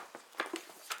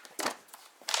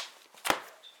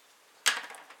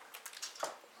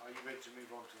 Are you ready to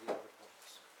move on to the other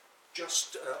points?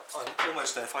 Just, I'm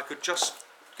almost there. If I could just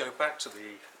go back to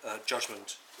the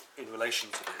judgment in relation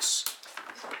to this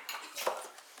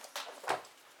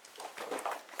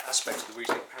aspect of the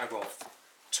reasoning, paragraph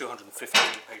 215,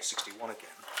 page 61 again.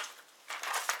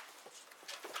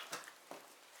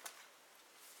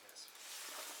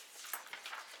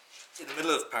 In the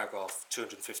middle of paragraph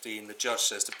 215, the judge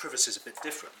says the privacy is a bit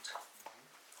different.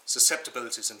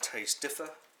 Susceptibilities and taste differ,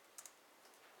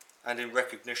 and in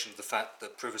recognition of the fact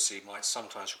that privacy might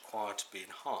sometimes require to be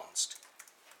enhanced,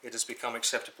 it has become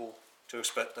acceptable to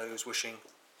expect those wishing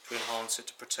to enhance it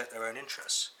to protect their own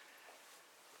interests.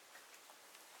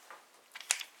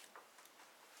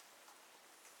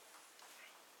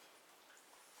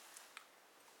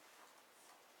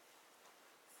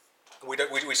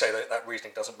 We say that that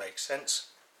reasoning doesn't make sense.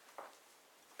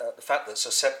 The fact that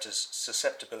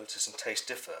susceptibilities and taste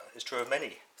differ is true of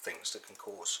many things that can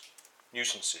cause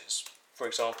nuisances. For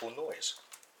example, noise.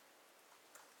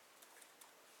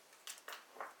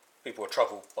 People are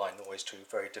troubled by noise to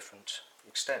very different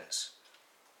extents.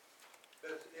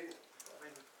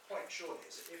 But point surely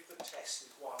is that if the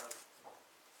test is one of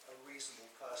a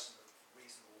reasonable person of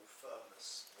reasonable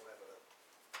firmness, whatever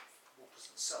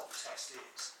Wilkerson's self-test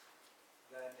is,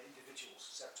 then individual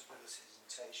susceptibilities and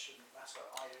taste shouldn't matter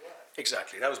either way.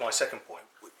 Exactly, that was my second point.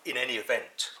 In any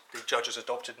event, the judge has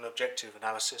adopted an objective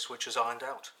analysis which has ironed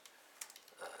out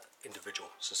individual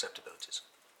susceptibilities.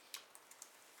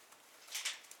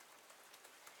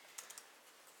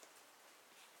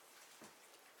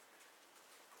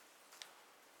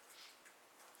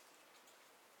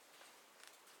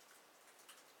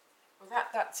 Well,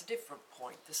 that's a different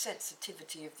point. The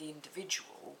sensitivity of the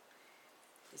individual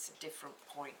is a different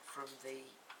point from the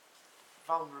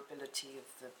vulnerability of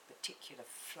the particular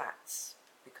flats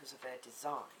because of their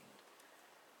design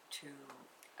to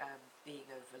being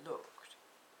overlooked.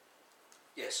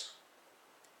 Yes.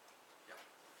 Yeah.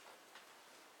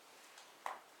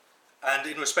 And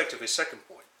in respect of his second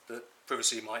point, that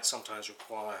privacy might sometimes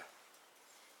require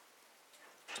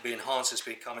to be enhanced as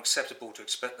become acceptable to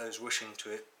expect those wishing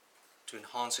to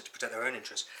enhance it to protect their own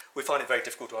interests, we find it very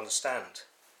difficult to understand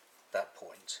that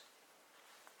point.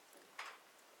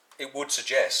 It would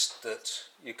suggest that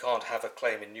you can't have a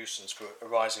claim in nuisance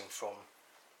arising from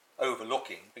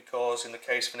overlooking, because in the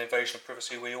case of an invasion of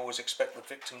privacy we always expect the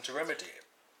victim to remedy it.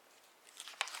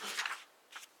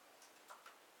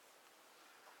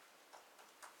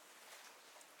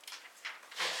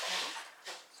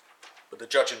 But the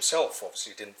judge himself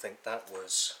obviously didn't think that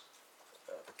was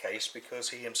the case, because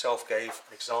he himself gave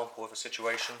an example of a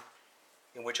situation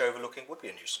in which overlooking would be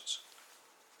a nuisance.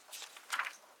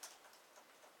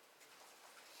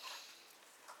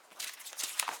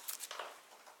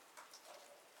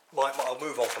 I'll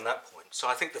move on from that point. So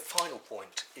I think the final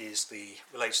point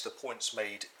relates to the points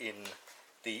made in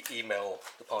the email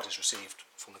the parties received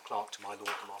from the clerk to my lord,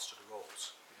 the Master of the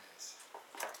Rolls.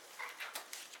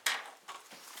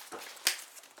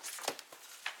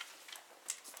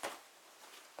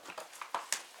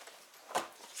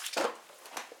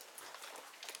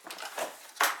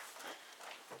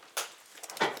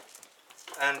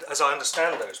 And as I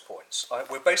understand those points,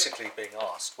 we're basically being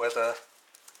asked whether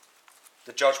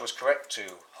the judge was correct to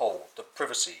hold that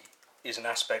privacy is an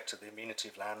aspect of the amenity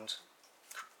of land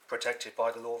protected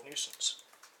by the law of nuisance.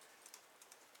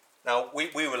 Now,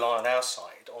 we rely on our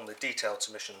side on the detailed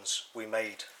submissions we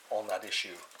made on that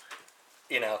issue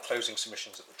in our closing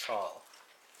submissions at the trial,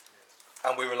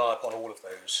 and we rely upon all of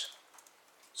those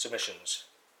submissions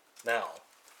now.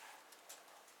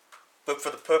 But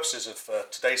for the purposes of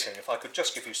today's hearing, if I could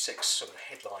just give you 6 sort of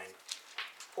headline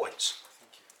points.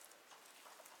 Thank you.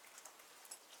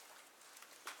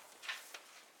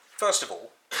 First of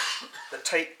all, the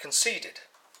Tate conceded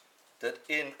that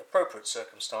in appropriate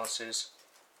circumstances,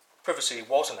 privacy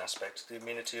was an aspect of the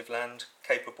amenity of land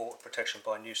capable of protection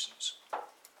by nuisance.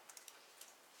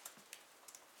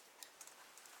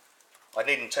 I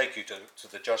needn't take you to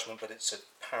the judgment, but it's at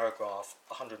paragraph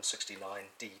 169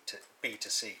 B to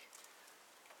C.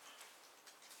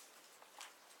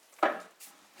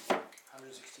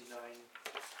 169.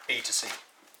 B to C.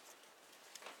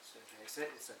 So they said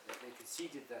that they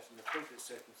conceded that in appropriate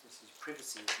circumstances,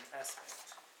 privacy is an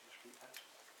aspect. Just read that.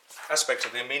 Aspect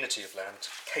of the amenity of land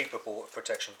capable of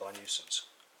protection by nuisance.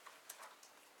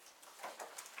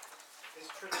 Is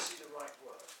privacy the right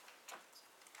word?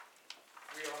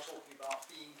 We are talking about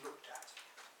being looked at.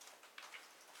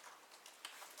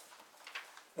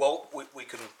 Well, we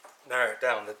can narrow it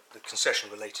down. The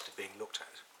concession related to being looked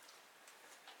at.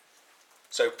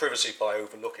 So privacy by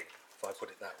overlooking, if I put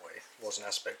it that way, was an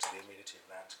aspect of the amenity of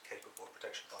land capable of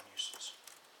protection by nuisance.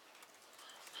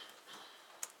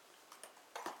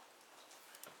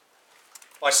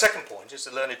 My second point is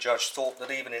the learned judge thought that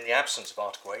even in the absence of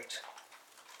Article 8,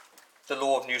 the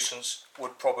law of nuisance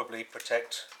would probably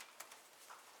protect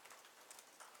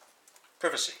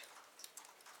privacy,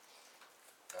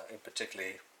 in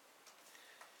particularly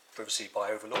privacy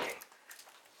by overlooking.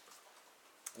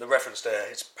 And the reference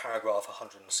there is paragraph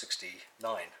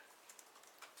 169.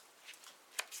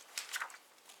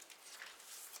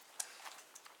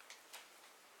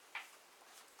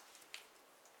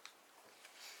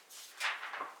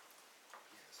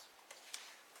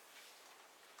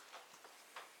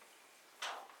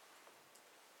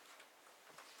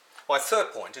 My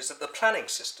third point is that the planning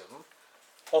system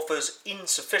offers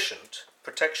insufficient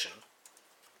protection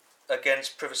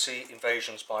against privacy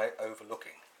invasions by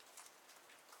overlooking,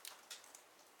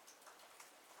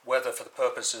 whether for the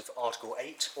purpose of Article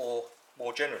 8 or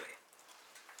more generally.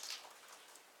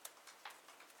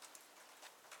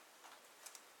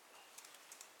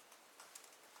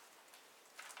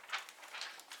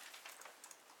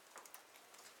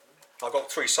 I've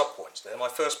got 3 sub-points there. My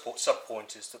first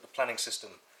sub-point is that the planning system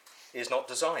is not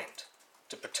designed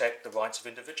to protect the rights of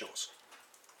individuals.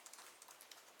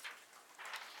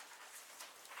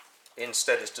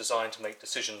 Instead, it's designed to make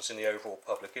decisions in the overall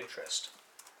public interest.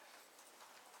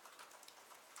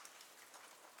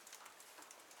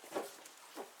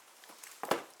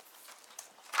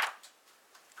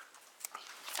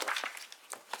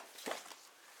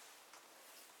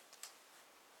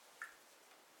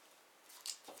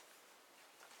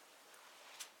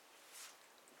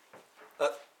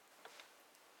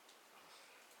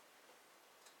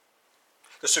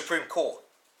 The Supreme Court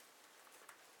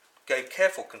gave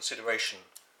careful consideration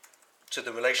to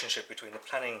the relationship between the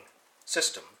planning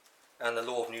system and the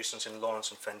law of nuisance in Lawrence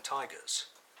and Fen Tigers.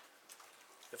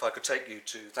 If I could take you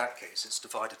to that case, it's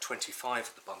divided 25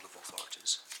 of the bundle of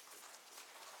authorities.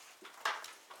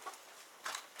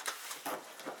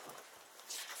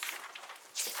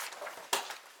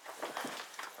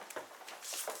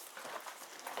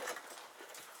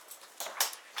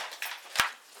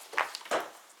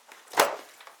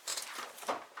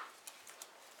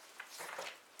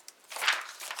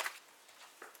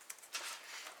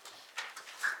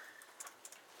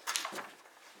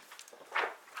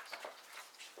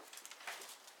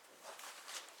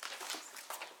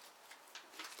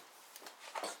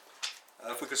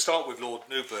 If we could start with Lord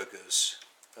Neuberger's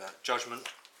judgment,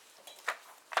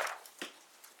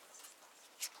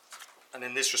 and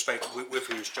in this respect, with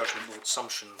whose judgment Lord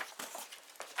Sumption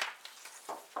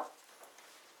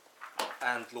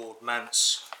and Lord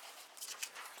Mance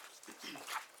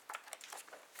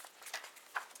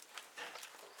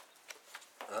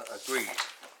agreed.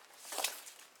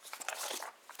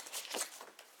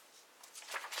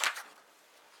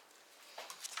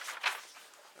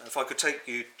 If I could take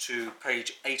you to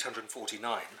page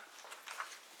 849.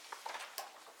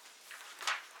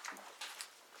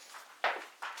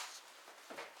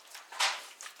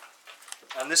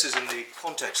 And this is in the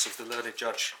context of the learned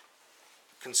judge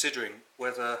considering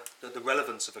whether the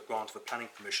relevance of a grant of a planning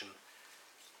permission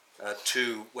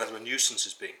to whether a nuisance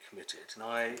is being committed. And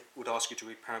I would ask you to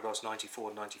read paragraphs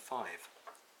 94 and 95.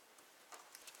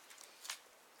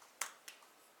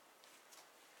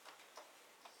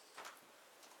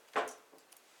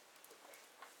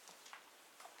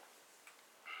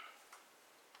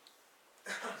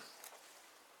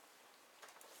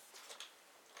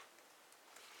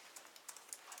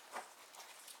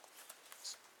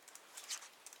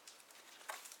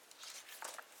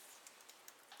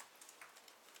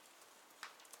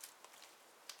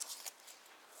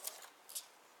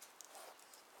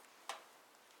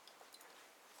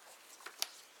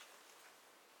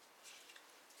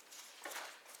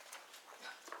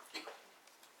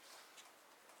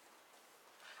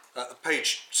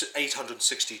 Page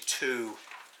 862,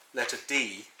 letter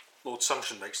D, Lord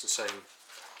Sumption makes the same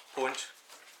point.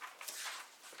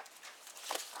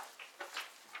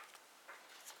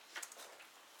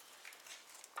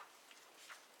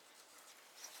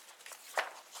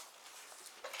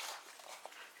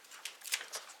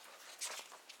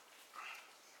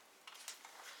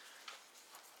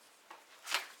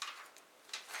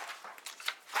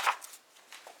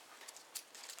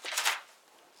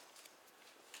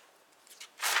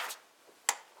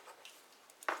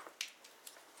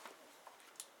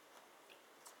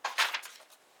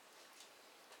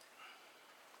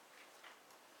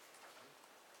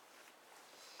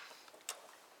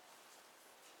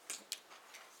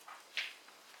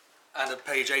 And at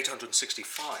page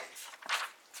 865,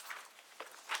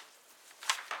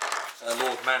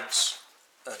 Lord Mance,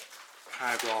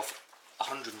 paragraph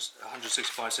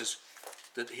 165, says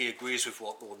that he agrees with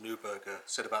what Lord Neuberger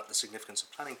said about the significance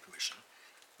of planning permission.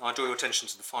 I draw your attention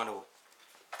to the final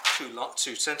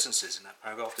two sentences in that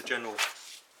paragraph. The general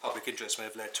public interest may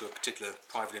have led to a particular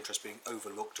private interest being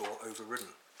overlooked or overridden.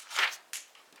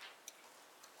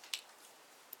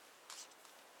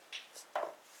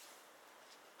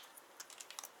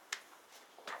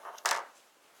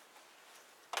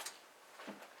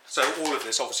 So all of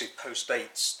this obviously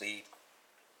postdates the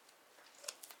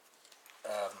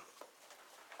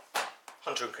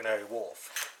Hunter and Canary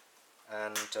Wharf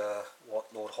and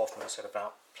what Lord Hoffman said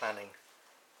about planning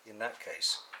in that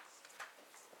case.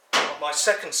 My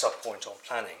second sub-point on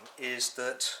planning is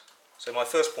that, so my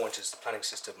first point is the planning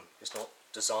system is not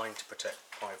designed to protect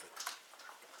private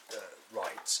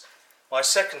rights. My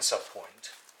second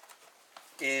sub-point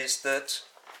is that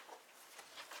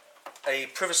a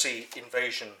privacy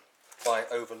invasion by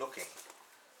overlooking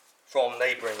from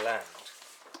neighbouring land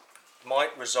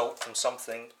might result from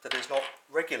something that is not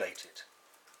regulated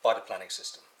by the planning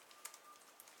system.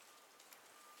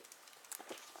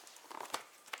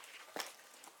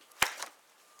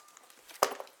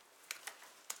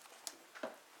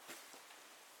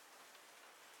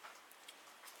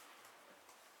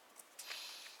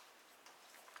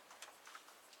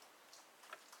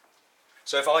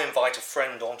 So if I invite a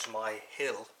friend onto my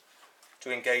hill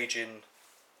to engage in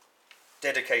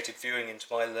dedicated viewing into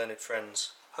my learned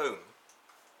friend's home,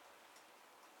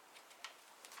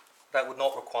 that would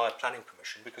not require planning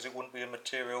permission because it wouldn't be a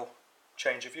material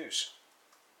change of use.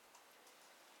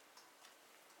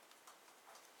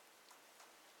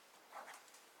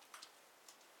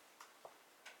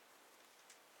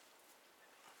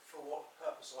 For what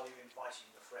purpose are you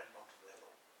inviting the friend onto the hill?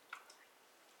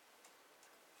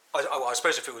 I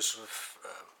suppose if it was sort of,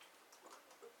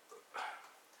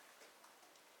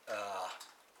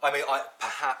 perhaps. I mean,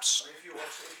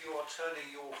 if you are turning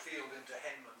your field into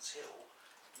Henman's Hill,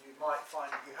 you might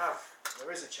find that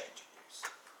there is a change of use.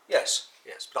 Yes,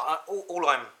 yes. But all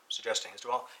I'm suggesting is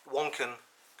one can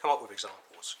come up with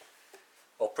examples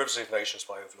of privacy invasions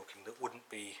by overlooking that wouldn't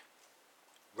be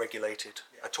regulated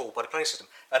at all by the planning system.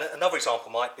 And another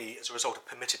example might be as a result of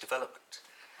permitted development.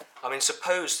 I mean,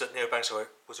 suppose that Bankside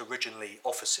was originally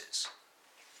offices,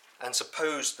 and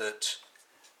suppose that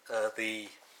the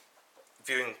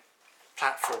viewing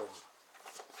platform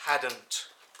hadn't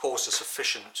caused a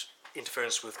sufficient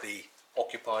interference with the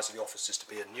occupiers of the offices to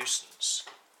be a nuisance.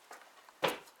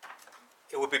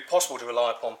 It would be possible to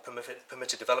rely upon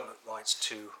permitted development rights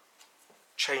to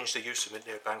change the use of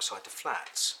near Bankside to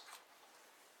flats,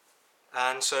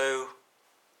 and so,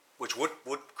 which would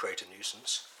create a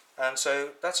nuisance. And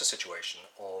so that's a situation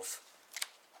of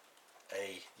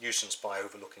a nuisance by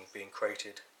overlooking being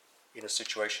created in a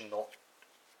situation not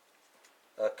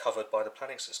covered by the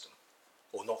planning system,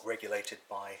 or not regulated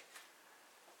by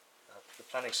the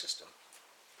planning system.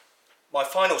 My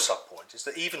final sub-point is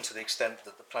that even to the extent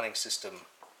that the planning system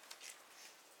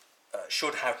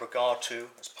should have regard to,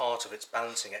 as part of its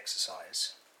balancing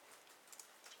exercise,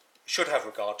 should have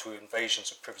regard to invasions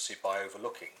of privacy by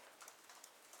overlooking,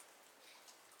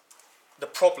 the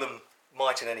problem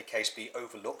might in any case be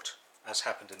overlooked, as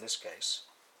happened in this case.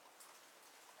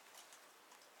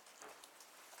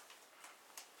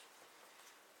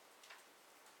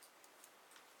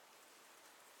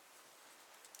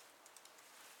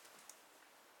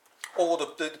 Or the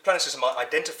planning system might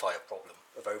identify a problem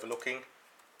of overlooking,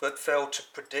 but fail to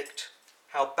predict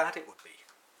how bad it would be.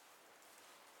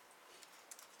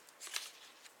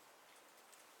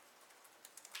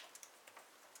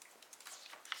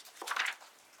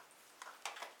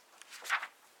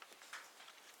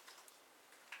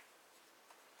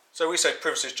 So we say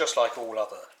privacy is just like all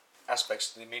other aspects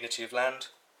of the amenity of land.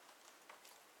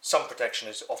 Some protection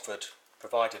is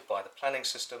provided by the planning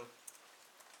system,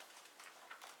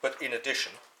 but in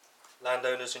addition,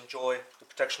 landowners enjoy the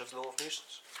protection of the law of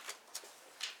nuisance.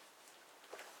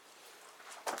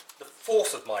 The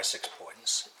fourth of my 6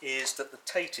 points is that the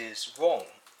Tate is wrong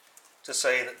to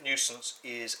say that nuisance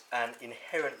is an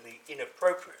inherently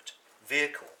inappropriate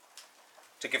vehicle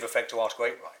to give effect to Article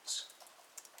 8 rights.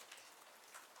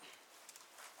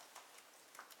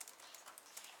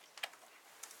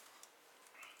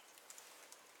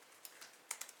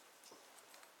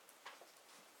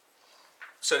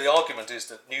 So the argument is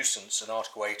that nuisance and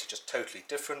Article 8 are just totally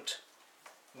different.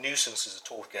 Nuisance is a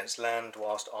tort against land,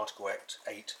 whilst Article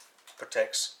 8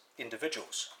 protects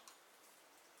individuals.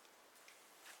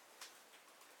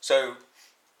 So,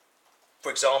 for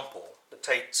example, the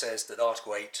Tate says that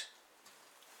Article 8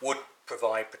 would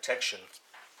provide protection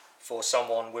for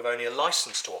someone with only a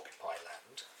licence to occupy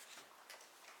land,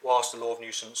 whilst the law of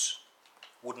nuisance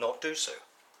would not do so.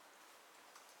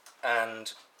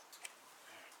 And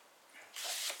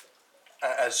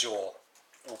as you'll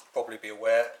probably be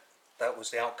aware, that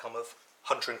was the outcome of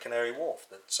Hunter and Canary Wharf,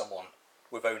 that someone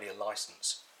with only a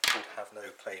licence would have no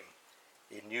claim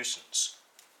in nuisance.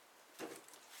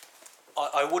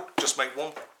 I would just make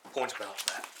one point about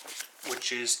that,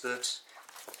 which is that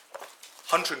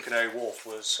Hunter and Canary Wharf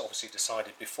was obviously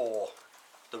decided before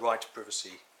the right to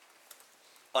privacy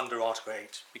under Article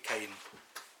 8 became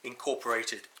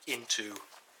incorporated into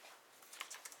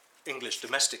English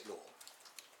domestic law.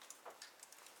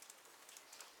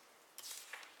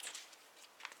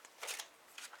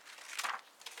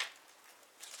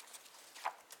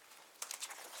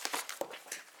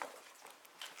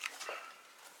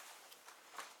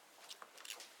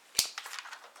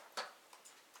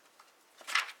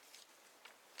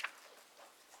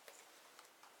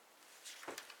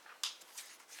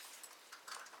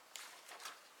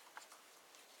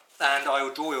 And I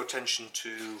will draw your attention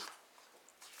to,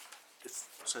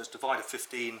 so it's divider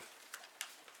 15,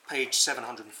 page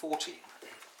 714.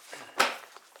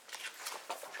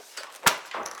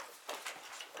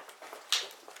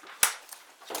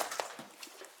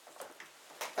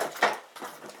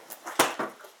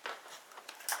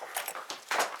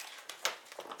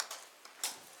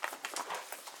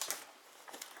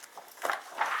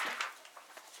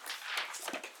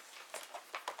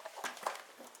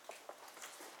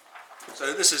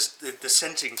 So this is the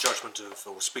dissenting judgment of,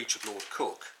 or speech of Lord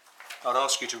Cook. I'd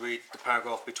ask you to read the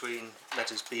paragraph between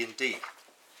letters B and D.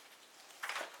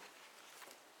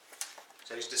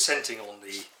 So he's dissenting on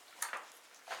the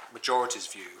majority's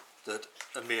view that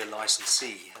a mere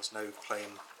licensee has no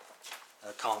claim,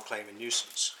 can't claim a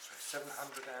nuisance. So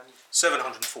 700 and...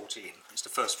 714 is the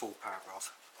first full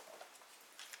paragraph.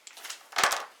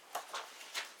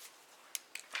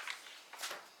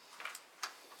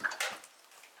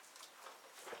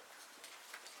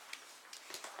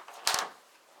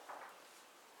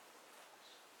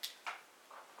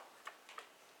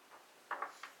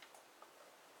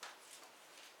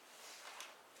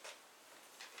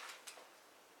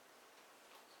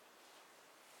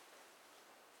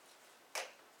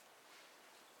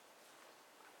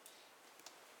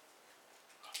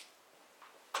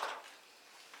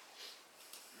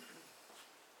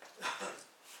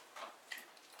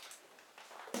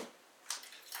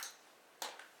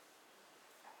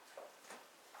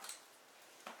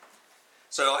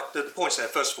 So the points there,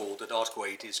 first of all, that Article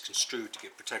 8 is construed to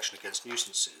give protection against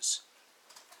nuisances.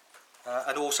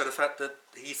 And also the fact that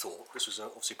he thought, this was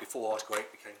obviously before Article 8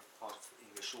 became part of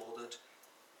English law, that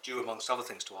due amongst other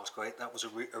things to Article 8, that was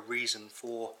a reason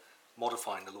for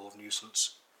modifying the law of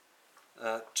nuisance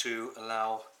to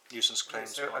allow nuisance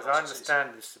claims. So by as I licensees.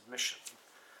 understand this submission,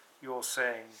 you're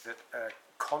saying that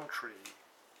contrary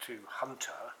to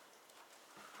Hunter,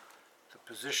 the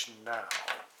position now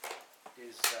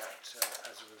is that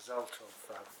as a result of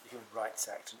the Human Rights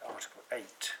Act and Article 8,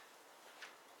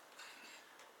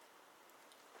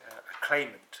 a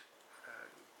claimant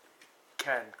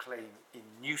can claim in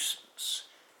nuisance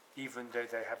even though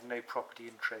they have no property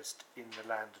interest in the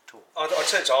land at all. I'd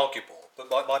say it's arguable, but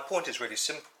my point is really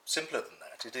simpler than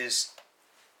that. It is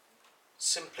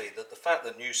simply that the fact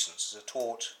that nuisance is a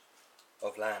tort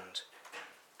of land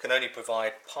can only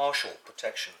provide partial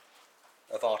protection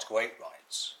of Article 8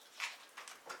 rights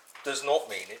does not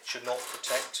mean it should not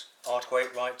protect Article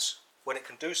 8 rights when it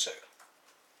can do so.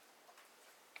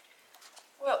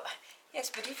 Well,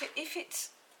 yes, but if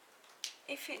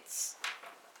it's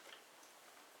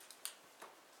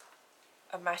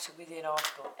a matter within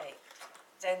Article 8,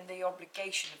 then the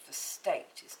obligation of the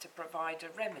state is to provide a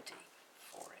remedy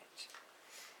for it.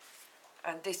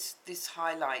 And this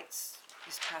highlights,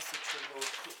 this passage from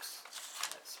Lord Cook's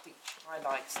speech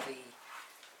highlights the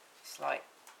slight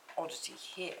oddity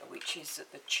here, which is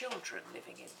that the children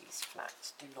living in these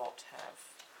flats do not have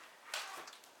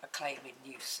a claim in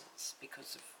nuisance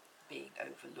because of being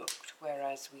overlooked,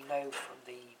 whereas we know from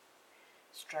the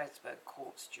Strasbourg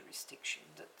court's jurisdiction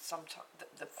that sometimes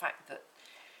the fact that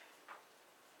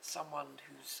someone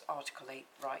whose Article 8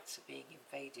 rights are being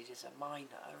invaded as a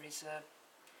minor is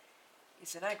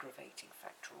an aggravating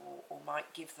factor, or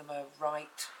might give them a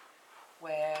right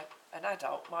where an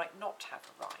adult might not have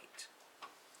a right.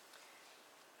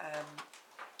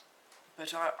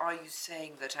 But are you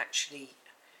saying that actually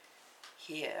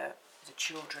here the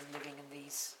children living in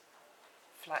these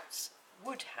flats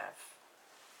would have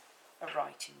a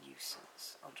right in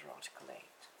nuisance under Article 8,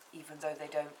 even though they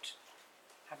don't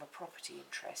have a property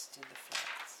interest in the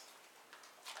flats?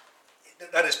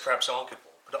 That is perhaps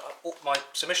arguable, but my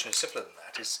submission is simpler than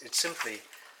that. It's simply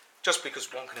just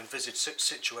because one can envisage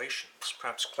situations,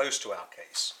 perhaps close to our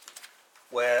case,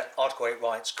 where Article 8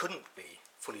 rights couldn't be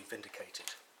fully vindicated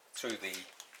through the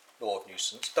law of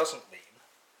nuisance, doesn't mean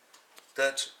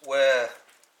that where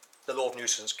the law of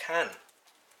nuisance can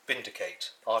vindicate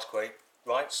Article 8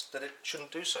 rights, that it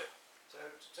shouldn't do so. So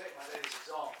to take my lady's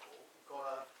example, we've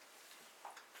got a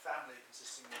family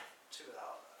consisting of two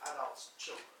adults and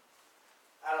children.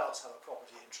 Adults have a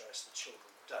property interest, the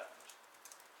children don't.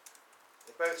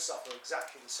 They both suffer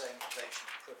exactly the same invasion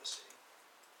of privacy.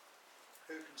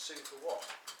 Who can sue for what?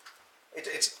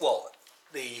 Well,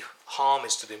 the harm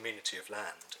is to the amenity of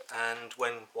land, and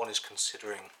when one is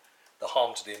considering the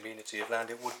harm to the amenity of land,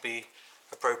 it would be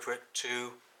appropriate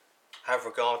to have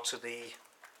regard to the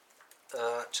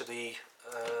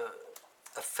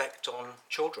effect on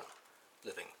children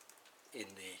living in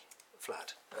the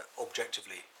flat,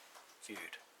 objectively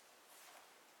viewed.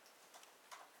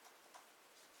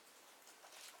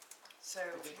 So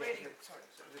really, sorry.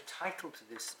 So the title to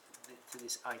this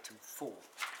item 4,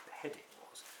 the heading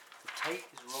was, the Tate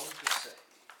is wrong to say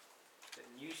that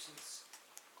nuisance,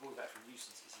 going back from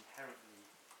nuisance, is inherently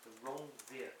the wrong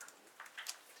vehicle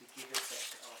to give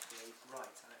effect to Article 8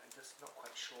 rights. I'm just not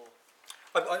quite sure.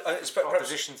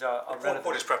 Propositions are relevant.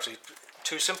 What is perhaps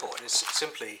too simple. It is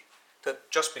simply that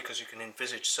just because you can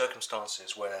envisage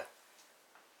circumstances where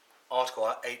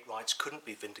Article 8 rights couldn't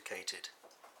be vindicated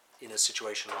in a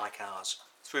situation like ours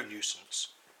through nuisance,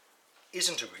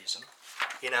 isn't a reason,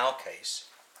 in our case,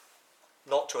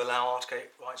 not to allow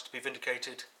articulated rights to be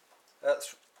vindicated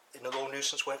in a law of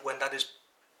nuisance when that is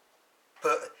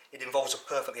it involves a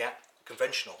perfectly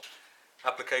conventional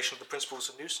application of the principles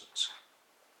of nuisance.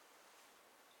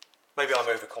 Maybe I'm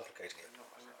overcomplicating it.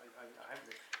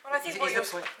 Well, I think what you're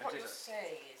saying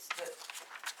is that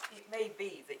it may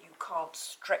be that you can't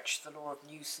stretch the law of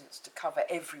nuisance to cover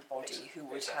everybody who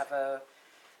would have a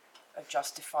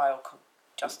justifiable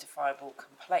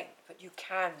complaint, but you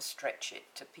can stretch it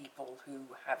to people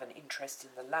who have an interest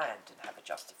in the land and have a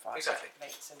justifiable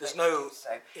complaint. So There's no,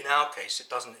 in our case, it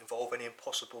doesn't involve any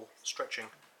impossible stretching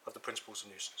of the principles of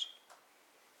nuisance.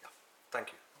 Yeah, thank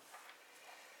you.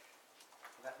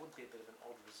 That would be a bit of an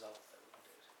odd result, though, wouldn't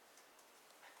it?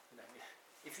 You know,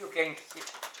 if you're going to,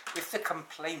 if the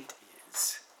complaint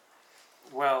is,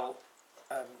 well,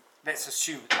 let's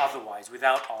assume otherwise,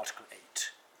 without Article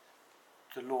 8,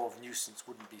 the law of nuisance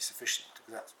wouldn't be sufficient,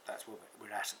 because that's where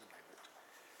we're at the moment.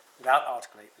 Without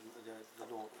Article 8, the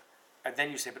law, and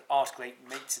then you say, but Article 8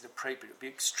 makes it appropriate. It would be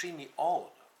extremely odd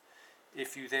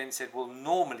if you then said, well,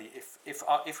 normally, if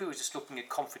we were just looking at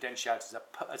confidentiality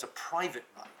as a private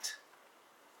right,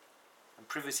 and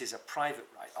privacy is a private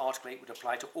right, Article 8 would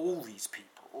apply to all these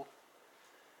people,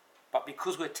 but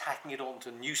because we're tacking it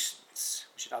onto nuisance,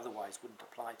 which it otherwise wouldn't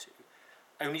apply to,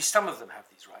 only some of them have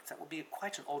these rights. That would be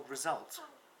quite an odd result.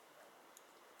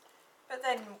 But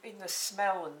then in the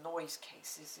smell and noise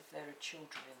cases, if there are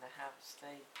children in the house,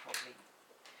 they probably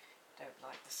don't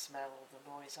like the smell or the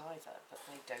noise either, but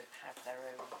they don't have their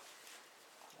own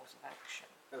cause of action.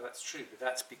 No, that's true, but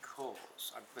that's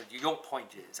because, your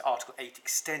point is, Article 8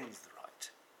 extends the right.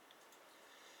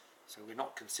 So we're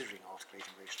not considering Article 8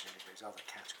 in relation to any of those other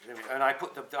categories. And I'm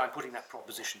putting that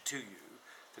proposition to you,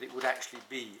 that it would actually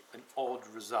be an odd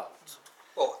result.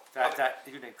 Well,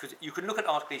 Because you can look at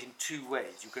Article 8 in two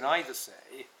ways. You can either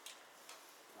say,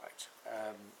 right,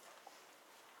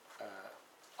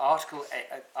 Article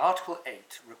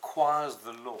 8 requires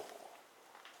the law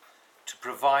to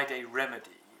provide a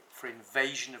remedy for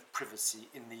invasion of privacy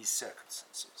in these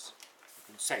circumstances. You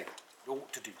can say that. It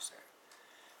ought to do so.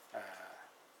 I'm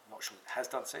not sure it has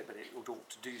done so, but it ought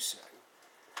to do so.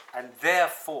 And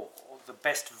therefore, the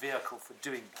best vehicle for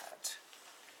doing that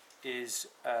is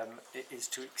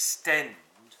to extend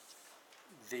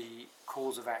the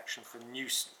cause of action for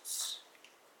nuisance.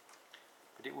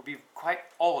 But it would be quite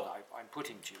odd, I'm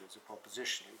putting to you as a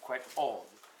proposition, it would be quite odd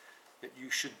that you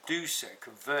should do so,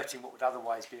 converting what would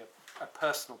otherwise be a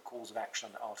personal cause of action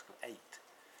under Article 8,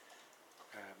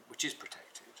 which is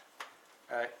protected,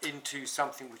 into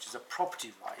something which is a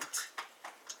property right,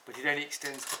 but it only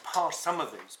extends to some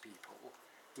of those people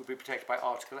who will be protected by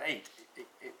Article 8.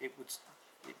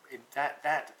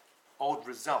 That odd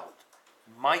result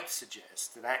might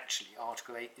suggest that actually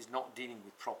Article 8 is not dealing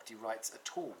with property rights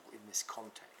at all in this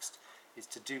context. It's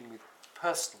to do with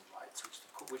personal rights,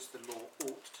 which the law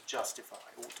ought to justify,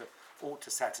 ought to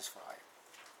satisfy.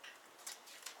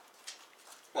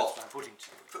 Well, that's what I'm putting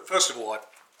to you. First of all, I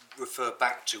refer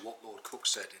back to what Lord Coke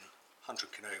said in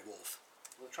 100 Canary Wharf.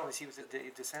 Well, the trouble is he was a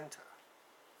dissenter.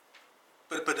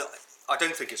 But I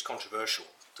don't think it's controversial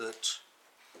that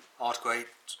Article 8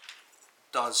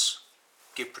 does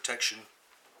give protection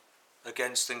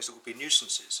against things that would be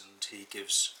nuisances, and he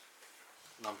gives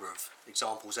a number of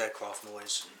examples: aircraft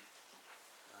noise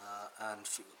and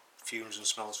fumes and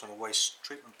smells from a waste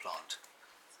treatment plant.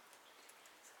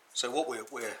 So what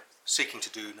we're seeking to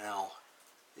do now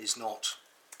is not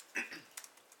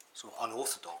sort of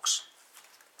unorthodox.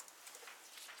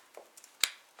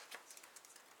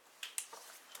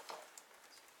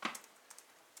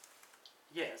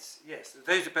 Yes.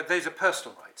 But those are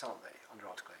personal rights, aren't they, under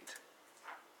Article 8?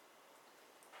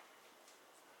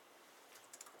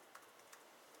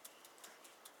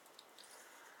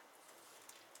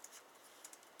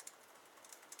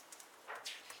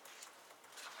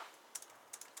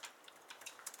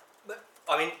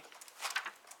 I mean,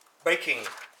 making...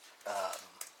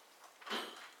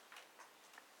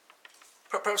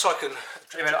 perhaps I can...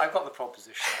 I've got the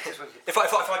proposition. If I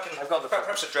can I've got the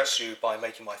perhaps address you by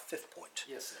making my fifth point.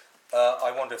 Yes, sir.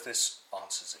 I wonder if this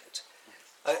answers it.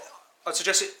 I'd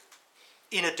suggest it,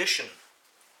 in addition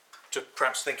to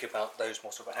perhaps thinking about those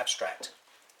more sort of abstract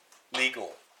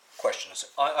legal questions,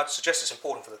 I'd suggest it's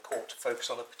important for the court to focus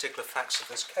on the particular facts of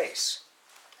this case.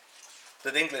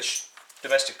 That English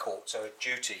domestic courts are a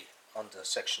duty under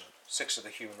Section 6 of the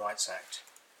Human Rights Act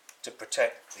to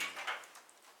protect the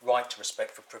right to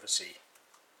respect for privacy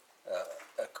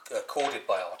accorded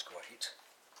by Article 8.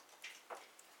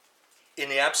 In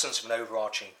the absence of an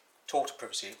overarching tort of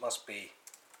privacy, it must be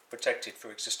protected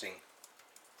through existing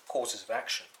causes of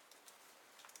action.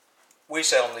 we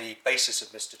say on the basis of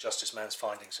Mr. Justice Mann's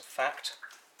findings of fact,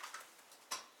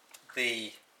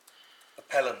 the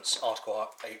appellant's Article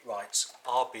 8 rights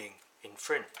are being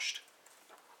infringed.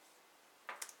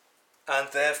 And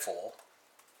therefore,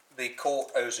 the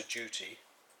court owes a duty,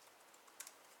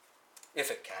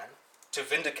 if it can, to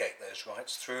vindicate those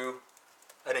rights through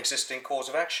an existing cause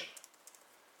of action.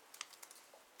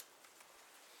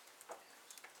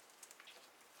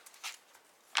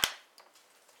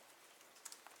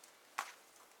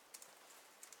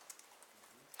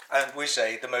 And we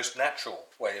say the most natural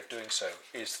way of doing so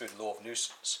is through the law of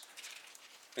nuisance,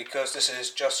 because this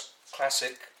is just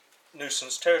classic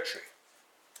nuisance territory.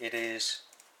 It is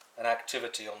an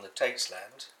activity on the Tate's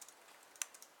land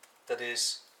that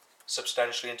is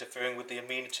substantially interfering with the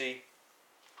amenity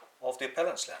of the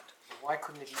appellant's land. Why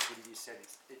couldn't it easily be said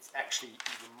it's actually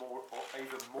even more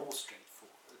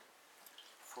straightforward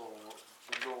for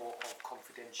the law of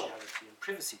confidentiality and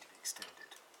privacy to be extended?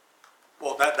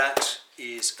 Well, that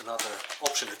is another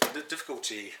option. The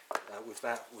difficulty with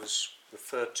that was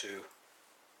referred to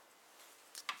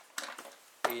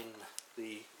in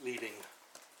the leading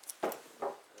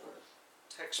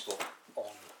textbook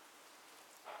on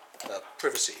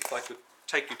privacy. If I could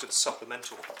take you to the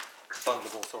supplemental bundle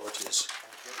of authorities.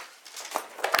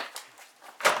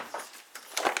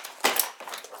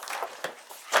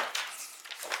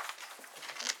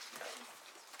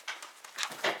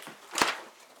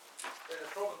 The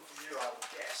problem for you, I would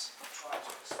guess, in trying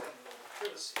to extend the law of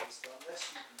privacy is that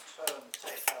unless you can turn the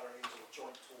Tate Gallery into a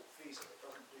joint tort feasor, it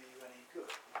doesn't do you any good,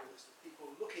 because it's the people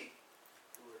looking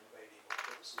who are invading your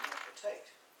privacy, not the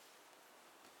Tate.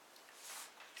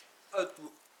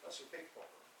 That's your big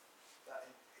problem. That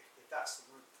if that's the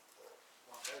route that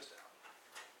one goes down.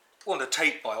 Well, the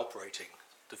Tate, by operating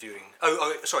the viewing.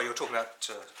 Sorry, you're talking about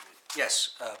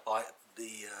yes, by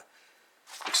the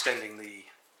extending the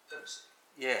Privacy.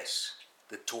 yes,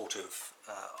 the tort of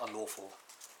unlawful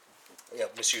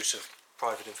misuse of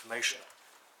private information.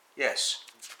 Yes.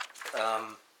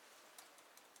 I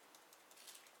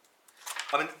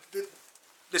mean,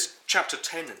 this chapter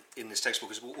 10 in this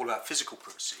textbook is all about physical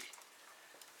privacy.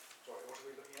 Sorry, what are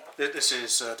we looking at? This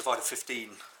is divided 15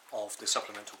 of the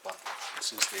supplemental bundle.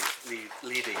 This is the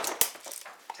leading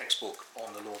textbook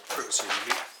on the law of privacy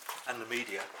and the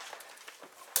media.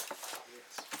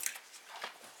 Yes.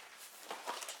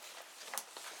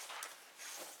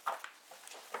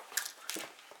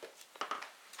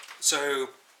 So,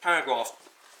 paragraph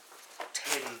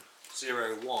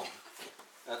 10.01,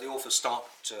 the authors start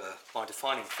by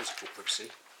defining physical privacy.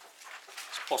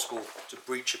 It's possible to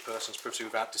breach a person's privacy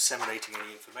without disseminating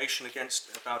any information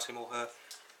about him or her,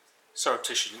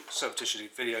 surreptitiously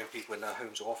videoing people in their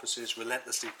homes or offices,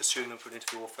 relentlessly pursuing them for an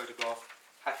interview or photograph,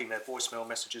 hacking their voicemail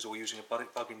messages or using a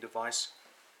bugging device,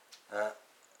 are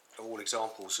all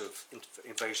examples of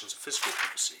invasions of physical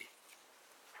privacy.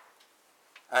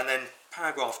 And then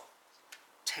paragraph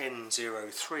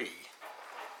 10.03,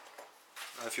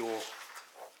 if your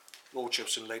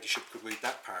lordships and ladyship could read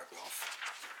that paragraph.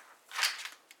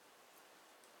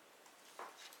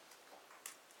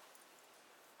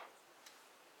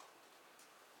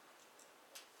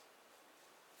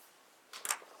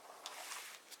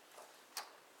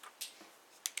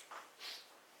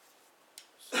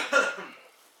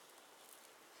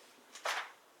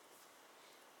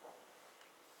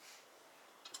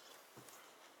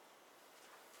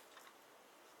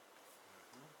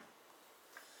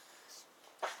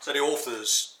 So the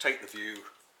authors take the view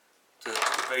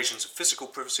that invasions of physical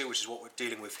privacy, which is what we're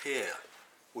dealing with here,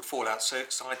 would fall outside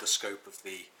the scope of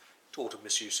the tort of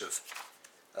misuse of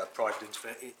private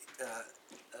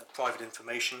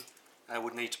information and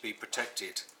would need to be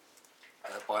protected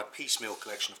by a piecemeal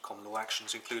collection of common law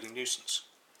actions, including nuisance.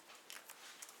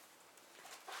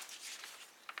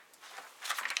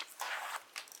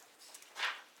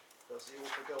 Does the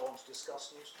author go on to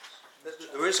discuss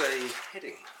nuisance? There is a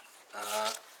heading,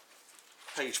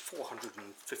 page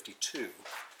 452,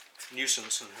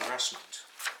 nuisance and harassment.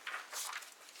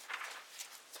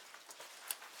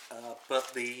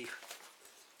 But the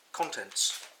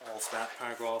contents of that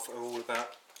paragraph are all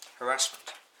about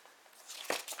harassment.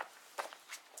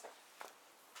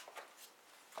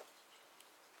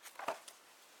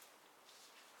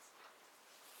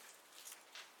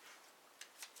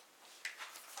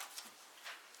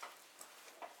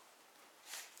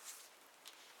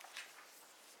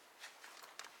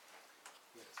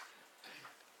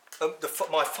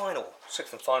 My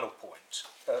sixth and final point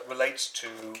relates to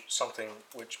something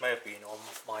which may have been on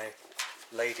my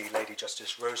Lady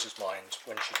Justice Rose's mind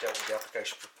when she dealt with the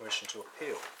application for permission to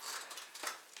appeal,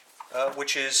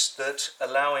 which is that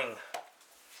allowing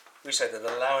we say that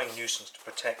allowing nuisance to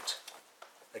protect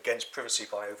against privacy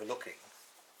by overlooking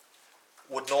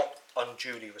would not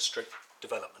unduly restrict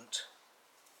development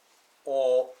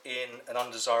or in an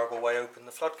undesirable way open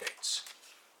the floodgates.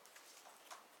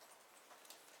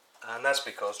 And that's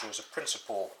because there is a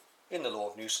principle in the law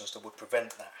of nuisance that would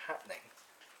prevent that happening,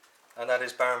 and that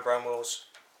is Baron Bramwell's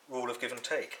rule of give and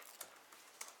take.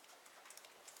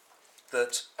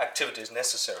 That activities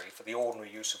necessary for the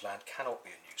ordinary use of land cannot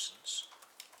be a nuisance.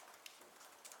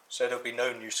 So there will be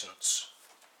no nuisance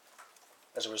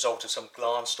as a result of some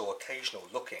glanced or occasional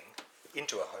looking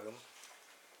into a home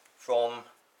from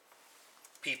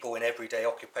people in everyday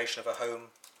occupation of a home,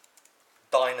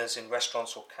 diners in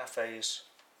restaurants or cafes,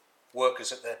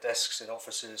 workers at their desks in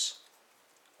offices,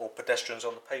 or pedestrians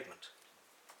on the pavement.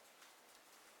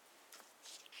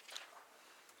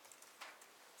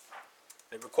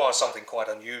 It requires something quite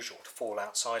unusual to fall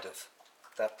outside of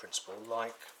that principle,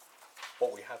 like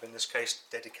what we have in this case,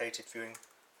 dedicated viewing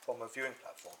from a viewing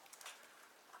platform.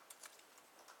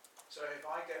 So if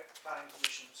I get planning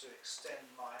permission to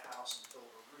extend my house and build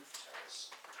a roof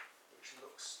terrace which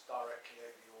looks directly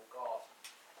over your garden,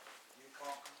 you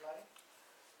can't complain?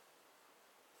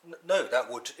 No,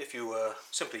 that would, if you were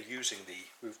simply using the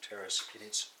roof terrace in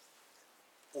its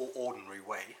ordinary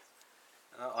way,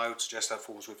 I would suggest that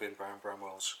falls within Baron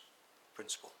Bramwell's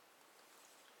principle.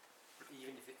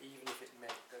 Even if it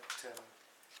meant that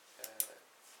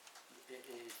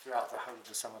throughout the whole of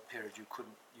the summer period you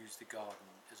couldn't use the garden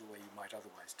as a way you might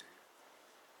otherwise do.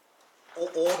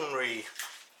 Ordinary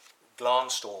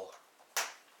glanced or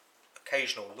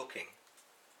occasional looking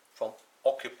from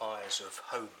occupiers of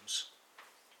homes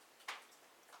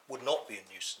would not be a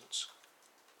nuisance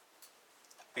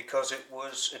because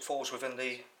it falls within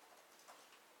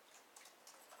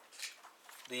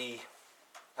the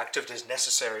activities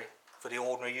necessary for the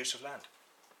ordinary use of land.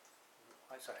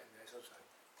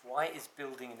 Why is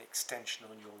building an extension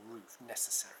on your roof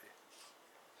necessary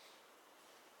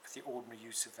for the ordinary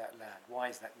use of that land? Why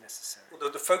is that necessary?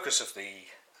 Well, the focus of the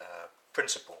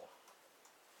principle,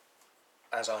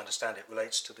 as I understand it,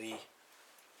 relates to the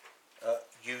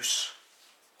use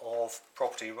of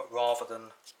property rather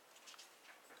than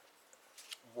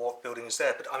what building is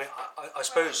there. But I mean, I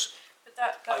suppose... But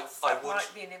that would...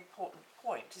 might be an important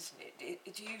point, isn't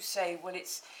it? Do you say, well,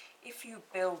 it's if you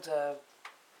build a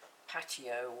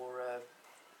patio or a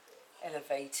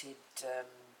elevated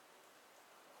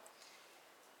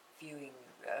viewing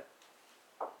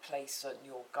place in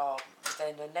your garden,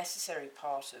 then a necessary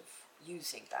part of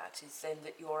using that is then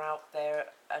that you're out there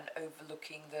and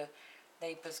overlooking the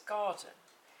neighbour's garden.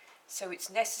 So it's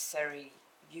necessary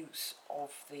use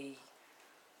of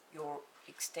your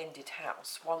extended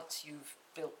house once you've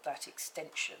built that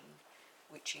extension,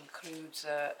 which includes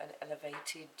an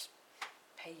elevated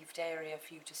paved area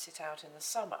for you to sit out in the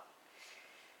summer.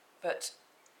 But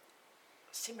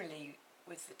similarly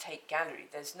with the Tate Gallery,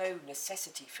 there's no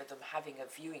necessity for them having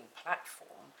a viewing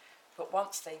platform, but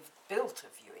once they've built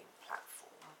a viewing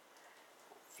platform,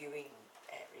 viewing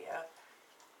area,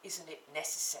 isn't it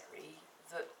necessary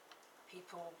that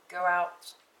people go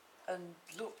out and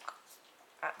look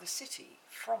at the city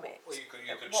from it? Well, you could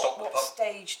stop the what pub.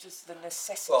 stage does the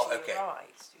necessity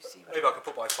arise? Do you see what Maybe I could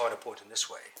put my final point in this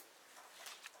way.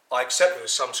 I accept there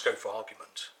is some scope for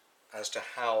argument as to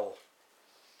how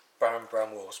Baron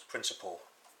Bramwell's principle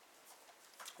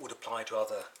would apply to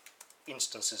other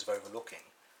instances of overlooking,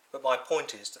 but my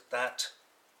point is that that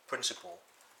principle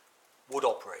would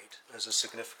operate as a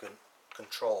significant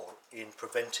control in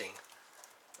preventing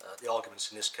the arguments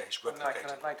in this case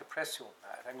replicating. I'd like to press you on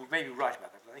that, and you may be right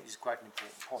about that, but I think this is quite an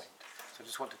important point, so I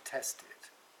just want to test it.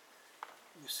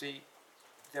 You see,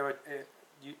 there are,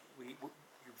 you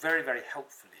very, very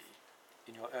helpfully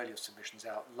in your earlier submissions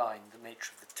outlined the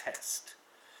nature of the test,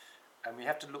 and we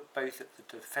have to look both at the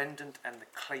defendant and the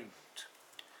claimant.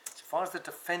 So far as the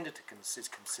defendant is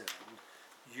concerned,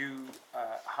 you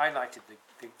highlighted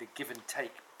the give and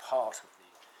take part of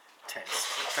the test,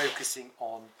 focusing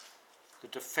on the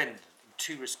defendant in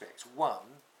two respects.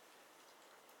 One,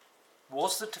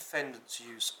 was the defendant's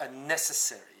use a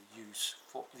necessary use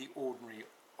for the ordinary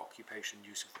occupation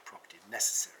use of the property?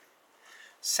 Necessary.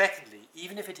 Secondly,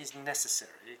 even if it is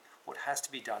necessary, what has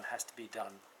to be done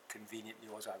conveniently,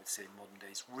 or as I would say in modern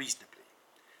days, reasonably.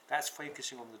 That's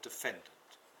focusing on the defendant.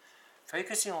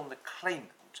 Focusing on the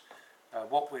claimant,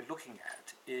 what we're looking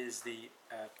at is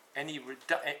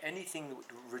anything that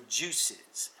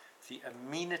reduces the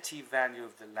amenity value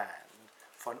of the land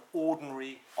for an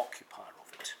ordinary occupier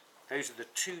of it. Those are the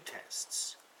two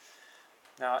tests.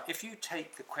 Now, if you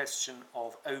take the question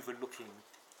of overlooking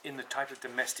in the type of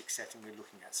domestic setting we're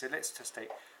looking at, so let's just take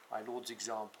my Lord's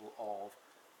example of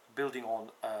building on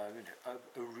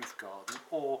a roof garden,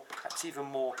 or perhaps even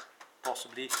more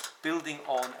possibly building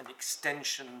on an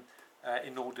extension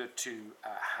in order to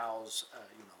house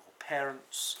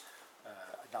parents,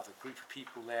 another group of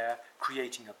people there,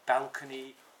 creating a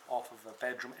balcony off of a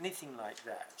bedroom, anything like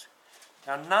that.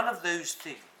 Now, none of those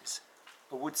things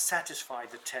would satisfy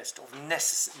the test of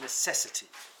necessity.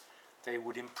 They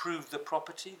would improve the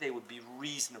property, they would be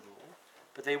reasonable,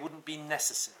 but they wouldn't be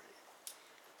necessary.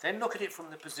 Then look at it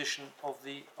from the position of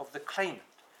the claimant.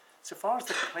 So far as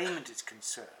the claimant is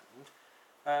concerned,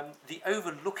 the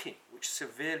overlooking, which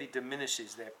severely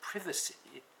diminishes their privacy,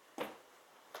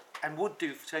 and would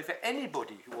do so for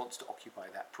anybody who wants to occupy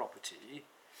that property,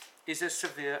 is a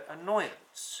severe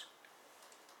annoyance.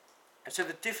 And so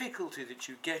the difficulty that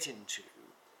you get into,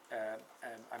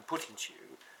 I'm putting to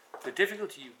you,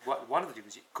 one of the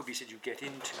difficulties it could be said you get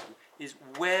into is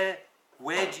where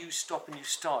do you stop and you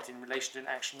start in relation to an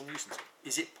actionable nuisance?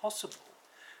 Is it possible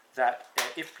that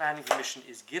if planning permission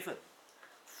is given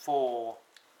for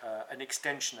an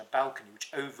extension, a balcony which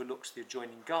overlooks the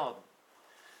adjoining garden,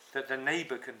 that the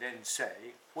neighbour can then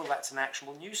say, well, that's an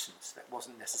actionable nuisance, that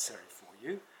wasn't necessary for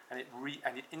you, and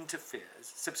it interferes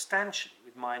substantially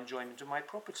with my enjoyment of my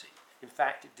property. In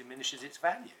fact, it diminishes its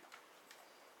value.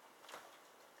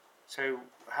 So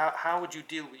how would you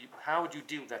deal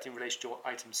with that in relation to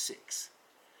item 6?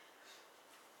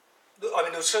 I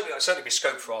mean, there'll certainly be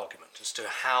scope for argument as to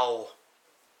how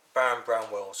Baron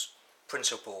Bramwell's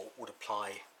principle would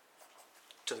apply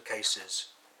to the cases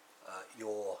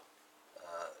you're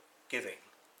giving.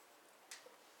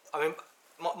 I mean,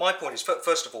 my point is,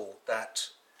 first of all, that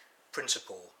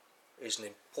principle is an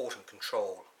important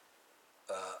control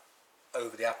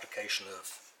over the application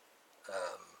of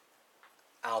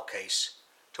our case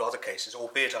to other cases,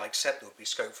 albeit I accept there would be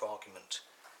scope for argument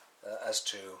as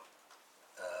to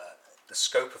the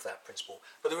scope of that principle.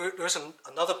 But there is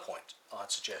another point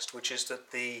I'd suggest, which is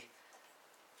that the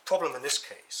problem in this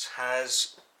case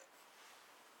has...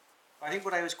 I think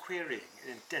what I was querying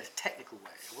in a technical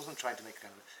way, I wasn't trying to make a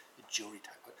kind of a jury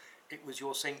type, but it was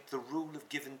you're saying the rule of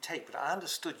give and take, but I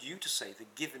understood you to say the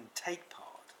give and take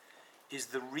part is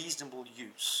the reasonable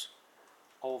use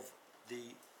of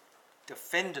the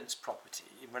defendant's property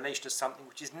in relation to something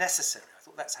which is necessary. I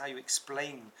thought that's how you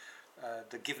explain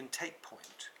the give and take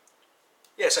point.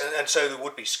 Yes, and so there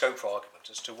would be scope for argument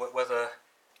as to whether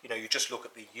you just look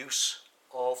at the use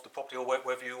of the property, or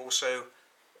whether you also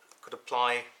could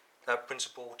apply that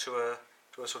principle to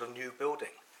a sort of new building.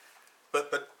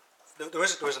 But there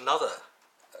is another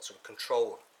sort of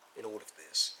control in all of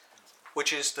this,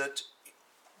 which is that,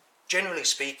 generally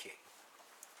speaking,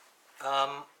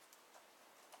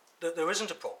 there isn't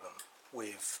a problem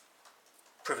with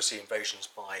privacy invasions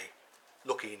by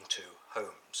looking into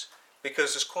homes,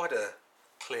 because there's quite a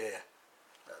clear...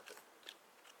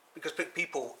 because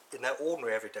people in their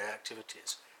ordinary everyday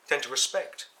activities tend to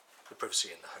respect the privacy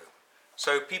in the home.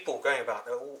 So people going about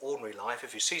their ordinary life,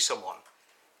 if you see someone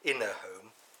in their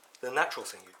home, the natural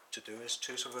thing to do is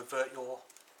to sort of avert your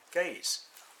gaze.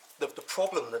 The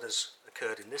problem that has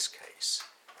occurred in this case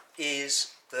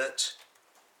is that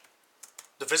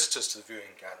the visitors to the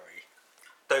viewing gallery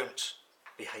don't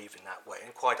behave in that way,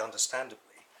 and quite understandably,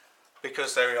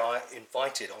 because they are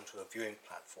invited onto a viewing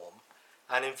platform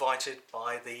and invited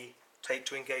by the Tate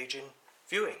to engage in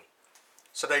viewing.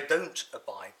 So they don't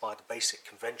abide by the basic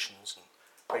conventions and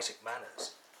basic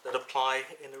manners that apply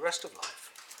in the rest of life.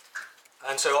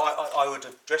 And so I would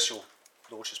address your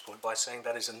Lordship's point by saying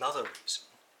that is another reason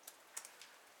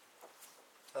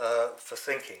for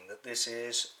thinking that this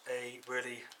is a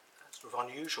really sort of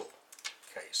unusual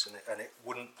case, and it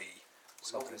wouldn't be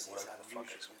something that would open the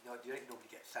floodgates. You don't normally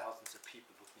get thousands of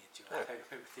people looking into your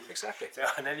home. Exactly. So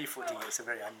on any footing, it's a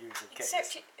very unusual case.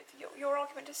 Except your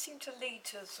argument does seem to lead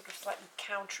to a sort of slightly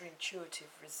counterintuitive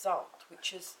result,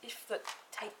 which is if the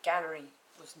Tate Gallery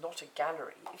was not a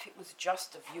gallery, if it was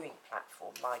just a viewing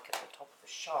platform like at the top of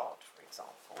the Shard, for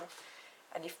example,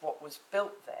 and if what was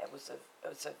built there was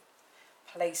a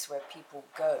place where people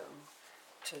go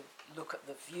to look at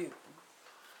the view,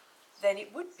 then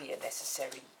it would be a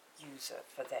necessary user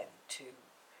for them to...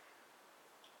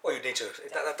 Well, you need to...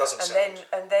 That doesn't and sound...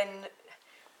 And then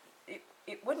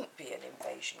it wouldn't be an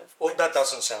invasion of... Well, that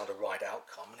doesn't sound a right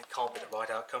outcome, and it can't be the right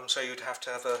outcome, so you'd have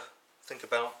to think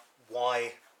about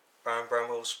why Baron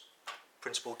Bramwell's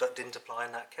principle didn't apply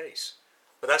in that case.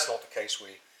 But that's not the case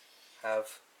we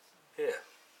have here.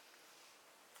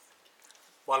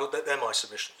 Well, they're my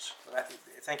submissions. Well,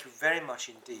 thank you very much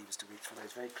indeed, Mr. Weeks, for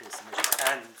those very clear submissions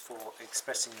and for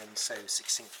expressing them so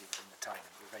succinctly within the time.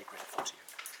 We're very grateful to you.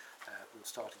 We'll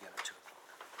start again at 2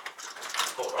 o'clock.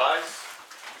 Court rise.